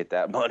try to get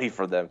that money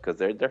for them, because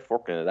they're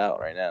forking it out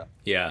right now.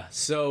 Yeah.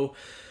 So,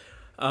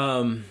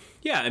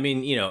 yeah, I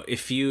mean,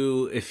 if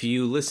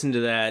you listen to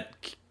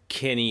that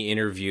Kenny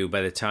interview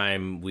by the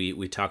time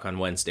we talk on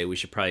Wednesday, we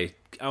should probably,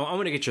 I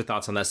want to get your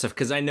thoughts on that stuff,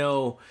 because I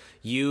know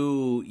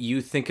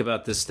you think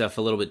about this stuff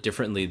a little bit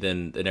differently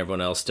than everyone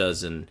else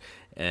does, and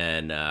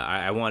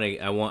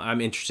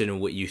I'm interested in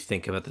what you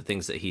think about the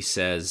things that he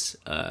says,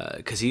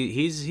 because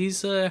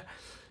he's a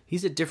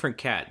different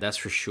cat, that's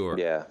for sure.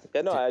 Yeah,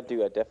 no, I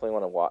do. I definitely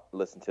want to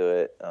listen to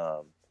it.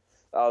 I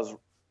was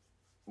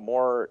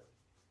more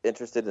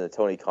interested in the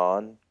Tony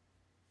Khan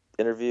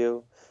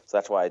interview, so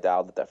that's why I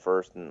dialed it at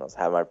first, and I was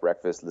having my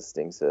breakfast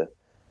listening to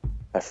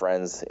my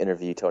friends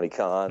interview Tony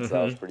Khan. So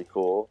that was pretty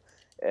cool.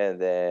 And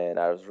then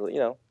I was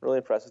really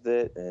impressed with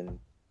it,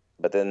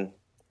 but then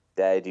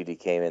Daddy Duty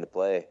came into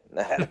play, and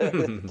I had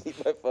to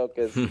keep my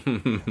focus.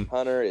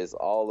 Hunter is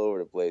all over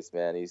the place,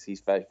 man.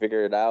 He's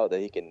figured out that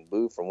he can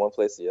move from one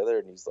place to the other,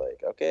 and he's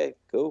like, okay,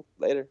 cool,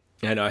 later.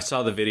 I know, I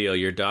saw the video.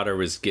 Your daughter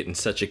was getting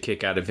such a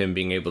kick out of him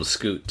being able to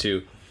scoot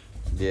too.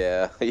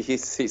 Yeah,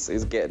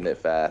 he's getting it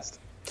fast.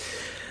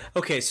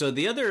 Okay, so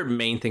the other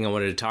main thing I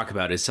wanted to talk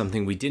about is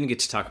something we didn't get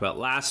to talk about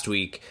last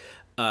week.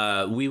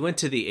 We went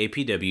to the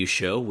APW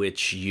show,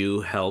 which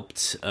you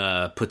helped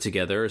put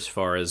together as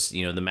far as,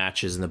 the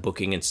matches and the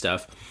booking and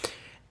stuff.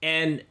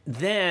 And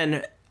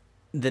then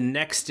the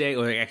next day,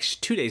 or actually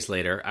 2 days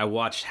later, I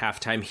watched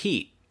Halftime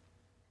Heat.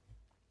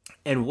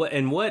 And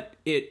what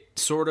it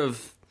sort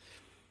of,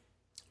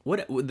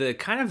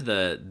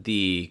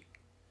 the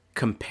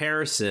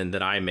comparison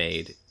that I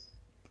made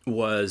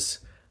was,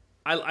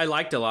 I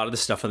liked a lot of the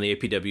stuff on the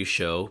APW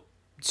show,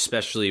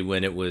 especially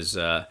when it was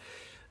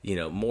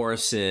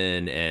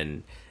Morrison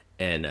and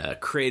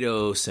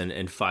Kratos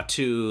and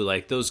Fatu,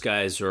 like those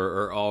guys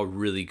are all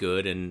really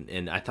good,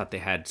 and I thought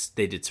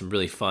they did some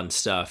really fun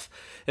stuff,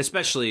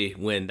 especially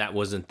when that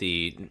wasn't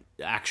the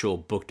actual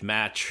booked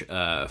match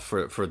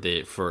for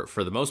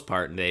the most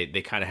part, and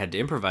they kind of had to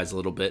improvise a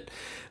little bit.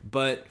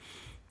 But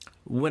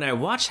when I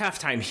watched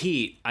Halftime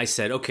Heat, I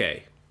said,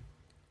 okay,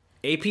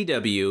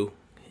 APW,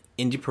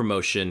 indie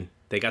promotion,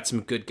 they got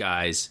some good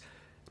guys,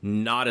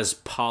 not as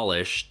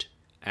polished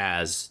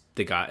as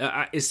the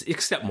guy,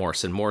 except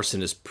Morrison.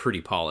 Morrison is pretty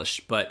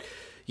polished, but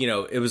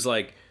it was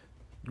like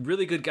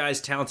really good guys,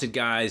 talented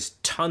guys,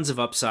 tons of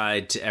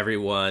upside to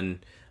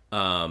everyone.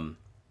 And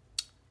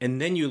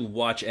then you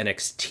watch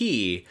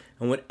NXT,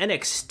 and what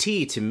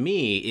NXT to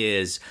me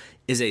is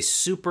a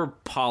super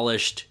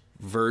polished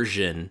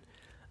version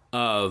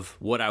of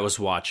what I was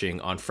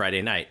watching on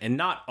Friday night. And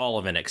not all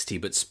of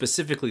NXT, but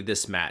specifically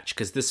this match,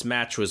 because this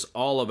match was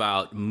all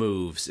about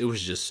moves. It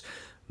was just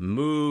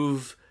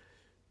move,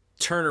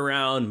 turn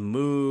around,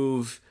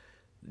 move.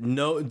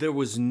 No, there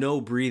was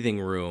no breathing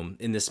room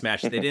in this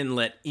match. They didn't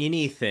let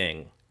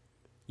anything.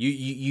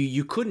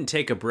 You couldn't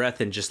take a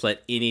breath and just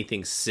let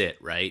anything sit,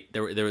 right?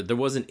 There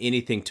wasn't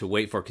anything to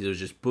wait for, because it was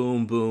just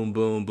boom, boom,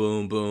 boom,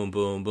 boom, boom,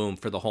 boom, boom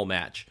for the whole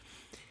match.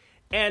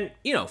 And,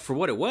 for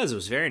what it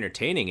was very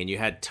entertaining, and you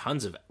had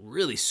tons of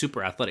really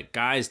super athletic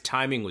guys.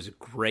 Timing was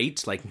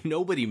great. Like,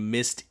 nobody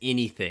missed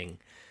anything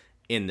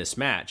in this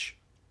match.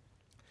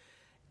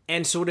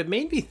 And so what it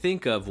made me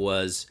think of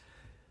was,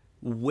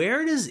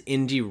 where does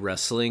indie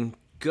wrestling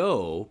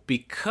go?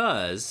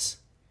 Because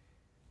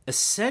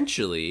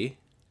essentially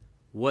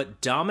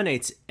what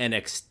dominates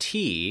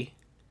NXT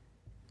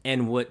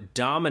and what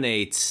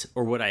dominates,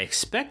 or what I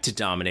expect to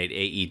dominate,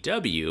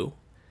 AEW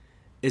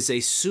is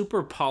a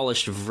super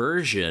polished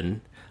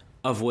version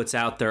of what's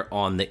out there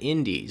on the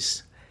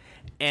indies.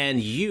 And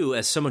you,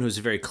 as someone who's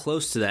very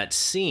close to that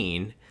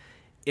scene,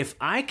 if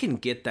I can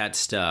get that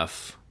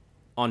stuff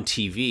on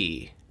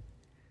TV,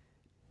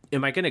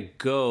 am I going to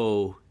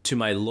go to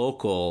my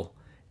local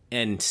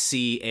and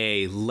see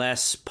a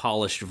less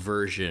polished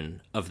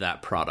version of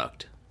that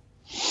product?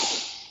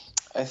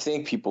 I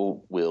think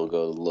people will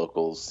go to the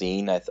local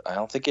scene. I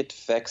don't think it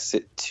affects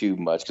it too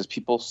much, because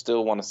people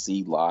still want to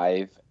see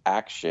live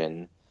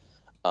action.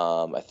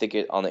 I think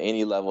on the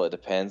indie level, it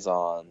depends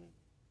on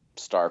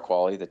star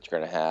quality that you're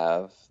going to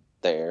have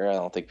there. I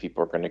don't think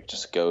people are going to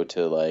just go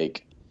to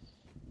like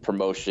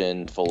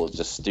promotion full of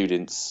just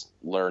students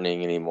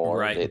learning anymore.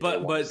 Right.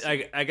 But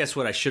I guess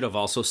what I should have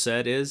also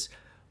said is,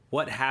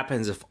 what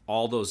happens if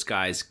all those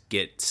guys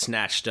get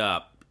snatched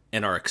up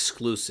and are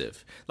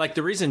exclusive? Like,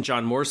 the reason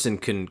John Morrison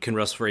can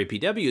wrestle for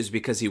APW is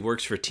because he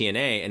works for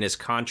TNA and his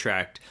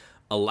contract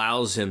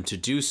allows him to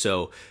do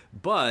so.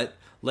 But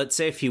let's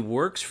say if he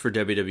works for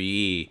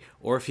WWE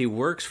or if he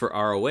works for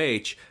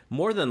ROH,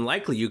 more than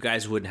likely you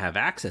guys wouldn't have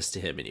access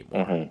to him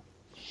anymore. Mm-hmm.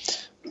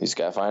 You just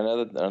got to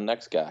find the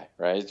next guy,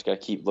 right? You just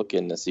got to keep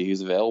looking to see who's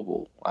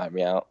available. I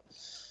mean,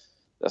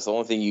 that's the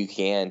only thing you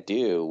can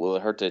do. Will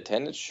it hurt the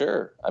attendance?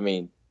 Sure. I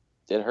mean,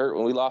 it hurt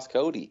when we lost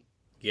Cody.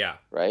 Yeah.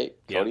 Right?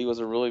 Yeah. Cody was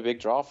a really big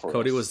draw for us.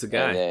 Cody was the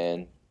guy. And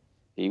then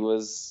he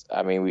was,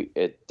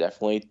 it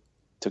definitely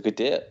took a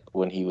dip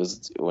when he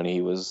was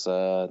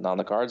not on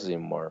the cards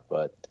anymore.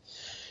 But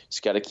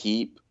just got to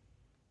keep,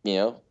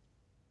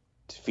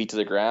 feet to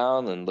the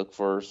ground and look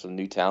for some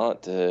new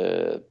talent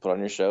to put on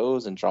your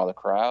shows and draw the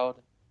crowd.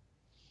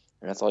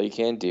 And that's all you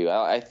can do.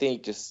 I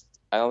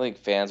don't think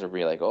fans are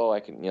being like, oh,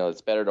 I can,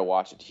 it's better to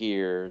watch it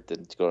here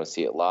than to go and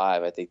see it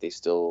live. I think they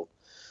still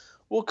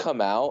will come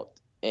out,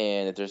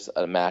 and if there's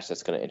a match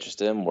that's going to interest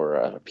them or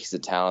a piece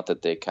of talent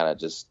that they kind of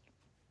just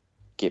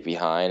get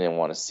behind and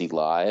want to see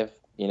live,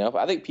 But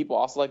I think people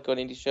also like going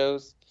to indie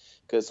shows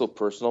because it's so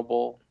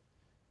personable.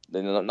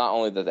 Then not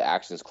only that the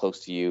action is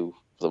close to you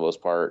for the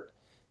most part,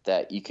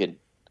 that you could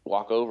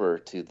walk over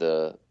to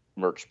the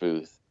merch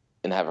booth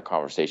and have a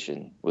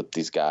conversation with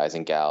these guys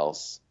and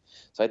gals.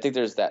 So I think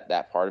there's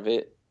that part of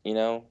it,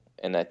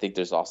 and I think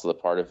there's also the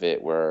part of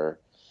it where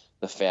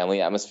the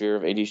family atmosphere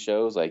of indie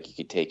shows, like you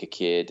could take a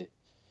kid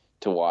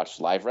to watch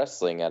live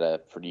wrestling at a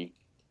pretty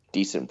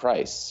decent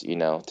price,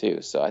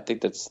 too. So I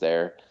think that's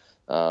there.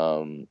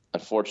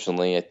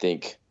 Unfortunately, I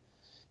think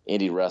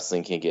indie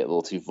wrestling can get a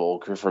little too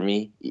vulgar for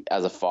me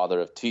as a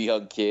father of two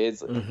young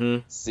kids.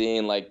 Mm-hmm.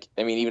 Seeing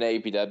even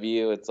at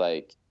APW, it's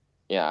like,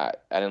 I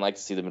didn't like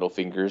to see the middle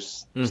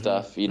fingers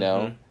stuff,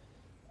 Mm-hmm.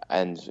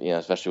 And,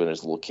 especially when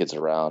there's little kids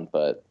around,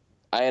 but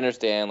I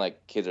understand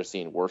kids are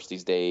seeing worse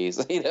these days,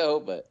 but I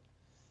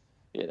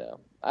don't know.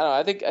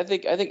 I think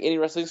indie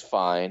wrestling's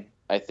fine.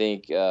 I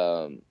think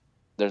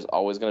there's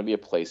always going to be a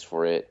place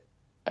for it.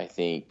 I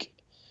think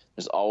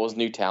there's always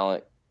new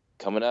talent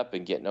coming up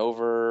and getting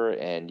over,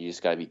 and you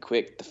just got to be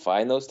quick to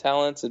find those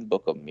talents and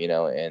book them,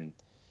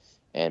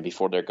 and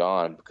before they're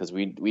gone, because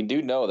we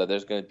do know that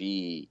there's going to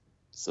be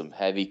some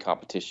heavy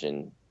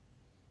competition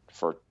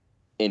for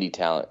indie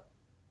talent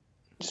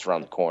just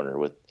around the corner,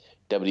 with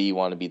WWE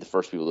want to be the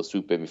first people to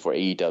swoop in before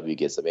AEW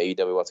gets them.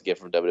 AEW wants to get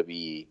from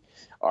WWE.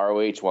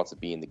 ROH wants to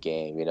be in the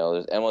game.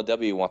 There's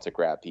MLW wants to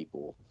grab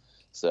people.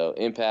 So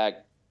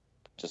Impact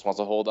just wants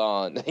to hold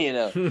on,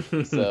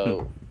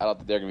 So I don't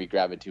think they're gonna be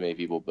grabbing too many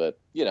people, but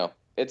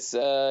it's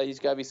he's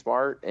got to be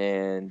smart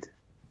and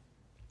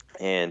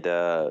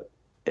do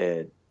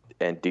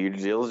your due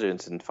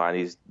diligence and find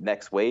his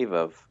next wave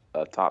of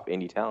top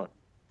indie talent.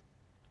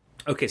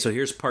 Okay, so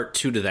here's part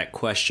 2 to that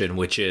question,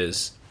 which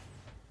is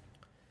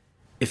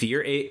if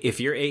you're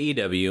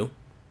AEW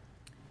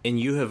and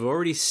you have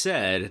already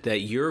said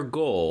that your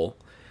goal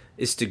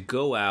is to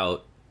go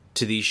out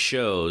to these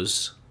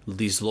shows,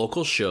 these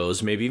local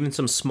shows, maybe even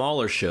some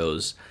smaller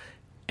shows,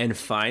 and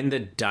find the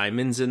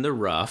diamonds in the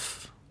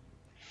rough,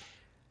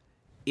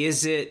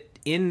 is it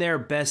in their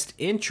best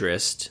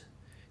interest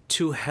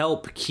to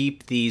help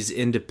keep these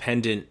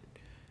independent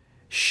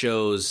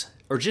shows,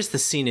 or just the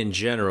scene in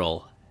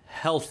general,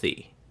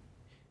 healthy?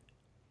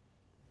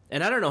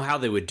 And I don't know how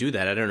they would do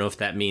that. I don't know if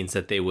that means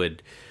that they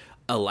would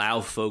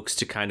allow folks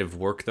to kind of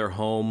work their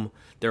home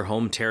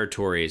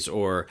territories,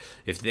 or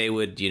if they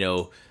would,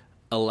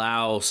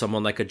 allow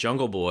someone like a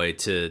Jungle Boy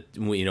to,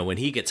 when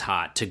he gets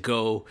hot, to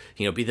go,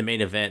 be the main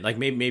event. Like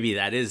maybe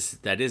that is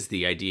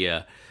the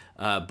idea.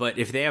 But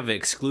if they have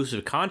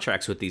exclusive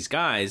contracts with these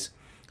guys,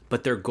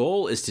 but their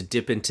goal is to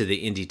dip into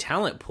the indie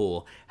talent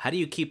pool, how do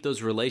you keep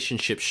those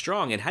relationships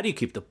strong, and how do you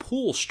keep the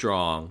pool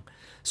strong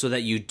so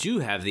that you do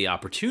have the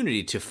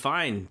opportunity to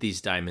find these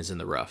diamonds in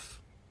the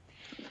rough?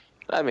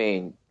 I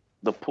mean,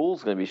 the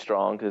pool's going to be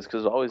strong because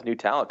there's always new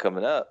talent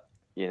coming up.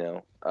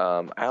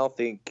 I don't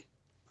think.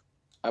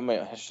 I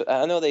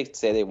know they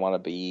say they want to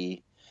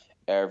be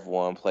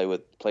everyone, play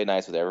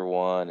nice with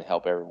everyone, and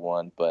help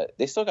everyone, but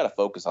they still got to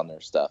focus on their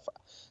stuff.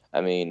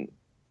 I mean,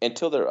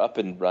 until they're up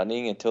and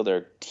running, until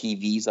their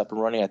TV's up and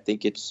running, I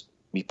think it's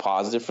be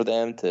positive for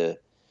them to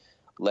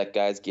let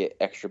guys get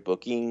extra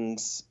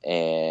bookings.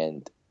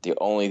 And the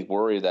only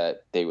worry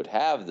that they would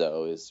have,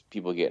 though, is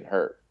people getting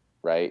hurt,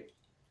 right?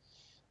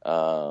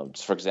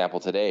 Just for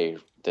example, today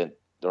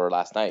or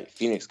last night,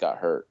 Phoenix got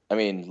hurt. I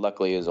mean,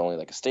 luckily it was only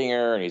like a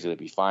stinger, and he's going to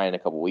be fine in a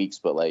couple weeks.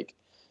 But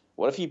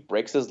what if he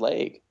breaks his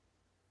leg,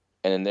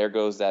 and then there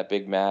goes that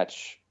big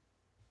match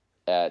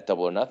at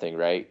Double or Nothing,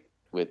 right,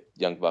 with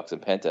Young Bucks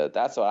and Penta?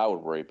 That's what I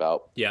would worry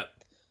about. Yeah.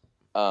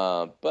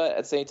 But at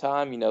the same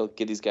time,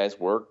 give these guys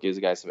work, give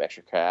these guys some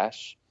extra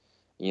cash.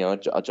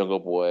 A Jungle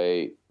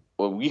Boy.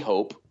 Well, we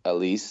hope at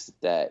least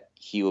that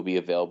he will be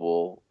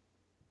available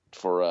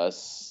for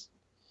us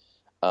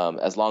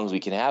as long as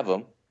we can have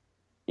him.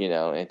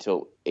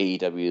 Until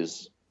AEW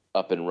is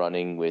up and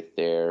running with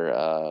their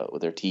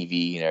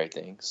TV and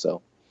everything.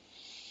 So,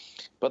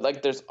 but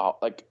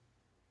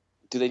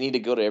do they need to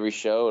go to every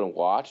show and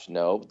watch?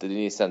 No. Do they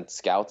need to send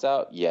scouts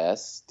out?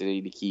 Yes. Do they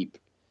need to keep,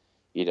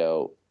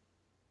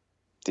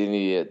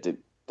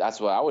 that's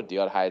what I would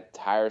do. I'd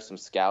hire some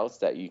scouts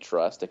that you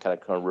trust to kind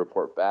of come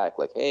report back,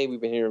 like, hey, we've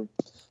been hearing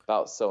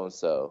about so and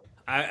so.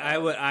 I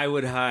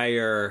would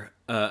hire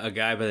a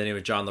guy by the name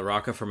of John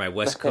LaRocca for my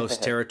West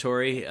Coast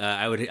territory.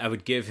 I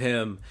would give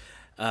him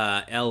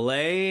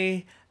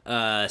L.A.,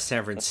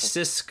 San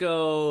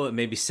Francisco,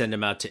 maybe send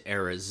him out to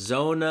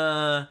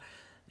Arizona,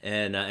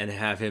 and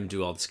have him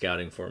do all the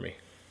scouting for me.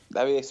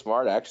 That'd be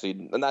smart, actually.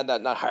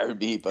 Not hire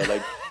me,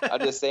 but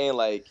I'm just saying,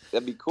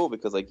 that'd be cool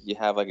because you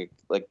have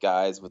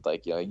guys with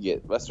you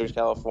get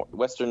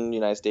Western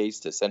United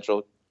States to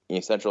Central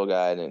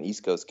guy and an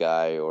East Coast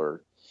guy,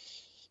 or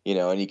and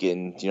you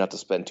don't have to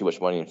spend too much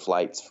money in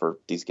flights for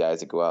these guys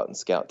to go out and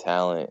scout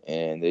talent,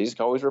 and they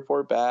just always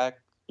report back,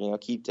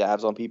 keep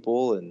tabs on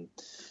people and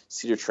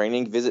see their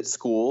training, visit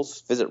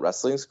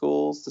wrestling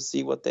schools to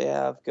see what they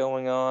have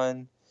going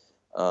on.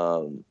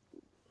 I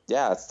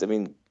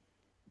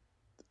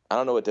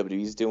don't know what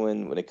WWE's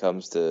doing when it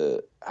comes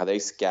to how they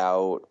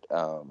scout.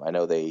 I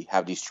know they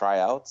have these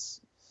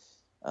tryouts.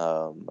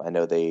 I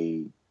know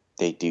they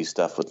do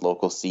stuff with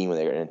local scene when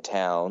they're in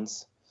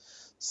towns.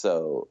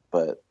 So,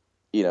 but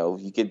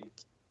you could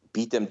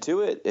beat them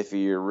to it if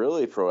you're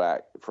really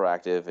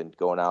proactive and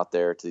going out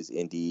there to these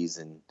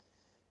indies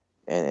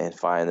and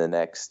find the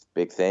next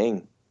big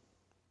thing.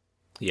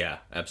 Yeah,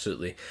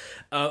 absolutely.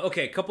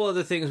 Okay, a couple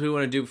other things we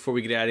want to do before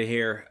we get out of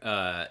here.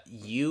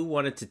 You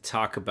wanted to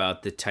talk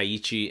about the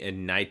Taichi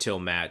and Naito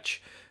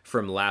match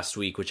from last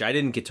week, which I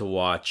didn't get to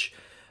watch.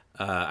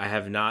 I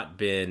have not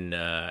been,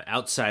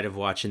 outside of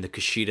watching the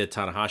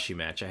Kushida-Tanahashi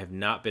match, I have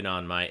not been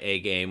on my A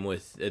game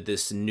with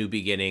this New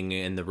Beginning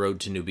and the Road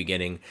to New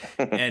Beginning.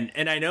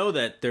 and I know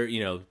that they're,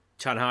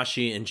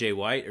 Tanahashi and Jay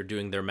White are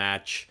doing their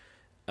match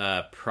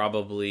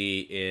probably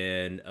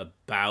in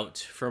about,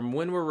 from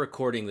when we're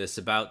recording this,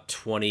 about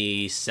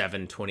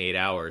 28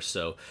 hours.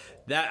 So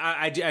that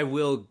I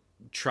will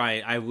try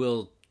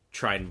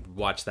and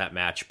watch that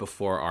match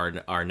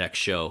before our next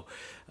show.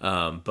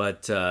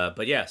 But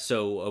yeah.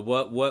 So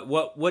what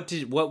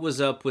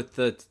was up with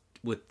the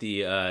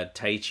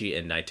Taichi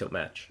and Naito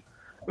match?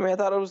 I mean, I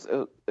thought it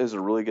was a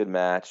really good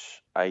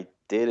match. I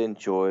did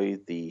enjoy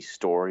the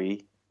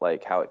story,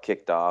 like how it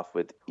kicked off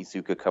with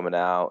Iizuka coming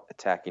out,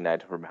 attacking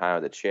Naito from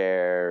behind the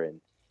chair,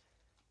 and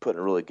putting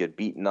a really good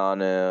beating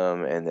on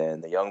him, and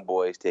then the Young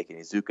Boys taking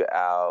Iizuka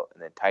out,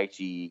 and then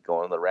Taichi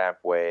going on the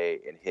rampway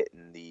and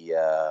hitting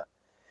the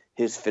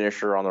his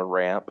finisher on the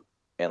ramp,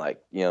 and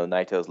like, you know,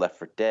 Naito's left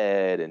for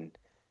dead, and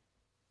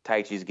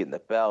Taichi's getting the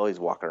belt. He's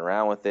walking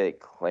around with it,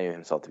 claiming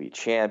himself to be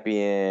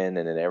champion,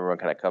 and then everyone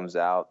kind of comes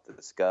out to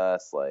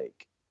discuss,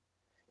 like,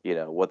 you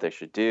know, what they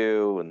should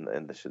do,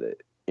 and they should,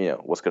 you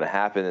know, what's going to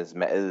happen. Is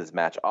this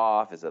match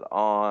off? Is it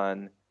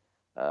on?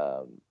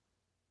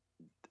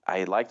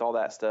 I liked all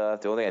that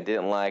stuff. The only thing I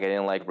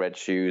didn't like Red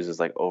Shoes is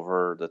like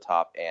over the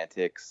top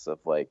antics of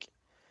like,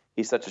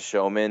 he's such a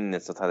showman,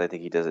 and sometimes I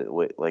think he does it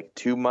like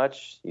too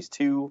much. He's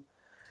too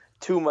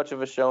much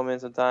of a showman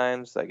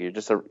sometimes. Like, you're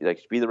just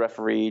like, be the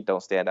referee,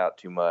 don't stand out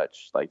too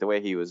much. Like the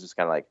way he was just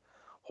kind of like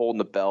holding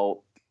the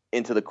belt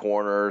into the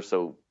corner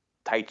so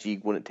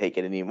Taichi wouldn't take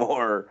it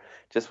anymore,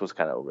 just was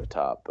kind of over the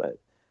top. But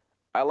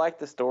I like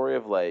the story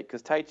of like,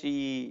 because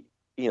Taichi,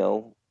 you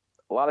know,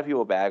 a lot of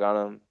people bag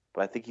on him,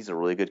 but I think he's a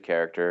really good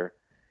character.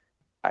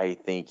 I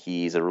think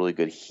he's a really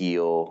good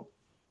heel.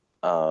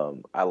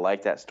 I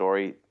like that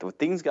story. The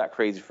things got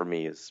crazy for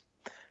me is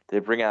they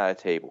bring out a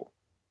table,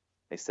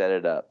 they set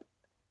it up,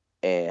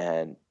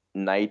 and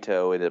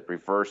Naito ended up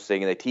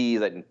reversing, and they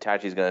tease that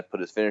Taichi's going to put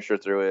his finisher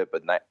through it,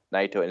 but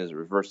Naito ends up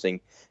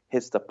reversing,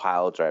 hits the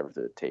pile driver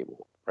to the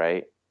table,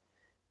 right?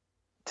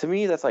 To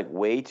me, that's like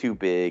way too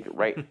big,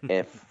 right?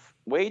 And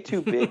way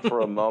too big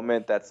for a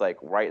moment that's like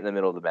right in the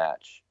middle of the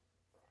match,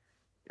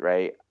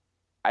 right?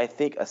 I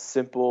think a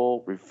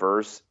simple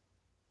reverse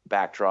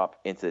backdrop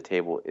into the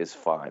table is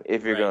fine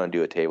if you're going to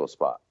do a table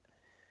spot.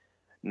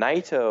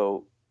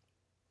 Naito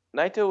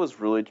was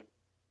really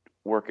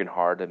working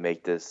hard to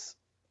make this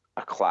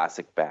a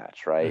classic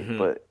match, right? Mm-hmm.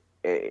 But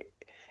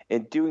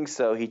in doing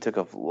so, he took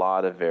a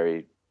lot of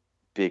very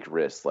big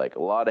risks, like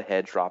a lot of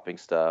head dropping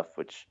stuff,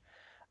 which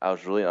I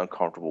was really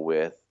uncomfortable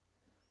with.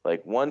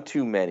 Like one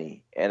too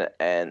many, and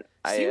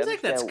seems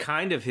like that's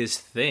kind of his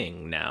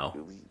thing now.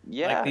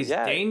 Yeah, like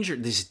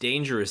these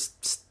dangerous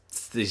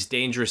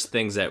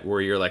things that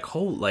where you're like,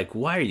 oh, like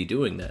why are you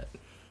doing that?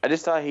 I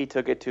just thought he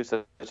took it to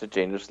such a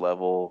dangerous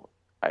level.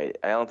 I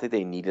don't think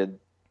they needed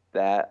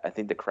that. I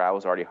think the crowd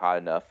was already hot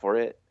enough for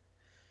it,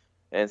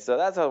 and so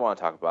that's what I want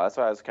to talk about. That's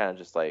why I was kind of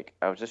just like,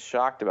 I was just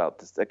shocked about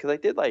this because I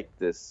did like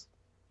this,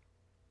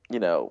 you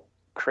know,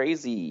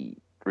 crazy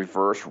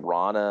reverse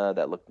Rana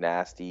that looked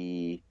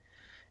nasty.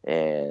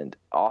 And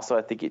also,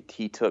 I think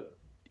Taichi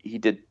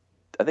did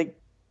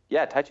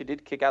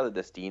kick out of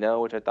the Destino,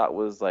 which I thought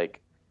was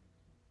like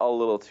a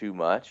little too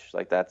much.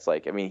 Like, that's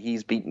like, I mean,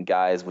 he's beaten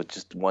guys with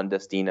just one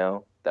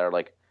Destino that are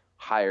like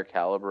higher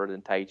caliber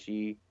than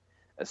Taichi,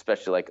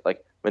 especially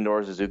like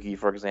Minoru Suzuki,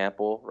 for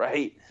example,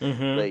 right?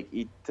 Mm-hmm. Like,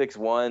 he takes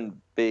one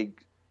big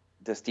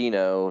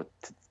Destino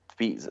to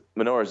beat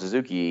Minoru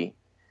Suzuki,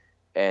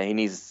 and he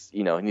needs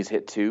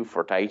hit two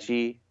for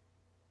Taichi.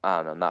 I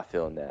don't know, I'm not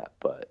feeling that,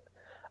 but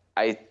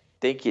I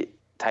think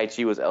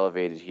Taichi was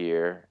elevated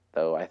here,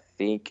 though. I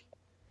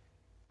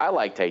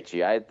like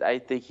Taichi. I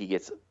think he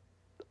gets a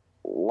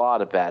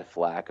lot of bad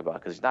flack about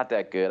because he's not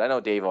that good. I know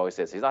Dave always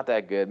says he's not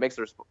that good. He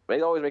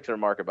always makes a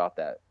remark about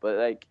that. But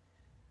like,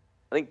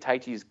 I think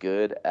Taichi's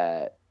good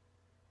at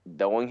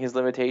knowing his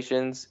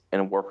limitations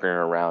and working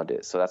around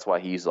it. So that's why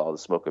he uses all the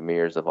smoke and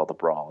mirrors of all the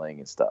brawling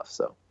and stuff.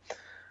 So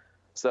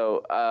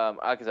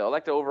like I said, I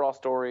like the overall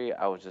story.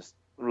 I was just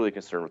really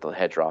concerned with the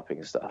head dropping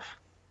and stuff.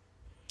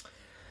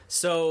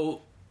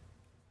 So,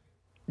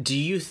 do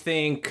you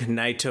think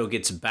Naito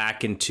gets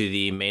back into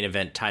the main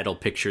event title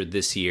picture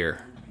this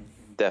year?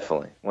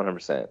 Definitely,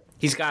 100%.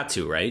 He's got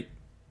to, right?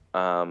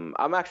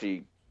 I'm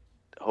actually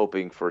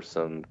hoping for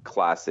some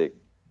classic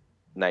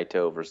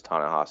Naito versus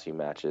Tanahashi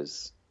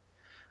matches.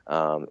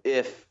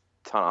 If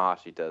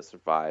Tanahashi does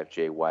survive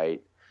Jay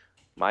White,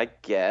 my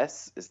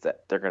guess is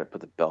that they're going to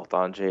put the belt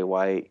on Jay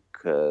White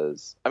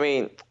because, I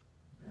mean,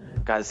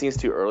 God, it seems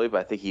too early,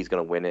 but I think he's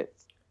going to win it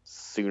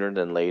sooner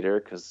than later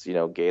because, you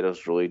know,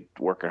 Gato's really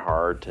working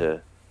hard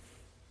to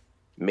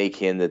make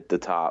him one of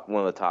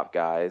the top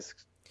guys.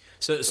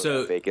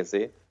 So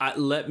vacancy.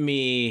 Let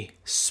me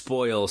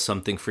spoil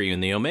something for you in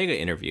the Omega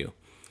interview.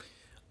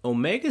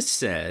 Omega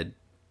said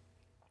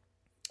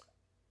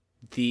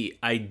the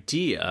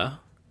idea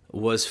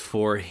was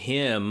for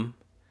him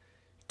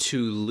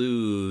to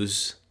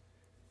lose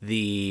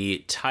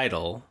the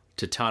title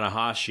to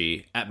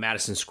Tanahashi at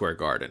Madison Square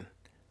Garden.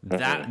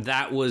 Mm-hmm.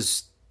 That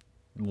was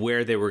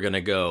where they were going to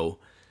go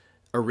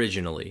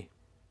originally.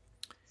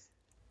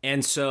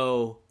 And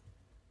so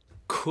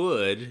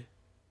could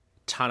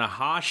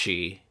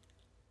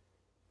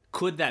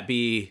that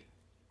be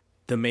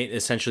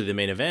essentially the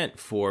main event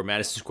for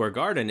Madison Square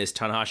Garden is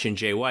Tanahashi and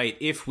Jay White,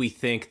 if we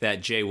think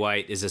that Jay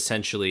White is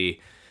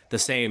essentially the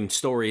same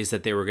stories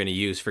that they were going to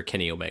use for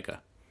Kenny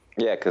Omega?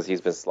 Yeah, because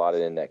he's been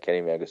slotted in that Kenny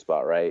Omega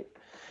spot, right?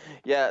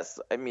 Yes,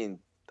 I mean,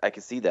 I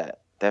can see that.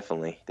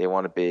 Definitely. They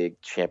want a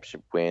big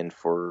championship win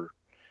for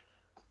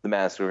the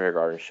Madison Square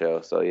Garden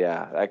show. So,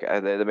 yeah,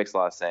 that makes a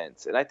lot of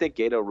sense. And I think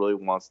Gato really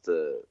wants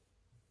to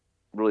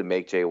really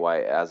make Jay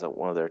White as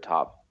one of their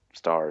top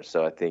stars.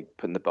 So I think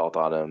putting the belt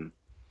on him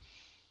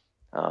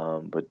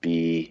would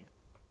be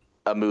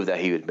a move that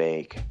he would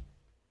make.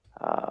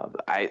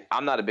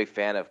 I'm not a big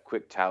fan of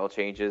quick title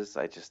changes.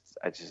 It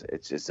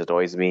just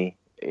annoys me.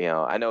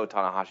 I know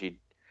Tanahashi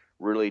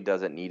really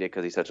doesn't need it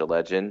because he's such a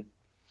legend.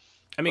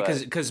 I mean,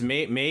 because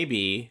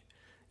maybe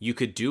you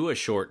could do a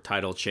short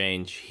title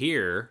change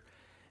here,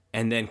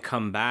 and then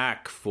come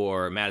back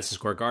for Madison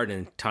Square Garden,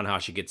 and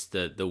Tanahashi gets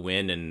the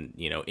win, and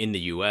in the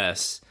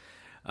U.S.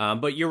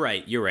 But you're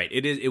right.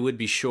 It would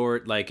be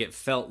short. Like, it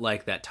felt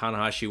like that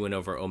Tanahashi win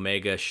over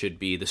Omega should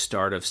be the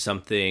start of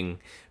something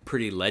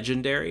pretty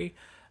legendary.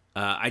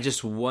 I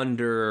just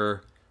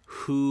wonder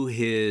who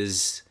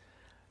his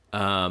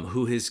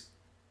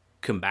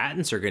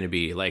combatants are going to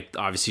be. Like,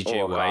 obviously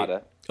Jay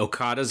White.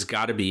 Okada's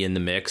got to be in the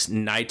mix.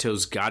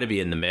 Naito's got to be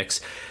in the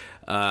mix.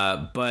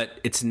 But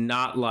it's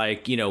not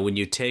like, when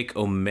you take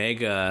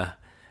Omega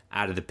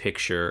out of the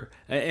picture,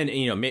 and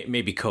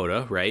maybe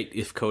Kota, right?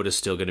 If Kota's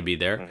still going to be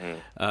there.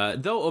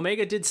 Mm-hmm. Though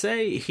Omega did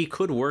say he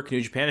could work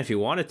New Japan if he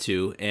wanted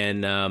to,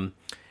 and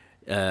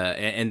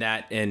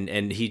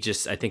he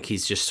just, I think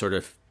he's just sort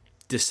of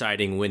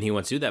deciding when he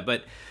wants to do that.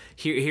 But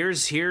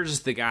here's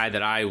the guy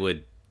that I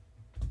would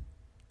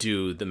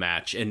do the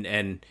match,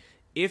 and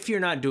if you're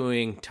not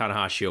doing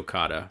Tanahashi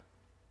Okada,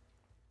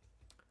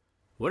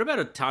 what about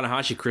a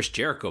Tanahashi Chris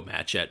Jericho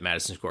match at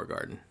Madison Square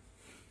Garden?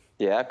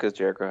 Yeah, because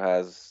Jericho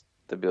has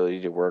the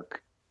ability to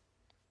work.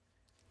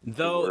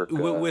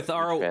 With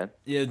ROH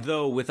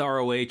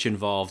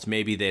involved,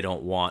 maybe they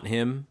don't want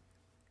him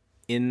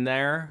in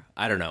there.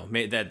 I don't know.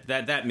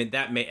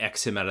 That may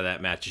X him out of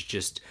that match. It's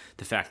just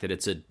the fact that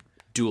it's a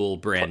dual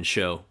brand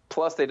show.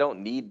 Plus, they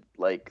don't need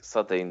like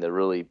something to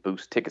really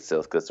boost ticket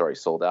sales because it's already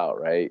sold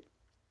out, right?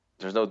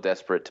 There's no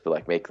desperate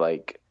to make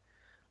like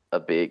a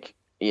big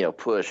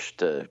push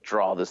to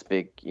draw this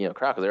big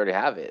crowd because they already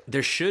have it.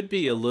 There should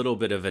be a little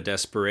bit of a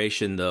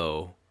desperation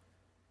though,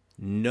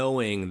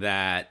 knowing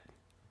that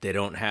they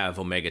don't have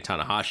Omega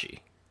Tanahashi,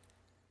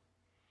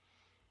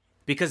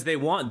 because they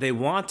want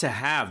to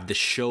have the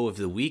show of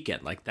the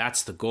weekend. Like,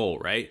 that's the goal,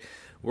 right?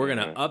 We're going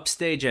to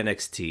upstage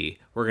NXT.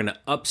 We're going to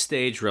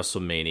upstage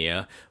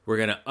WrestleMania. We're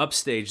going to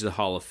upstage the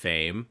Hall of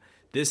Fame.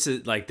 This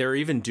is like, they're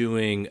even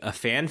doing a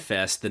fan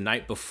fest the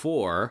night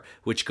before,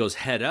 which goes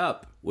head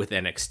up with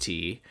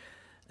NXT.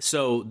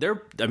 So they're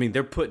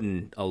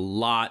putting a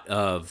lot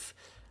of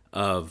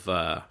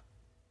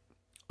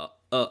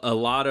a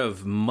lot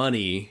of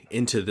money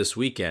into this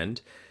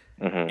weekend.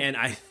 Mm-hmm. And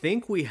I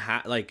think we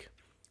have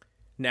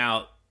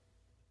now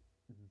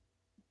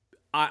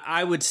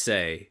I would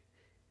say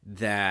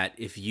that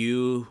if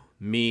you,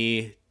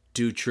 me,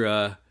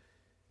 Dutra,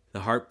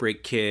 the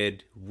Heartbreak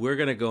Kid, we're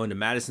going to go into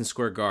Madison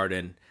Square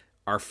Garden,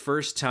 our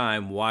first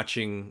time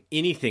watching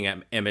anything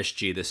at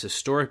MSG, this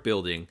historic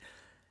building,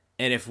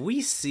 and if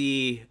we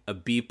see a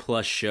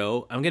B-plus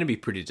show, I'm going to be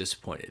pretty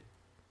disappointed.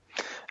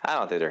 I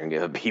don't think they're going to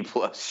give a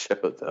B-plus show,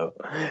 though.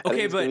 I think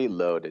it's going to be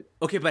loaded.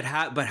 Okay, but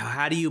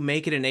how do you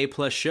make it an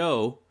A-plus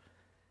show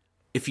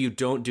if you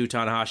don't do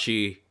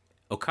Tanahashi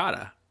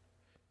Okada?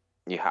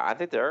 Yeah, I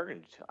think they're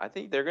going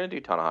to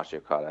do Tanahashi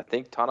Okada. I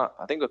think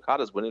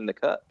Okada's winning the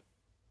Cup,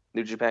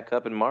 New Japan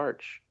Cup in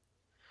March,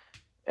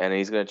 and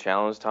he's going to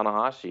challenge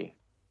Tanahashi.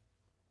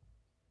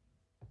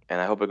 And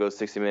I hope it goes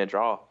 60-minute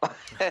draw.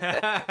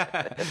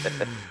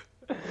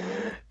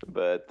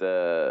 But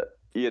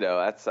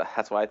that's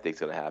what I think is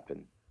going to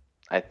happen.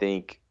 I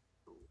think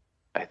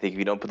if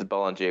you don't put the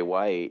belt on Jay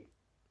White,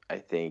 I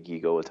think you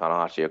go with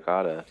Tanahashi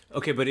Okada.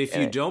 Okay, but if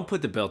you don't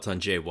put the belt on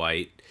Jay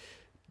White,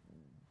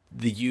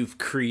 you've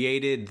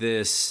created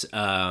this.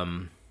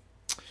 I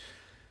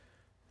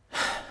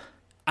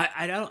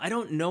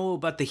don't know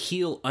about the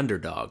heel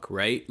underdog,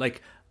 right?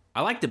 Like,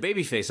 I like the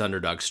babyface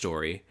underdog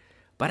story,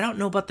 but I don't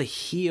know about the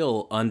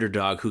heel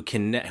underdog who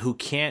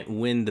can't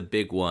win the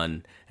big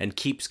one and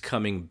keeps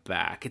coming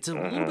back. It's a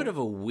little bit of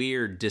a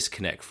weird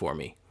disconnect for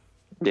me.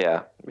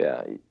 Yeah.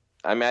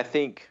 I mean, I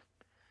think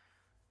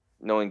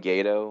knowing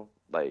Gato,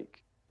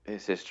 like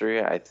his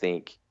history, I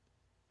think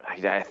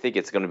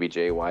it's going to be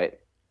Jay White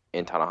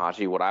and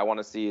Tanahashi. What I want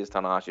to see is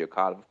Tanahashi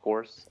Okada, of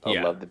course.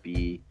 I'd love to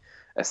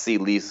see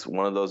at least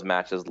one of those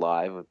matches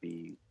live. Would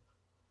be,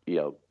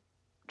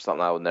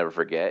 something I would never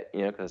forget.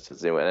 Because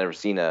I've never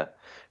seen a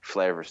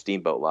Flair vs.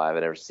 Steamboat live.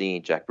 I've never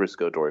seen Jack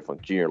Briscoe, Dory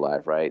Funk Jr.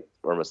 live, right?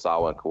 Or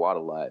Misawa and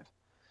Kawada live.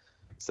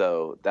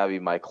 So that would be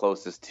my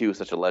closest to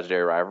such a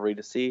legendary rivalry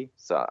to see.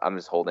 So I'm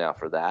just holding out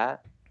for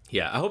that.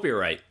 Yeah, I hope you're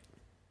right.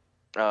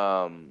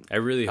 I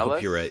really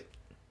hope you're right.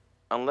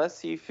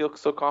 Unless you feel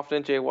so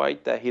confident, Jay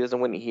White, that he doesn't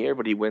win here,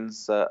 but he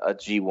wins a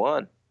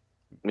G1.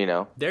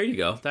 There you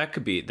go. That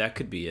could be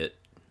it.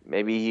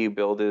 Maybe he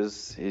build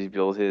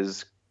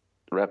his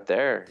rep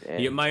there.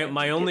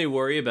 My only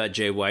worry about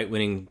Jay White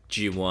winning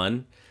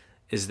G1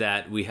 is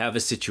that we have a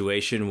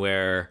situation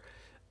where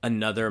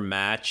another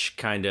match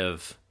kind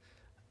of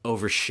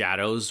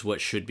overshadows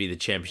what should be the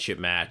championship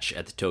match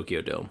at the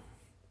Tokyo Dome.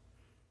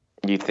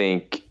 You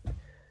think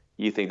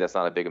that's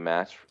not a big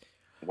match?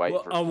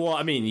 We'll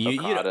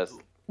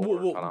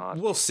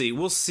see.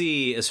 We'll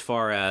see as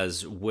far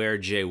as where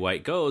Jay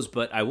White goes,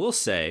 but I will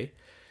say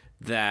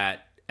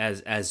that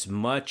as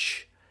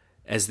much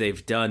as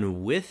they've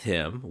done with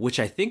him, which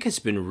I think has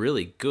been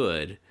really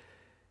good,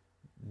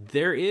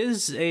 there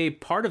is a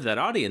part of that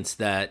audience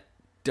that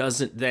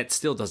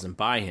still doesn't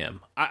buy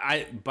him.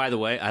 I by the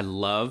way, I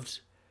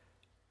loved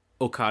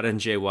Okada and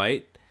Jay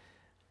White.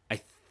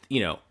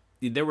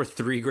 There were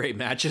 3 great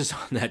matches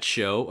on that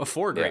show,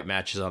 4 great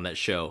matches on that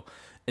show,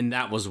 and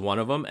that was one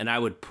of them. And I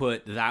would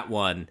put that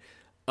one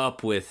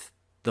up with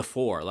the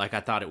 4. Like, I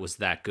thought it was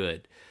that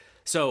good.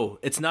 So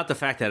it's not the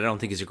fact that I don't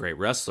think he's a great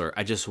wrestler.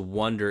 I just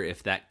wonder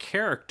if that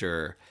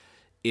character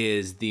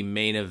is the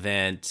main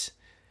event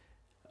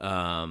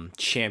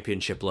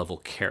championship level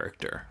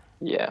character.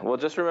 Yeah, well,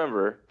 just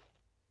remember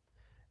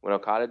when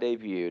Okada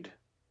debuted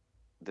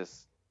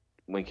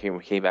when he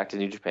came back to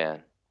New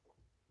Japan,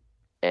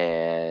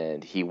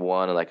 and he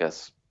won like a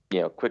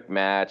quick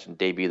match and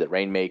debuted the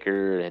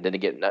Rainmaker, and then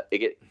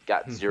it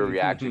got 0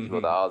 reaction.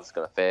 People thought, this is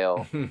gonna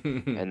fail,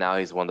 and now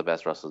he's one of the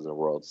best wrestlers in the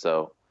world.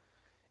 So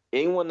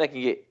anyone that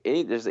can get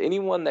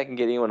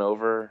anyone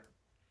over,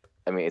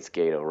 I mean, it's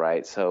Gato,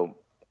 right? So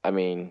I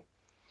mean,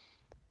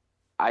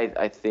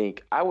 I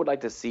think I would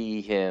like to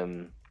see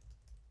him.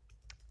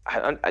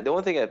 The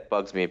only thing that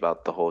bugs me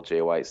about the whole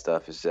Jay White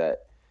stuff is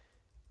that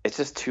it's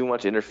just too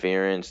much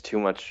interference, too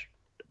much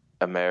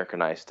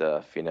Americanized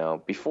stuff.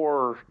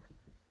 Before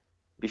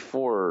when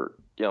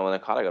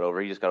Okada got over,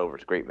 he just got over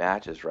to great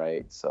matches,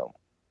 right? So,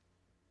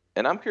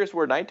 and I'm curious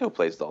where Naito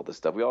plays with all this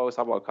stuff. We always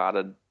talk about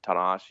Okada,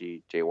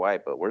 Tanahashi, Jay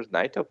White, but where's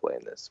Naito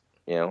playing this?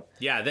 Yeah,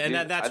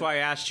 and that's why I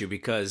asked you,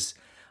 because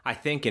I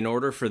think in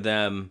order for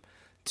them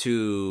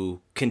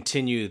to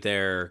continue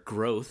their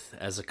growth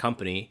as a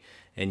company,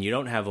 and you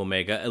don't have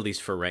Omega, at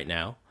least for right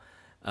now,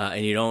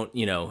 and you don't,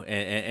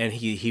 and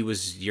he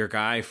was your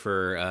guy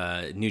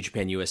for New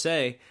Japan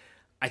USA,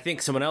 I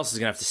think someone else is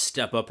going to have to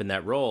step up in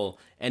that role.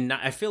 And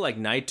I feel like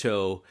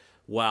Naito,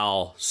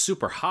 while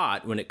super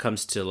hot when it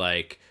comes to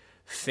like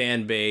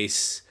fan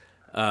base,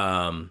 just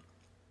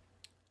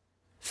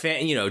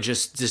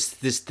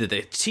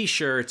the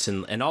t-shirts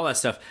and all that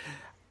stuff,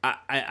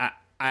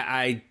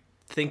 I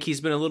think he's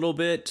been a little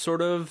bit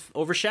sort of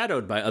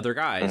overshadowed by other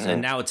guys,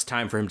 and now it's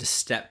time for him to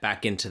step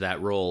back into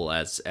that role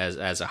as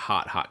a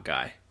hot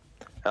guy.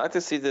 I like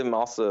to see them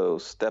also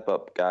step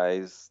up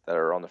guys that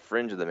are on the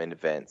fringe of the main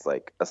events,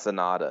 like a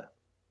Sonata.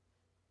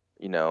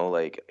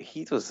 Like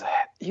he was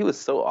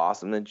so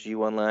awesome in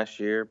G1 last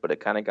year, but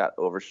it kind of got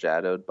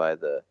overshadowed by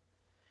the,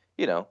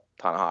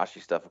 Tanahashi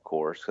stuff, of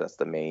course. That's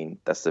the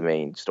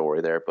main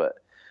story there. But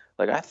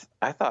like I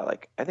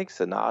think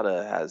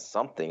Sonata has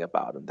something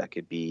about him that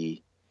could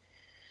be,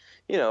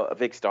 a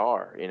big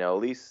star. At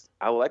least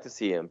I would like to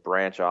see him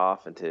branch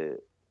off into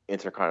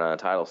Intercontinental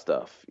title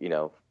stuff,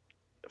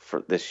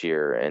 for this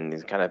year,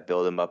 and kind of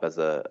build him up as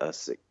a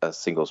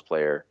singles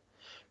player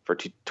for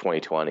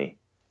 2020.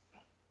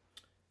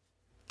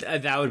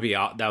 That would be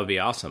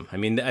awesome. I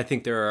mean, I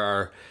think there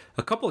are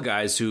a couple of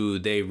guys who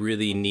they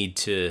really need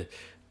to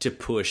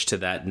push to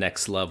that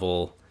next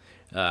level.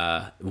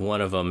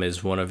 One of them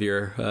is one of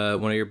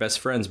your best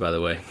friends, by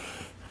the way.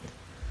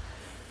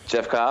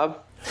 Jeff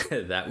Cobb?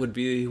 That would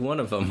be one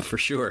of them for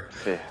sure.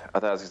 Yeah, I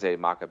thought I was going to say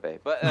Makabe,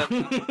 but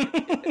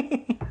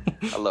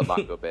I love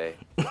Makabe.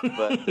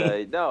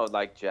 But no,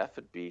 like Jeff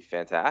would be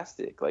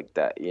fantastic. Like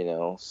that,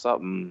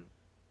 something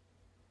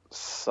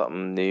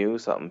new,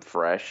 something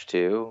fresh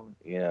too,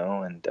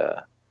 and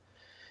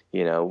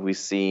we've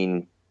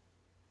seen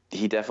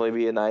he definitely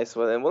be a nice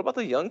one. And what about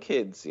the young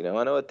kids? I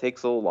know it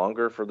takes a little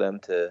longer for them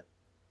to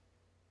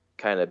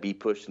kind of be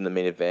pushed in the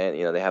main event.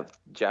 They have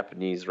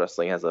Japanese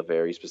wrestling has a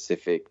very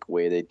specific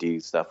way they do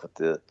stuff with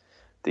the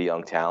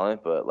young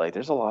talent, but like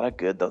there's a lot of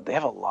good though. They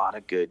have a lot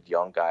of good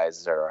young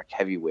guys that are like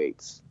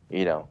heavyweights,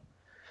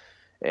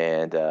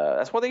 and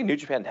that's one thing New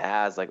Japan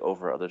has like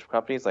over other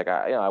companies. Like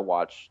I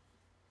watch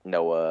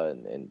Noah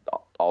and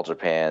All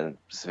Japan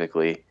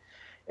specifically,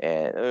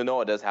 and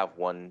Noah does have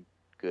one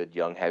good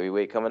young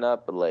heavyweight coming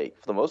up, but like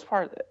for the most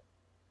part,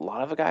 a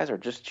lot of the guys are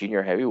just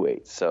junior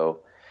heavyweights. So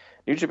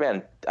New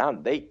Japan,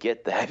 they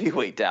get the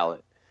heavyweight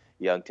talent,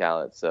 young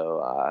talent.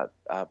 So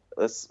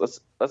let's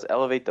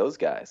elevate those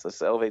guys.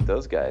 Let's elevate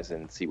those guys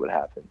and see what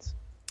happens.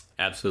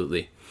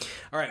 Absolutely.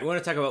 All right, we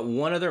want to talk about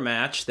one other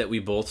match that we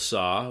both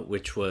saw,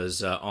 which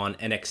was on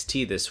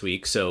NXT this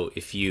week. So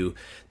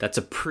that's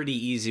a pretty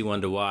easy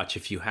one to watch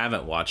if you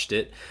haven't watched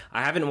it.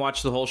 I haven't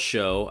watched the whole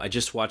show. I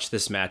just watched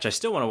this match. I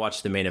still want to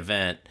watch the main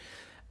event.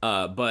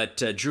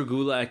 But Drew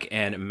Gulak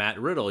and Matt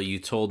Riddle, you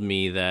told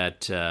me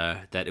that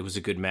it was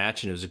a good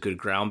match and it was a good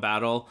ground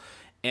battle.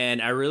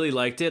 And I really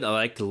liked it. I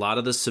liked a lot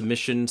of the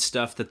submission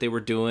stuff that they were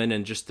doing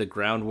and just the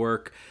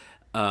groundwork.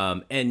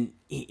 And,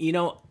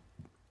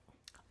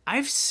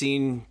 I've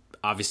seen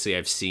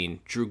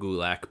Drew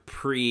Gulak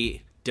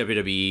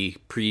pre-WWE,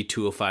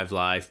 pre-205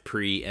 Live,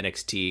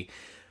 pre-NXT.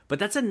 But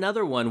that's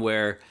another one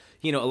where,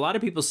 a lot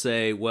of people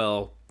say,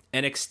 well,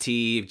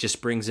 NXT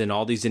just brings in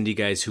all these indie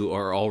guys who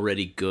are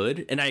already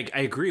good. And I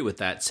agree with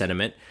that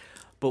sentiment.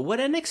 But what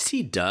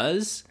NXT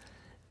does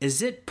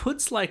is it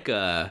puts like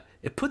a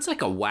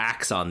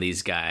wax on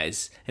these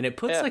guys. And it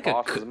puts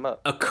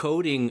a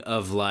coating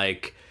of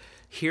like,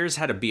 here's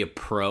how to be a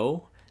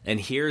pro. and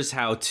here's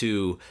how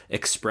to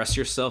express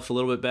yourself a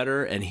little bit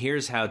better, and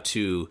here's how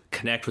to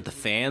connect with the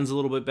fans a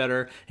little bit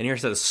better, and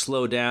here's how to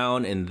slow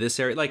down in this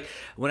area. Like,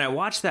 when I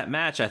watched that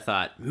match, I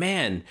thought,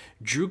 man,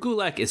 Drew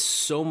Gulak is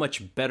so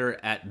much better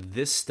at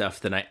this stuff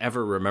than I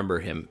ever remember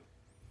him.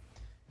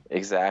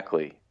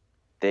 Exactly.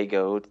 They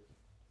go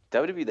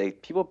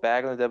WWE. People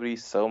bag on the WWE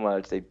so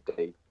much.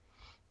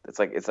 It's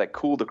like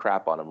cool to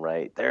crap on them,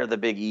 right? They're the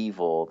big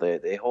evil.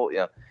 They hold,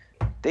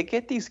 they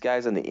get these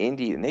guys on the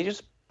indie and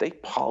they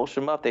polish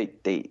them up.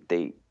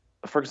 They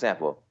for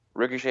example,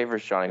 Ricochet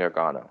versus Johnny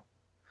Gargano,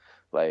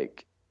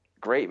 like,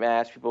 great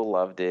match. People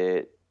loved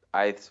it.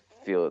 I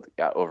feel it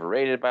got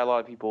overrated by a lot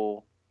of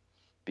people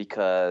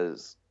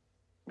because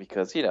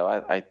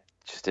I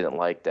just didn't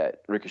like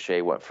that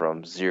Ricochet went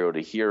from zero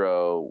to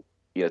hero.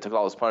 Took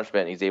all his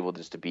punishment, and he's able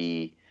just to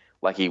be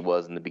like he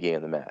was in the beginning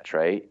of the match,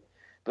 right?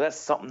 But that's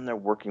something they're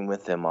working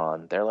with him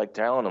on. They're like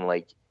telling him,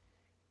 like,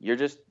 you're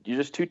just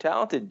too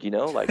talented,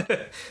 like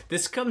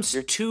this comes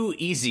too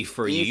easy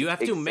for you. You have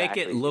to make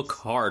it look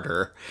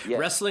harder. Yes,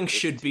 wrestling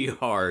should be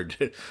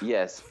hard.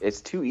 Yes,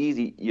 it's too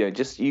easy. You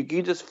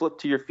can just flip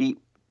to your feet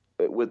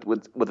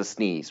with a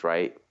sneeze,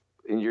 right?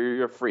 And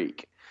you're a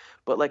freak.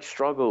 But, like,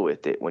 struggle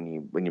with it when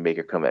you make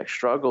your comeback.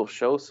 Struggle,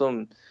 show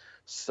some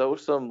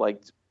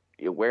like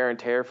wear and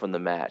tear from the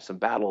match, some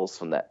battles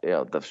from that.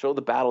 Show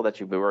the battle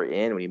that you were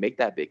in when you make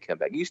that big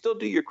comeback. You still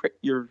do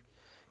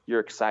your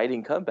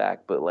exciting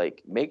comeback, but,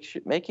 like, make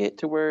it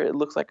to where it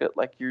looks like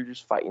you're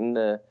just fighting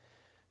to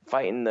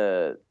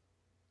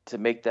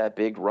make that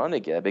big run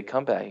again, a big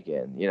comeback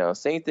again.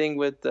 Same thing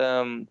with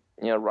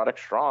Roderick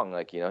Strong.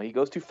 Like, he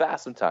goes too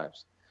fast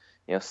sometimes.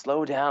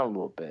 Slow down a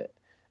little bit.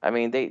 I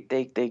mean, they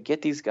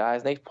get these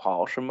guys and they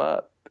polish them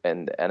up,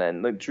 and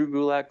then, like, Drew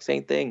Gulak,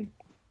 same thing.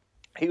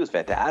 He was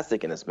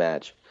fantastic in this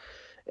match,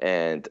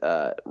 and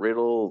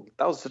Riddle,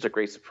 that was such a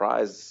great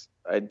surprise.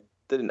 I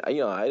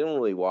don't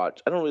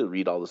really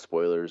read all the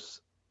spoilers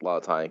a lot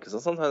of time,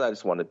 because sometimes I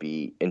just want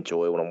to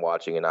enjoy what I'm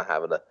watching and not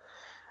having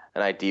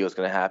an idea what's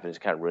going to happen. It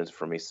just kind of ruins it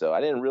for me. So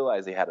I didn't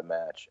realize they had a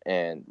match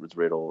and with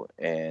Riddle,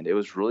 and it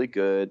was really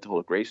good.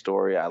 Told a great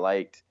story. I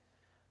like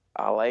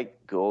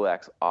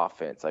Gulak's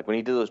offense. Like, when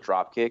he did those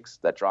drop kicks,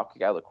 that drop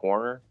kick out of the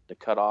corner to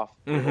cut off.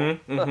 And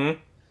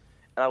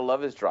I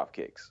love his drop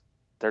kicks.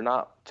 They're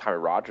not Tommy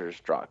Rogers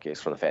drop kicks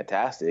from the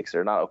Fantastics.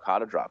 They're not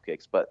Okada drop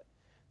kicks, but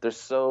they're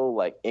so,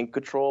 like, in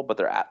control, but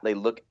they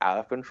look out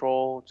of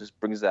control. Just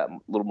brings that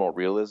little more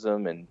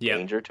realism and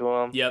danger to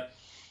them. Yep.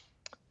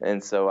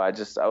 And so I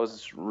was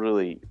just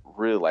really,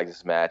 really like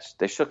this match.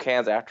 They shook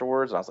hands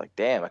afterwards, and I was like,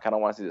 damn, I kind of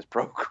want to see this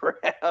program.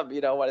 I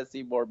want to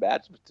see more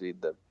matches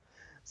between them.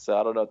 So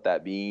I don't know what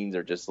that means,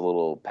 or just a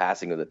little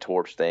passing of the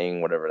torch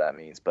thing, whatever that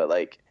means. But,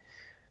 like,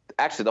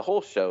 actually, the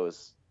whole show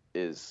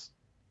is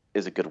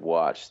a good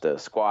watch. The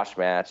squash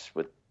match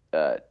with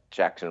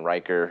Jackson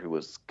Riker, who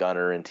was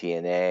Gunner in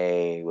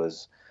TNA,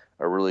 was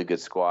a really good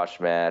squash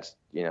match.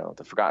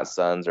 The Forgotten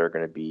Sons are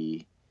going to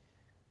be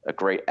a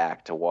great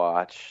act to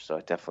watch, so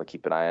I definitely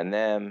keep an eye on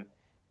them.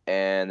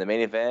 And the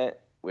main event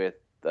with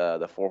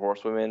the Four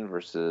Horsewomen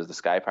versus the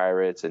Sky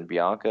Pirates and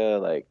Bianca,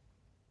 like,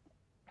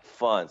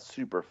 fun,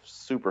 super,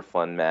 super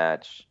fun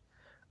match.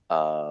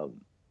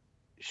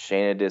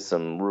 Shayna did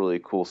some really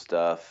cool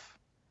stuff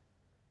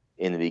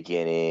in the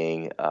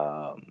beginning.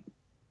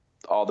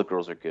 All the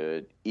girls are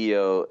good.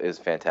 Io is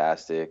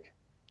fantastic.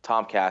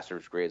 Tom Caster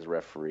was great as a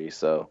referee.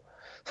 So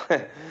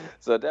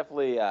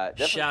definitely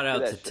shout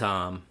out to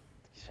Tom.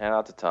 Shout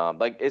out to Tom.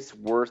 Like, it's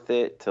worth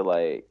it to,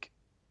 like,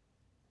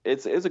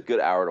 it's a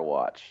good hour to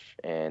watch,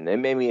 and it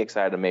made me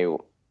excited to maybe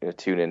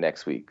tune in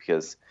next week,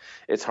 because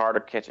it's hard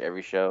to catch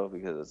every show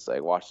because it's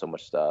like watch so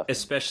much stuff.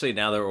 Especially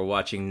now that we're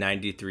watching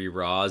 93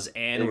 Raws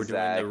and we're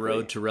doing the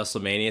road to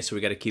WrestleMania, so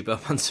we got to keep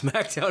up on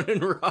SmackDown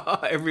and Raw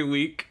every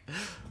week.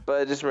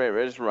 But it just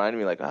reminded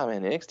me, like, oh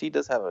man, NXT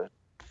does have a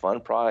fun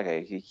product.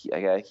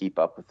 I got to keep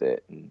up with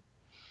it and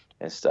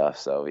stuff.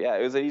 So yeah,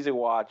 it was an easy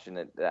watch, and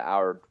the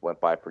hour went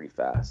by pretty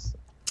fast.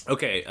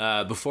 Okay,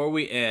 before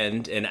we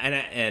end, and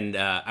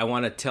I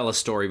want to tell a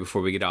story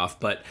before we get off,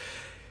 but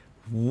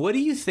what do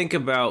you think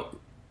about...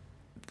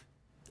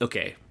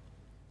 Okay,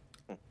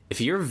 if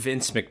you're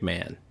Vince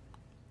McMahon,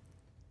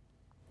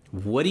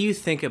 what do you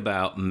think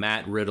about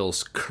Matt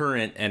Riddle's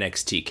current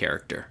NXT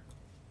character?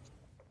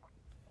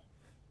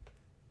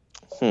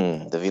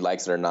 If he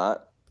likes it or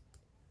not?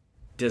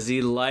 Does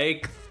he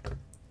like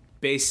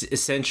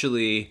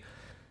essentially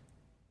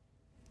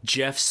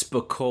Jeff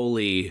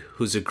Spicoli,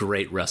 who's a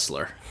great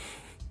wrestler?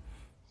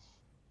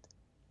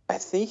 I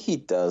think he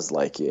does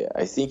like it.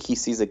 I think he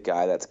sees a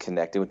guy that's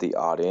connecting with the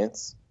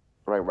audience.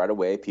 Right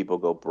away, people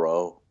go,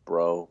 bro,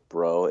 bro,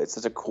 bro. It's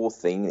such a cool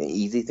thing, an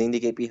easy thing to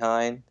get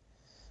behind.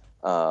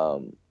 I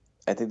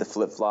think the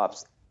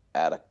flip-flops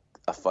add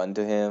a fun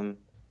to him.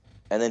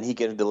 And then he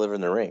can deliver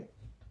in the ring,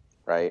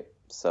 right?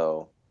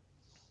 So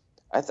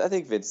I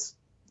think Vince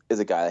is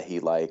a guy that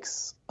he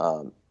likes.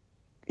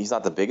 He's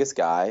not the biggest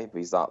guy, but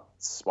he's not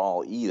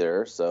small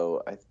either.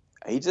 So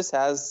he just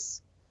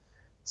has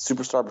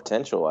superstar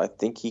potential. I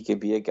think he could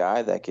be a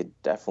guy that could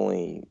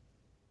definitely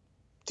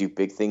do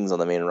big things on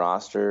the main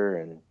roster,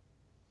 and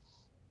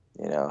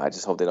I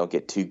just hope they don't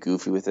get too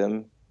goofy with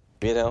him.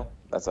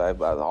 That's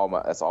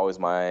always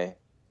my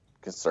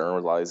concern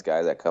with a lot of these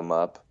guys that come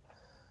up.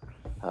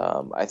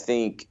 I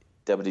think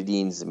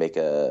WWE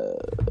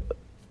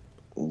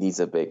needs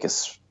to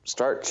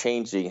start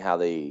changing how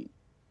they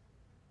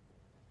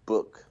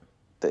book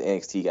the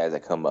NXT guys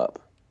that come up,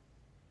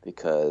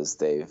 because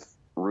they've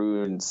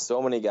ruined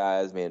so many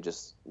guys, man,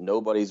 just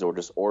nobodies or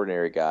just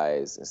ordinary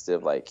guys, instead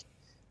of like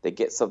they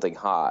get something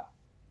hot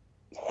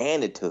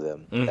handed to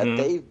them that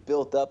they've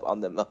built up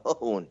on their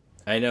own.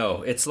 I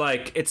know. It's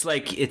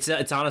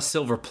on a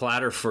silver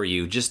platter for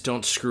you. Just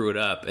don't screw it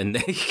up, and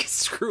they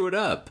screw it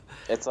up.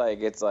 It's like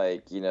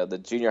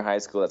the junior high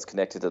school that's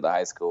connected to the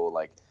high school.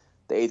 Like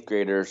the 8th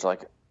graders are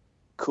like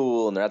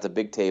cool, and they're at the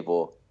big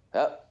table.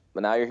 Yep.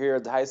 But now you're here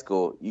at the high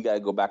school. You got to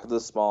go back to the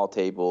small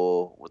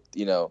table. With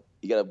you got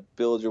to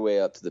build your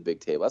way up to the big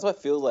table. That's what I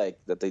feel like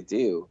that they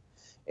do,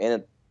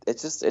 and they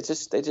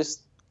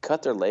just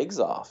cut their legs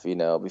off.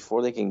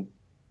 Before they can,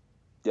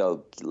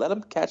 let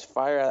them catch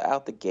fire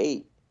out the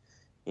gate.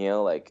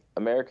 Like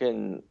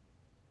American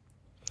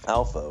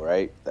Alpha,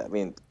 right? I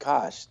mean,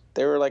 gosh,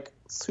 they were like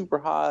super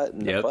hot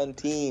and a fun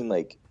team.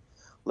 Like,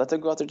 let them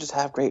go out there, just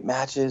have great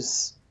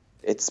matches.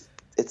 It's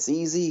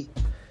easy.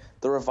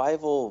 The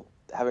Revival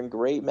having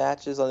great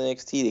matches on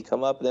NXT. They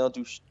come up and they don't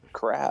do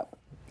crap.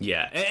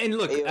 Yeah, and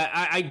look,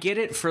 I get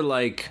it for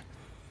like,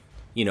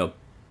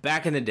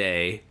 back in the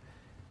day,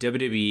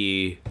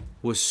 WWE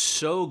was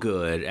so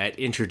good at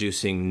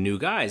introducing new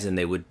guys, and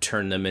they would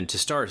turn them into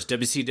stars.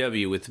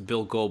 WCW with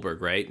Bill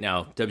Goldberg, right?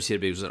 Now,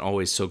 WCW wasn't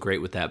always so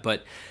great with that,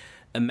 but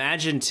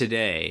imagine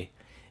today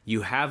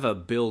you have a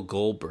Bill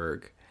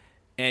Goldberg,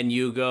 and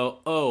you go,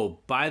 oh,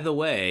 by the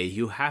way,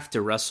 you have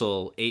to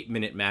wrestle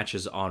 8-minute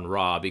matches on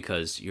Raw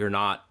because you're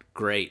not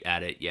great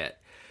at it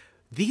yet.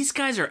 These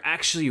guys are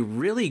actually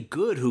really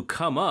good who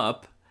come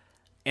up,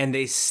 and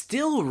they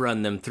still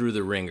run them through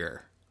the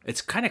ringer.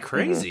 It's kind of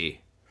crazy. Mm-hmm.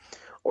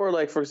 Or,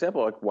 like, for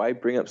example, like, why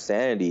bring up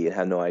Sanity and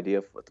have no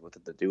idea what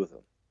to do with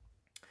him?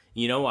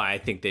 You know why I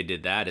think they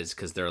did that is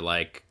because they're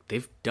like,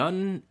 they've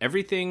done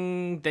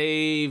everything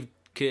they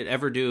could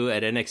ever do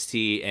at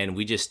NXT, and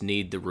we just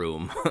need the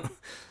room.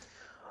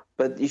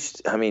 But,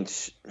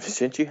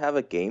 shouldn't you have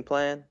a game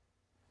plan?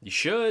 You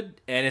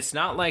should, and it's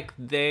not like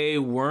they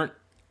weren't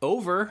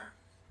over.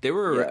 They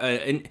were,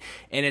 and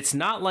it's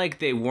not like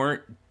they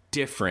weren't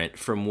different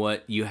from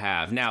what you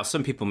have. Now,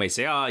 some people may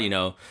say,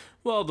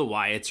 well, the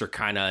Wyatts are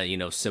kind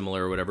of,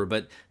 similar or whatever,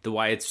 but the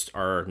Wyatts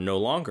are no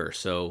longer.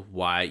 So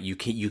why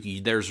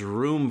there's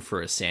room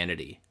for a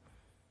Sanity.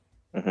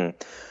 Mm-hmm.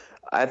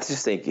 I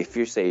just think if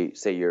you say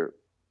you're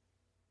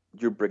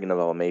bringing them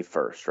on May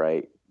 1st,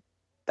 right?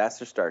 That's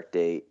their start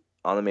date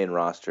on the main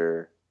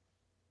roster.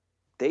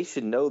 They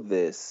should know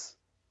this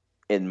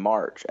in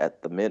March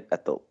at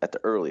the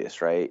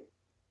earliest, right?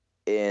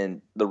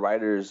 And the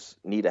writers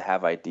need to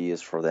have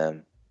ideas for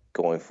them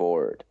going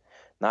forward,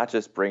 not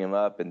just bring them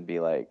up and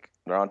be like,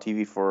 they're on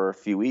TV for a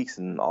few weeks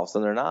and all of a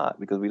sudden they're not,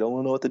 because we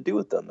don't know what to do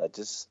with them.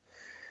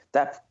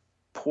 That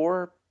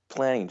poor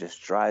planning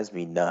just drives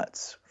me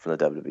nuts from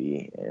the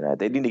WWE, and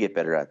they need to get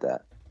better at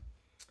that.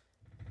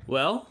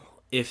 Well,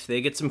 if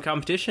they get some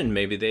competition,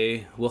 maybe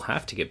they will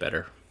have to get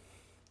better.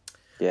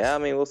 Yeah,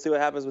 we'll see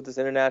what happens with this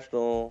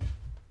international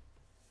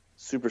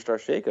superstar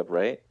shakeup,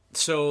 right?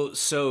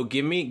 So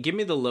give me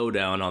the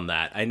lowdown on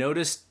that. I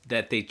noticed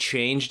that they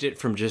changed it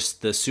from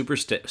just the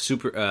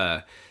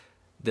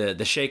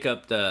the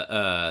shakeup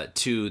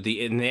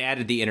and they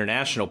added the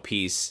international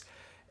piece.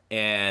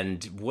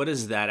 And what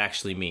does that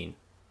actually mean?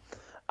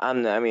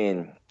 I'm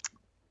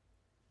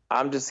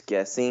just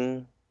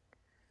guessing.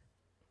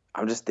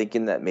 I'm just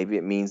thinking that maybe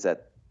it means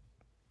that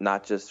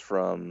not just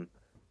from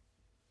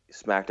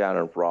SmackDown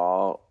and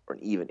Raw or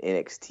even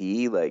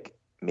NXT, like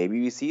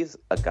maybe we see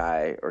a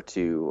guy or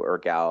two or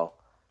a gal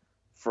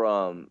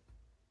from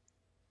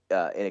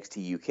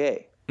NXT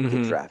UK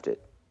get drafted,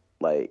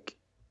 like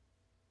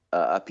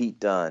a Pete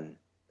Dunne,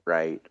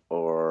 right,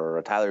 or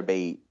a Tyler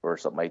Bate or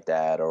something like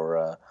that,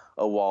 or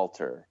a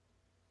Walter.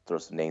 Throw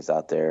some names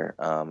out there.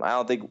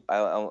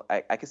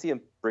 I can see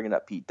him bringing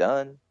up Pete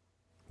Dunne.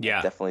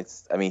 Yeah,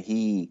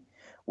 definitely.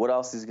 What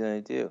else is he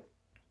gonna do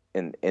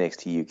in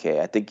NXT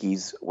UK? I think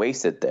he's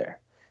wasted there.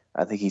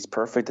 I think he's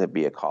perfect to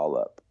be a call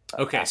up.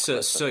 Okay,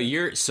 so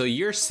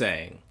you're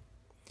saying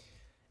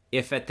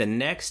if at the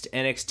next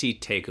NXT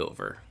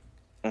takeover,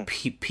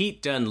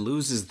 Pete Dunne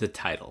loses the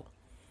title,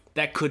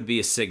 that could be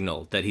a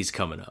signal that he's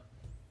coming up.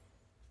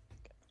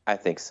 I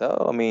think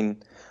so.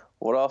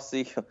 What else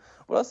is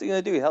he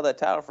gonna do? He held that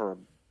title for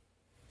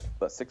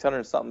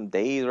 600 something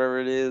days, whatever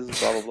it is,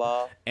 blah blah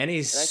blah. And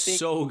he's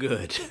so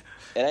good.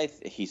 And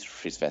he's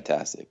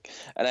fantastic.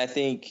 And I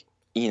think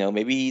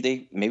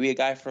maybe a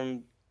guy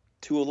from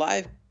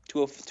 205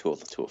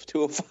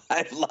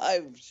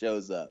 Live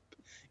shows up,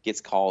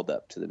 gets called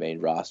up to the main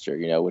roster,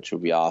 which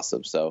would be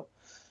awesome. So,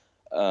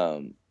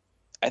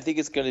 I think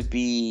it's going to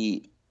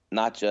be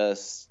not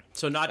just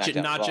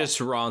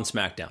just Raw and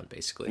SmackDown,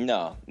 basically.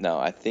 No.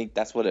 I think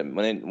that's what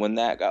when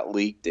that got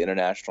leaked, the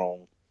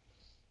international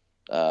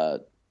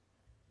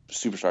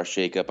superstar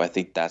shakeup. I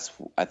think that's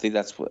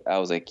what I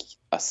was like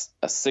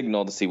a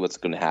signal to see what's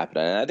going to happen,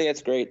 and I think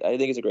it's great. I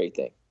think it's a great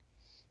thing,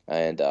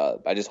 and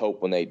I just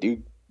hope when they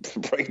do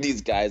bring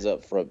these guys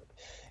up from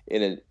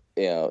in a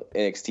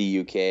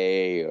NXT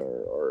UK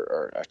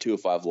or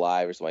 205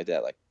 Live or something like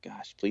that, like,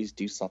 gosh, please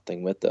do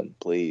something with them,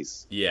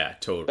 please. Yeah,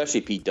 totally.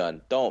 Especially Pete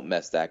Dunne. Don't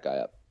mess that guy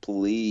up,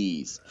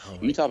 please.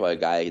 You talk about a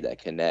guy that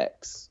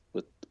connects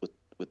with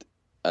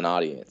an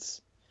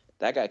audience.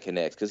 That guy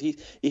connects because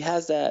he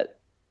has that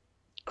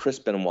Chris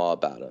Benoit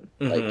about him.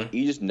 Like,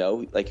 you just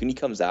know, like, when he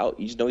comes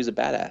out, you just know he's a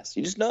badass.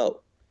 You just know,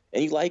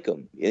 and you like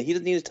him. And he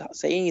doesn't need to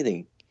say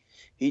anything.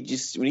 He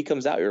just, when he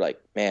comes out, you're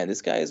like, man,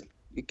 this guy,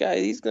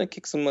 he's gonna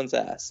kick someone's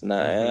ass, and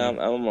I'm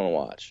gonna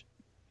watch.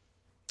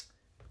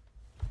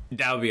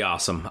 That would be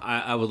awesome.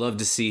 I would love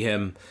to see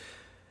him,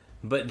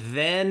 but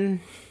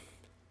then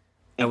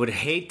I would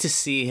hate to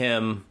see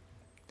him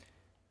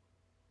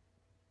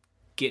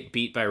get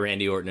beat by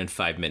Randy Orton in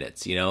 5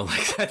 minutes. You know,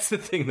 like, that's the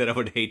thing that I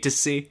would hate to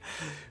see.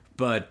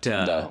 But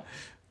No.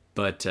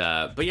 but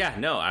yeah,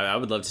 no, I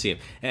would love to see him,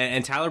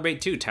 and Tyler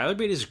Bate too. Tyler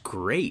Bate is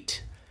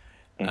great.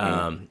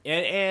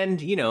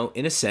 And you know,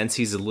 in a sense,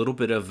 he's a little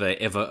bit of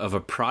a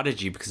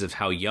prodigy because of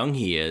how young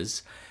he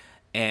is,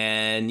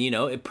 and you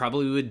know, it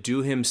probably would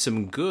do him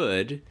some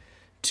good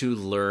to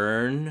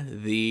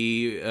learn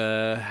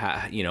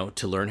to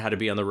learn how to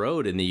be on the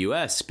road in the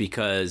U.S.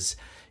 because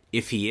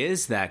if he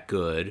is that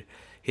good,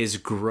 his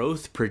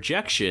growth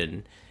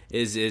projection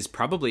is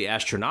probably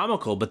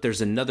astronomical. But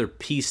there's another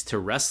piece to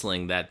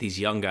wrestling that these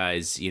young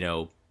guys, you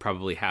know,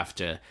 probably have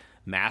to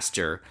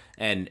master.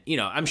 And you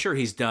know, I'm sure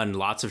he's done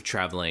lots of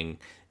traveling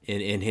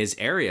in his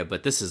area,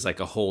 but this is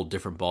like a whole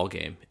different ball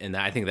game, and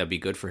I think that'd be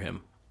good for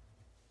him.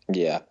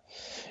 No,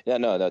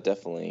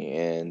 definitely.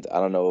 And I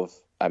don't know if,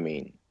 I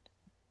mean,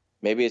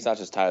 maybe it's not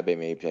just Tyler Bate,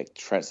 maybe like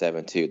Trent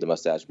Seven too, the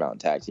Mustache Mountain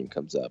Tag Team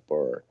comes up,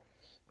 or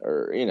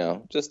you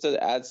know, just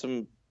to add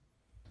some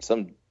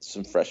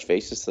fresh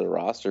faces to the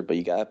roster. But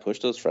you gotta push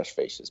those fresh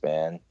faces,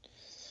 man.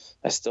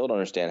 I still don't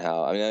understand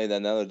how. I mean, I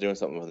know they're doing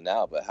something with it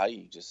now, but how do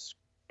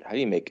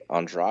you make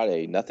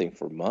Andrade nothing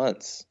for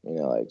months? You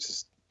know, like,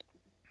 just,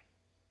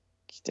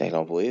 I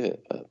don't believe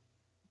it, but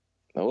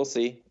we'll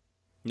see.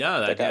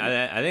 No, I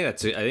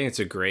think it's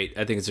a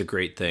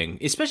great thing,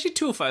 especially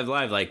 205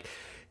 Live. Like,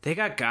 they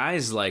got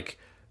guys like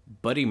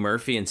Buddy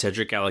Murphy and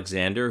Cedric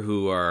Alexander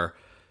who are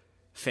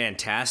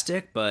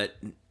fantastic, but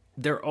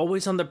they're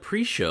always on the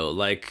pre-show.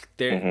 Like,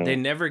 they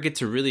never get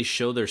to really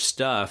show their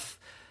stuff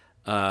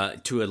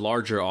to a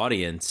larger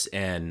audience.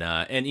 And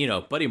you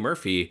know, Buddy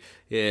Murphy,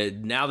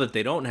 now that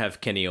they don't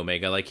have Kenny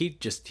Omega, like, he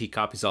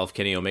copies all of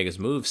Kenny Omega's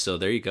moves. So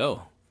there you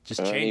go.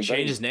 Just change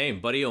his name,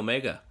 Buddy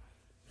Omega.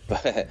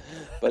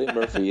 Buddy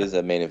Murphy is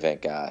a main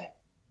event guy.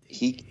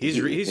 He's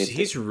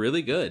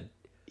really good.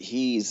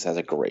 He has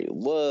a great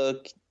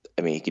look.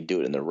 I mean, he could do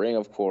it in the ring,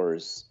 of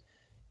course.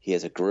 He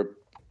has a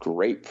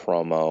great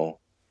promo.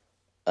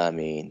 I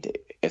mean,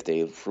 if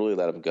they really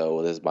let him go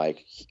with his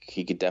mic,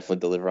 he could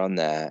definitely deliver on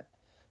that.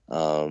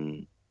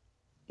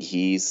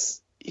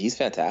 He's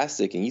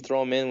fantastic, and you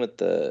throw him in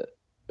with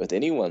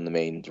anyone in the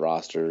main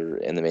roster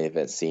and the main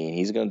event scene,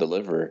 he's going to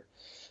deliver.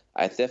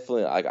 I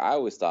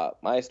always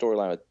thought my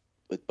storyline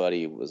with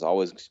Buddy was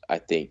always, I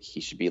think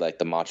he should be like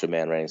the Macho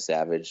Man Randy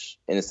Savage,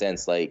 in a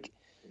sense. Like,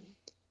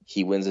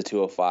 he wins the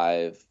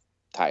 205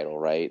 title,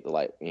 right?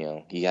 Like, you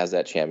know, he has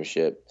that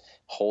championship,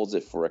 holds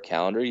it for a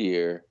calendar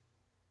year,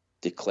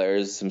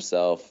 declares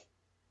himself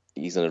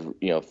he's going to,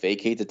 you know,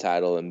 vacate the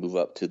title and move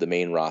up to the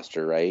main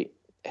roster, right?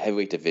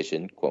 Heavyweight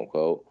division, quote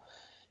unquote,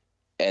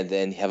 and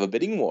then have a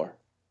bidding war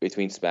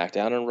between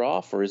SmackDown and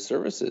Raw for his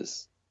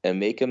services and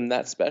make him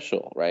that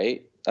special,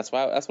 right? That's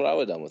what I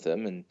would have done with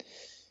him.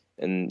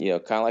 And you know,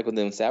 kind of like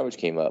when Savage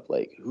came up,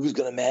 like, who's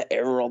gonna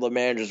all the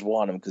managers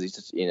want him because he's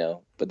just, you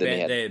know. But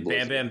then they had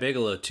Bam Bam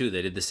Bigelow too.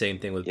 They did the same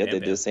thing with Bam Bam. They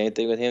did the same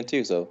thing with him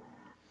too. So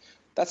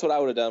that's what I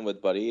would have done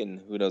with Buddy,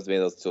 and who knows, maybe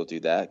they'll still do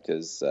that.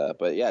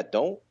 But yeah,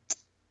 don't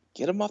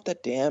get him off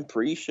that damn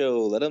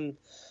pre-show. Let him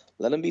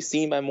be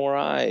seen by more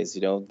eyes.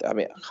 You know, I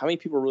mean, how many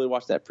people really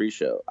watch that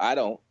pre-show? I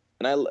don't,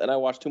 and I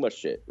watch too much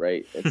shit,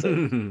 right? It's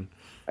like,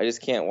 I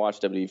just can't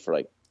watch WWE for,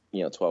 like,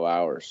 you know, 12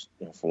 hours,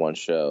 you know, for one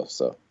show.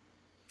 So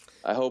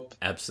I hope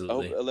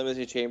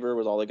Elimination Chamber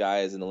with all the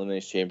guys in the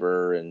Elimination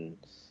Chamber and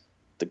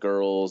the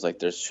girls, like,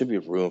 there should be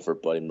room for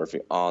Buddy Murphy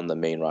on the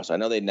main roster. I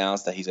know they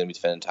announced that he's going to be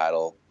defending the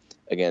title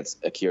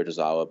against Akira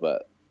Tozawa,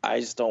 but I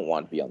just don't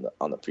want to be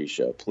on the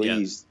pre-show.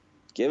 Please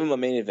give him a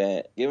main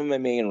event, give him a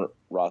main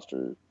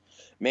roster,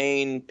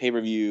 main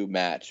pay-per-view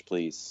match,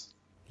 please.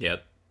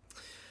 Yep.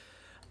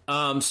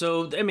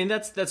 So, I mean,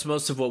 that's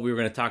most of what we were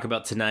going to talk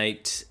about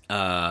tonight.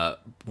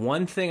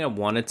 One thing I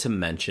wanted to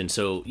mention,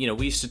 so, you know,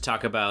 we used to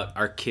talk about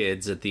our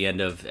kids at the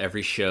end of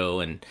every show,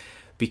 and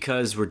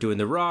because we're doing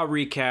the Raw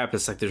recap,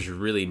 it's like there's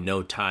really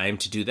no time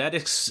to do that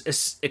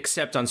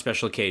except on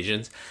special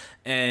occasions.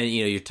 And,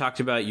 you know, you talked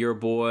about your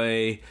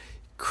boy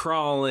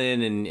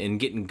crawling and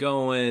getting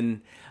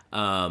going.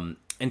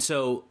 And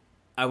so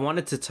I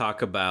wanted to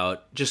talk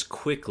about, just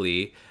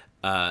quickly,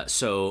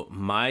 so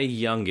my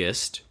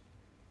youngest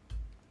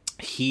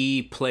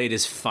he played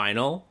his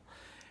final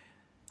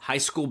high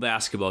school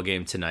basketball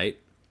game tonight.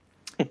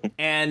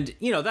 And,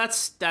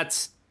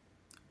 that's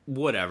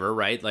whatever,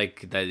 right?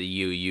 Like that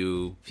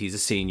he's a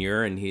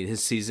senior and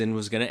his season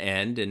was going to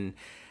end.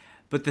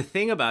 But the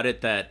thing about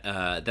it that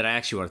I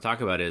actually want to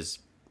talk about is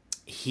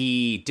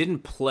he didn't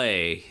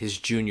play his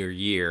junior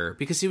year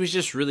because he was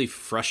just really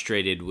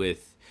frustrated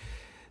with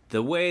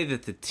the way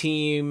that the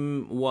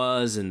team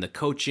was and the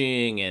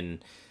coaching,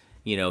 and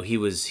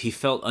he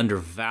felt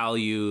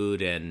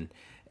undervalued and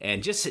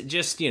just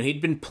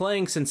he'd been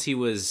playing since he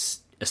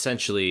was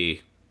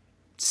essentially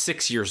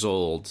 6 years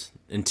old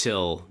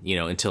until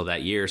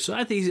that year. So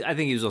I think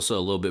he was also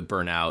a little bit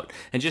burnt out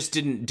and just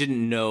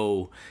didn't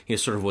know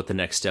sort of what the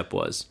next step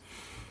was.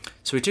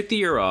 So he took the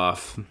year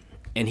off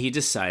and he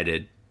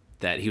decided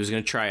that he was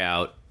going to try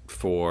out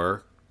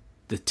for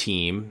the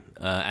team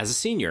as a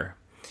senior.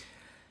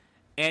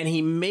 And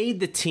he made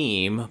the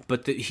team,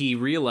 but he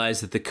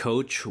realized that the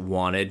coach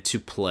wanted to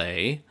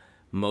play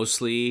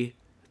mostly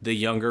the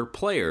younger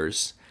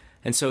players.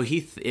 And so he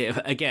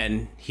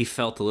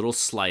felt a little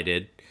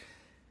slighted,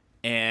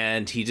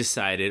 and he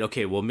decided,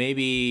 okay, well,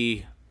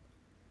 maybe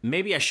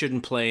I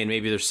shouldn't play, and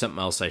maybe there's something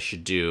else I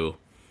should do.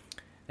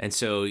 And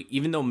so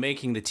even though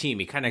making the team,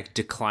 he kind of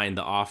declined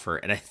the offer,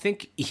 and I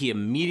think he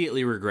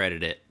immediately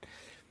regretted it.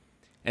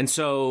 And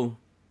so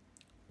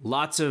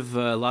lots of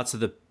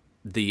the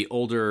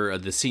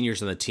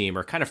seniors on the team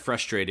are kind of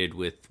frustrated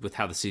with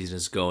how the season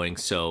is going.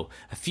 So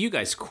a few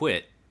guys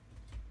quit.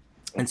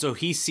 And so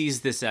he sees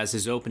this as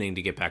his opening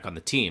to get back on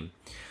the team.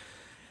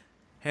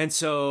 And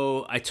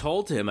so I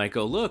told him, I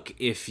go, look,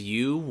 if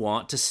you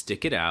want to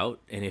stick it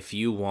out and if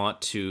you want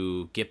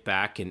to get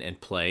back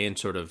and play and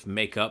sort of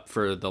make up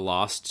for the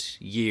lost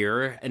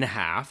year and a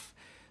half,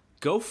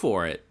 go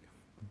for it.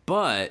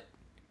 But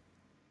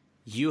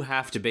you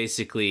have to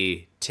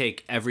basically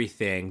take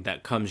everything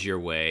that comes your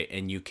way,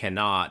 and you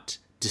cannot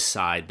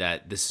decide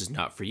that this is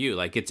not for you.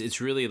 Like it's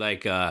really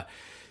like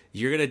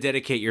you're going to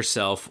dedicate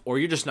yourself or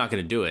you're just not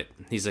going to do it.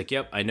 He's like,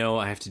 yep, I know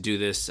I have to do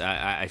this.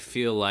 I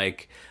feel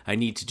like I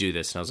need to do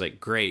this. And I was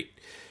like, great.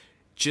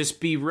 Just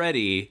be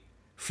ready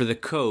for the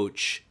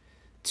coach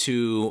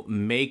to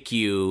make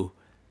you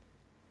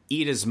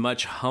eat as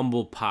much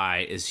humble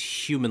pie as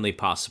humanly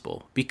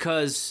possible,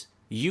 because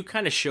you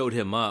kind of showed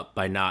him up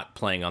by not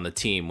playing on the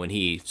team when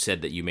he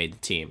said that you made the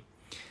team.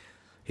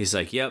 He's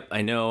like, yep,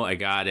 I know, I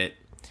got it.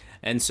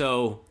 And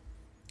so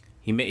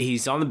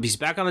he's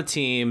back on the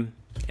team.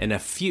 And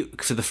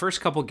for the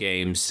first couple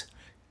games,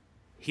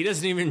 he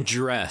doesn't even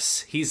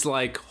dress. He's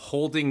like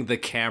holding the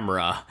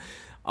camera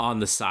on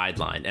the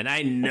sideline. And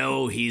I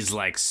know he's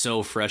like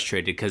so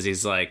frustrated because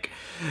he's like,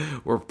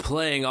 we're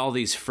playing all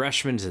these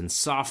freshmen and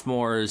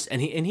sophomores.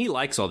 And he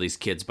likes all these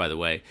kids, by the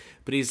way.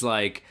 But he's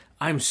like,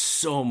 I'm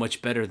so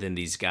much better than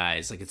these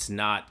guys. Like, it's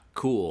not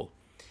cool.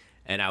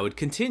 And I would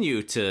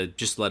continue to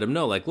just let him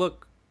know, like,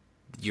 look,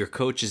 your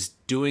coach is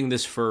doing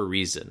this for a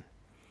reason.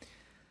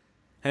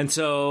 And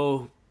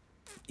so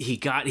he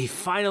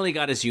finally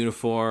got his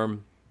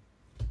uniform,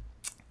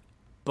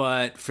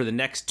 but for the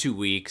next 2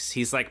 weeks,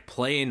 he's like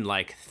playing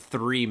like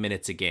 3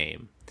 minutes a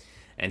game,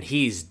 and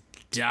he's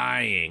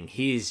dying.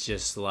 He's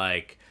just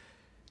like,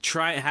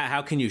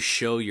 how can you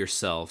show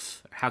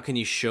yourself? How can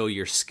you show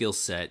your skill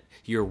set,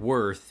 your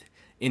worth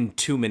in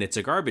 2 minutes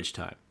of garbage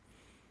time?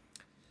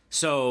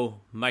 So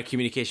my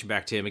communication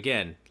back to him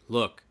again,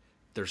 look,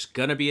 there's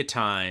gonna be a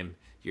time,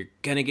 you're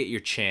gonna get your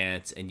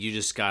chance, and you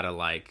just gotta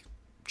like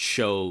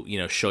show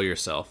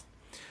yourself.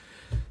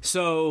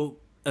 So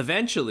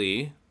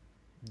eventually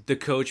the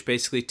coach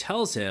basically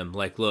tells him,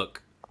 like,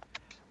 look,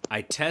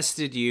 I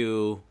tested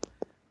you.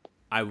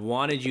 I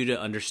wanted you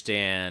to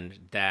understand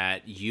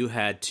that you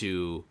had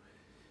to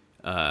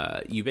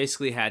you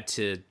basically had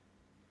to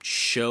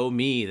show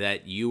me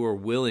that you were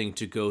willing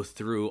to go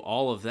through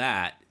all of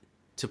that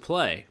to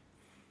play.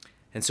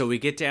 And so we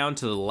get down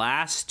to the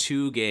last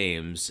 2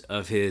 games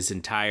of his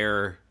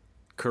entire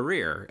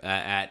career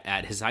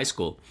at his high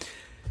school.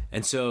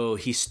 And so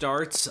he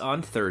starts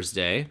on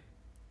Thursday,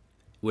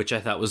 which I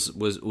thought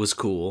was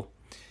cool.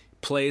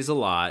 Plays a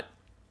lot.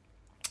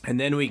 And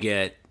then we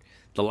get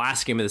the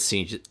last game of the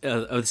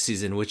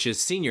season, which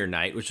is senior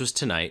night, which was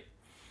tonight.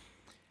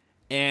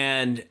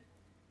 And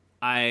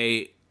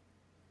I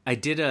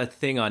did a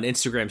thing on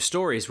Instagram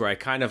stories where I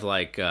kind of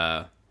like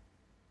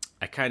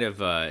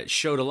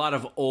showed a lot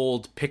of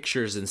old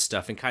pictures and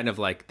stuff, and kind of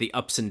like the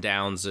ups and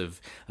downs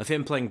of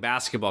him playing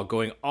basketball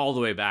going all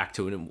the way back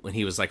to when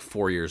he was like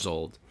 4 years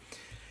old.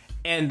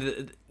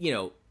 And,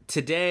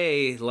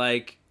 today,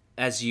 like,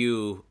 I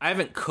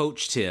haven't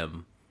coached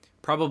him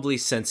probably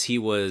since he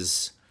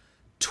was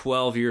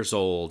 12 years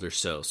old or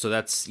so. So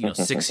that's,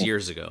 6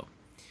 years ago.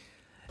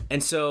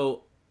 And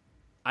so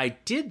I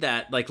did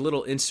that like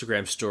little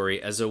Instagram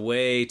story as a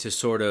way to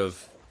sort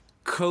of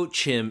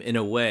coach him in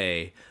a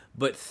way,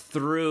 but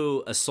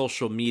through a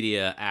social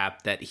media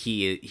app that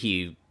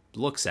he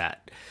looks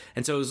at.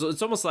 And so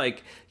it's almost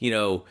like,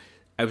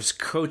 I was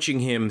coaching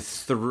him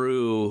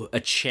through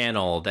a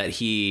channel that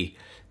he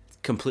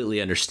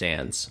completely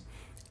understands.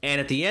 And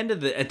at the end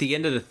of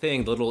the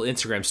thing, the little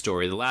Instagram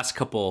story, the last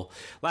couple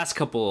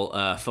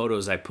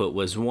photos I put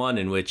was one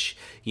in which,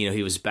 you know,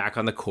 he was back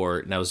on the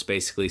court, and I was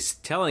basically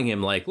telling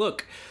him, like,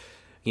 look,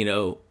 you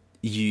know,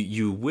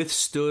 you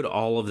withstood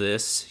all of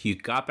this, you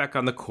got back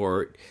on the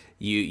court,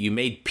 you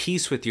made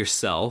peace with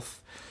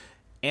yourself,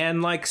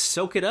 and, like,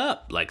 soak it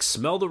up, like,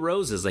 smell the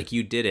roses, like,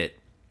 you did it.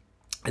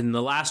 And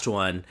the last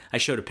one, I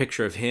showed a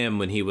picture of him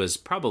when he was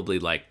probably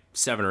like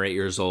 7 or 8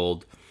 years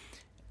old,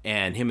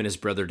 and him and his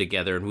brother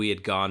together, and we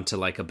had gone to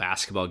like a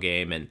basketball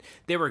game, and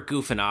they were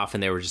goofing off,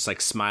 and they were just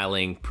like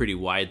smiling pretty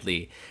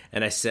widely.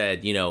 And I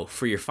said, you know,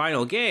 for your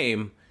final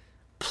game,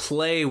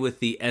 play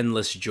with the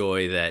endless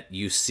joy that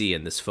you see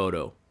in this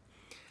photo.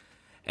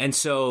 And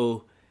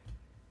so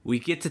we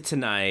get to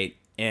tonight,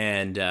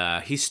 and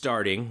he's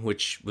starting,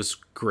 which was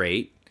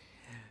great.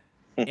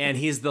 And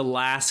he's the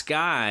last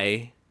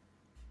guy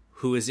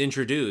who is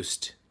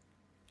introduced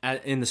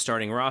in the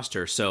starting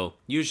roster. So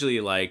usually,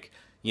 like,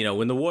 you know,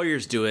 when the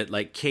Warriors do it,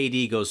 like,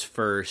 KD goes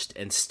first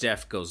and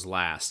Steph goes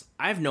last.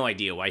 I have no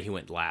idea why he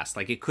went last.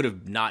 Like, it could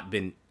have not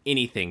been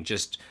anything,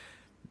 just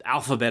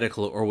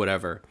alphabetical or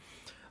whatever.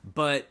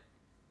 But,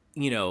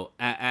 you know,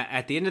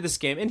 at the end of this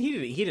game, and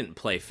he didn't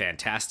play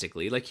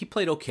fantastically. Like, he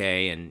played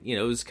okay, and, you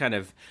know, it was kind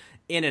of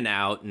in and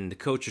out, and the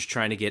coach was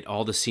trying to get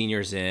all the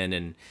seniors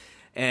in,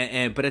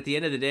 and but at the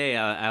end of the day,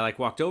 I like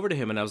walked over to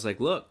him and I was like,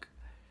 look,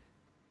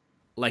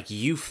 like,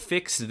 you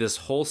fixed this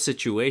whole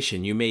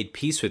situation. You made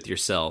peace with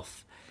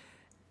yourself,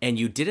 and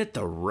you did it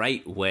the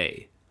right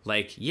way.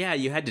 Like, yeah,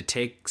 you had to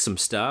take some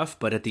stuff,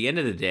 but at the end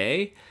of the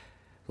day,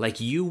 like,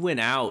 you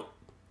went out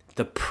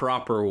the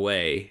proper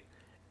way.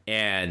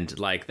 And,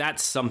 like,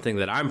 that's something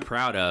that I'm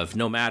proud of,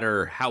 no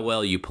matter how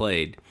well you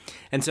played.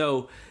 And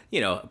so,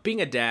 you know, being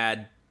a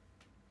dad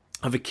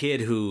of a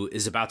kid who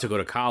is about to go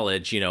to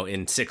college, you know,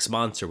 in 6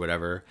 months or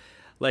whatever,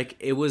 like,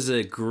 it was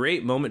a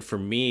great moment for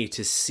me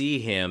to see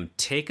him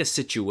take a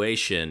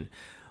situation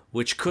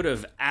which could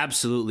have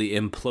absolutely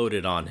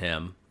imploded on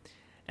him.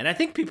 And I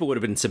think people would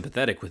have been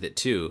sympathetic with it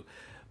too.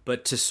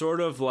 But to sort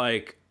of,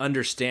 like,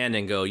 understand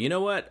and go, you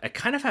know what, I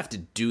kind of have to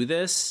do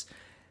this.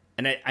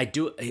 And I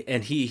do,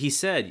 and he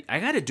said, I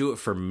got to do it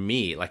for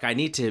me. Like, I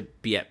need to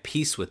be at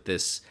peace with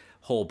this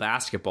whole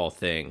basketball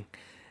thing.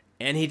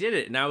 And he did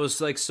it, and I was,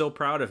 like, so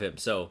proud of him.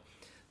 So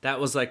that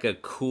was, like, a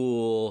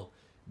cool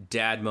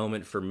dad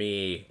moment for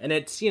me. And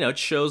it's, you know, it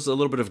shows a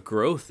little bit of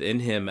growth in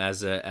him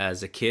as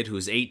a kid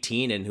who's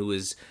 18 and who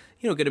is,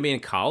 you know, going to be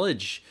in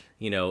college,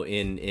 you know,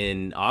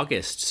 in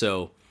August.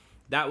 So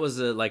that was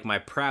like my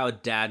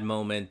proud dad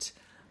moment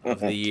of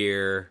the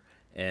year.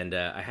 And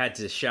I had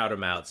to shout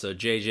him out. So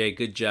JJ,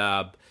 good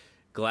job.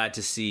 Glad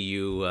to see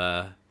you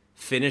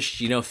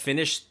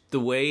finish the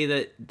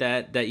way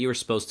that you were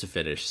supposed to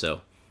finish.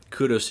 So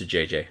kudos to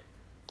JJ.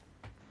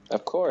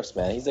 Of course,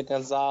 man. He's a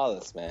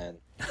Gonzalez, man.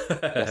 You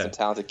got some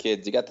talented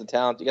kids. You got the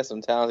talent. You got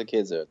some talented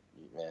kids,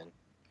 man.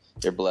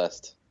 You're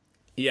blessed.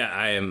 Yeah,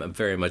 I am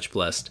very much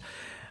blessed.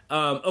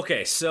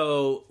 Okay,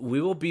 so we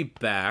will be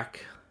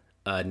back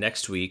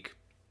next week.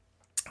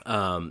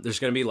 There's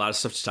going to be a lot of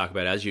stuff to talk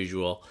about, as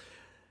usual.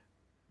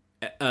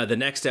 The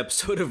next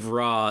episode of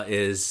Raw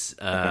is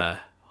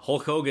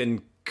Hulk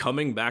Hogan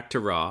coming back to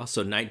Raw.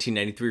 So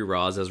 1993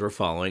 Raws as we're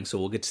following. So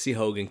we'll get to see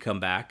Hogan come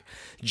back.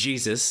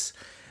 Jesus.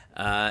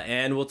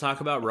 And we'll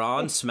talk about Raw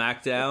and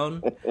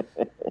SmackDown.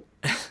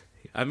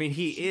 I mean,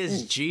 he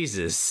is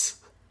Jesus.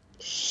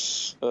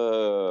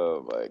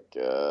 Oh, my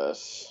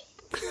gosh.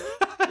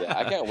 Yeah,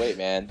 I can't wait,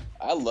 man.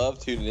 I love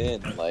tuning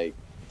in, like,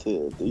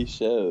 to these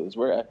shows.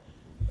 I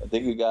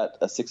think we got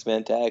a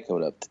 6-man tag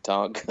coming up to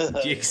Tonk.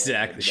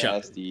 Exactly.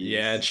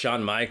 Yeah, and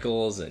Shawn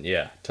Michaels, and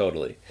yeah,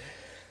 totally.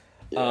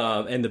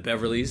 Yeah. And the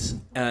Beverleys.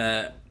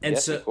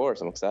 Yes, of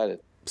course. I'm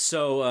excited.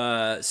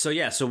 So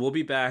we'll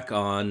be back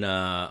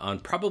on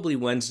probably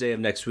Wednesday of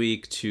next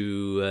week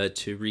to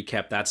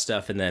recap that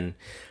stuff, and then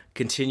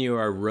continue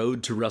our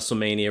Road to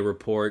WrestleMania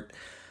report,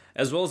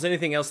 as well as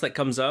anything else that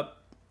comes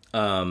up.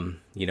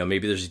 You know,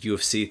 maybe there's a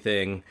UFC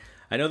thing.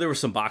 I know there was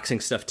some boxing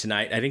stuff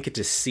tonight. I didn't get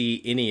to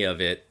see any of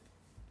it.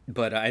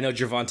 But I know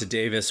Gervonta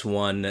Davis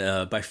won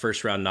by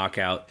first round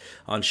knockout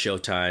on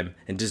Showtime,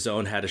 and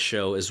DAZN had a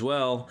show as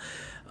well.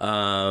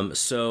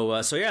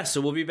 So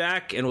we'll be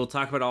back and we'll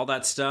talk about all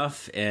that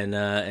stuff, and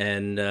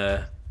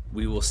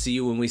we will see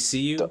you when we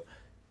see you.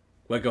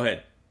 Well, go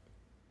ahead.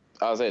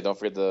 I was saying, don't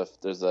forget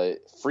there's a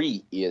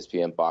free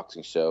ESPN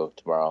boxing show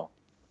tomorrow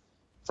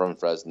from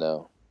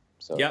Fresno.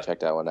 So check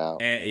that one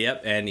out.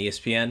 And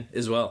ESPN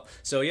as well.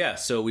 So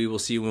we will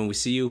see you when we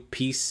see you.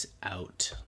 Peace out.